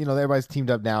everybody's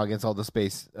teamed up now against all the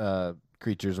space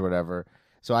creatures or whatever.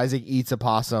 So Isaac eats a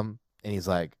possum and he's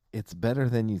like, it's better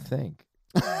than you think.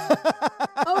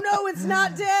 Oh no, it's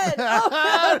not dead.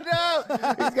 Oh no,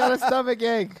 he's got a stomach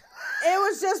ache. It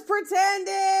was just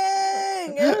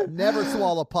pretending. Never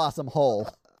swallow possum whole.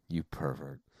 You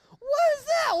pervert. What is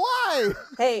that? Why?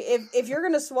 Hey, if you're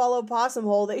gonna swallow possum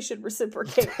whole, they should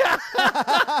reciprocate.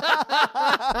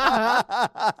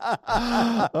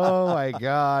 Oh my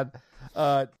god.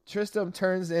 Tristram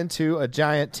turns into a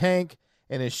giant tank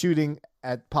and is shooting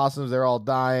at possums. They're all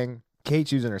dying.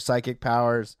 Kate's using her psychic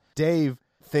powers. Dave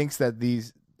thinks that they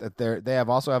have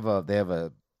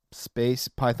a space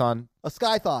python, a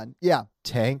skython, yeah,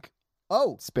 tank.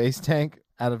 Oh, space tank.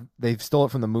 They stole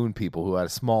it from the moon people who had a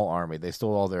small army. They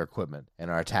stole all their equipment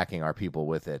and are attacking our people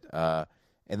with it. And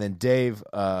then Dave,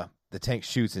 the tank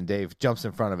shoots and Dave jumps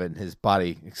in front of it and his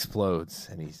body explodes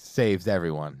and he saves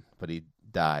everyone, but he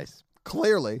dies.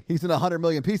 Clearly, he's in 100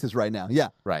 million pieces right now. Yeah.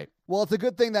 Right. Well, it's a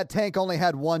good thing that tank only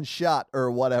had one shot or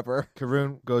whatever.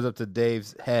 Karun goes up to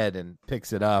Dave's head and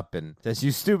picks it up and says,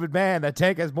 "You stupid man, that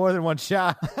tank has more than one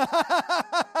shot."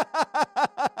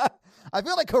 I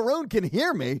feel like Karun can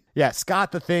hear me. Yeah,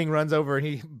 Scott the Thing runs over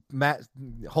and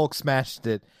Hulk smashed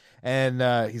it.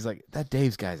 And he's like, that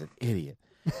Dave's guy's an idiot.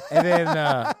 And then...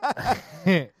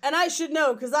 and I should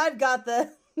know because I've got the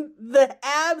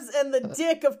abs and the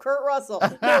dick of Kurt Russell.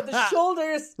 No, the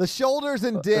shoulders. The shoulders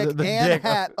and dick and dick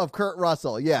hat of Kurt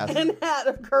Russell, yes. And hat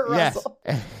of Kurt Russell.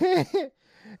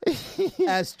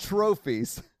 As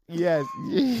trophies. Yes.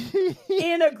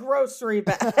 In a grocery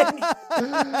bag.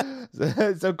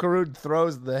 So Karun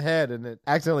throws the head and it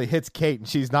accidentally hits Kate and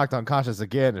she's knocked unconscious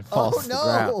again and falls to the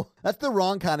ground. That's the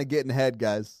wrong kind of getting head,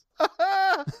 guys.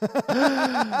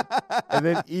 And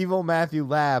then evil Matthew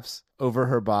laughs over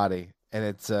her body. And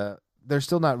it's they're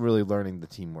still not really learning the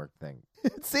teamwork thing.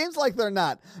 It seems like they're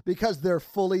not because they're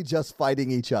fully just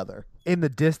fighting each other. In the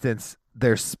distance,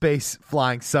 their space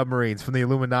flying submarines from the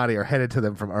Illuminati are headed to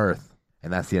them from Earth.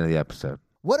 And that's the end of the episode.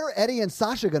 What are Eddie and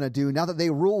Sasha going to do now that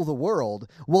they rule the world?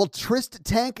 Will Trist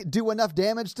Tank do enough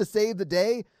damage to save the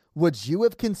day? Would you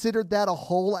have considered that a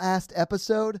whole-assed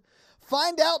episode?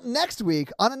 Find out next week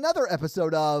on another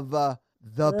episode of The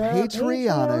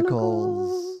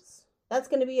Patreonicals. That's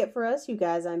going to be it for us, you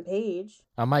guys. I'm Paige.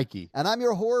 I'm Mikey. And I'm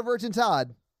your horror virgin,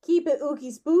 Todd. Keep it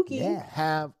ooky spooky. Yeah.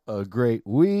 Have a great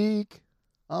week.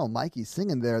 Oh, Mikey's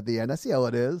singing there at the end. I see how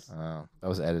it is. Oh, that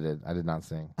was edited. I did not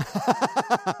sing.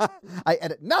 I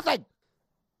edit nothing.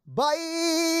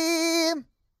 Bye.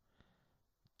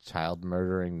 Child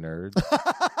murdering nerds.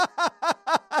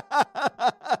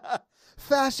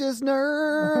 Fascist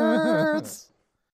nerds.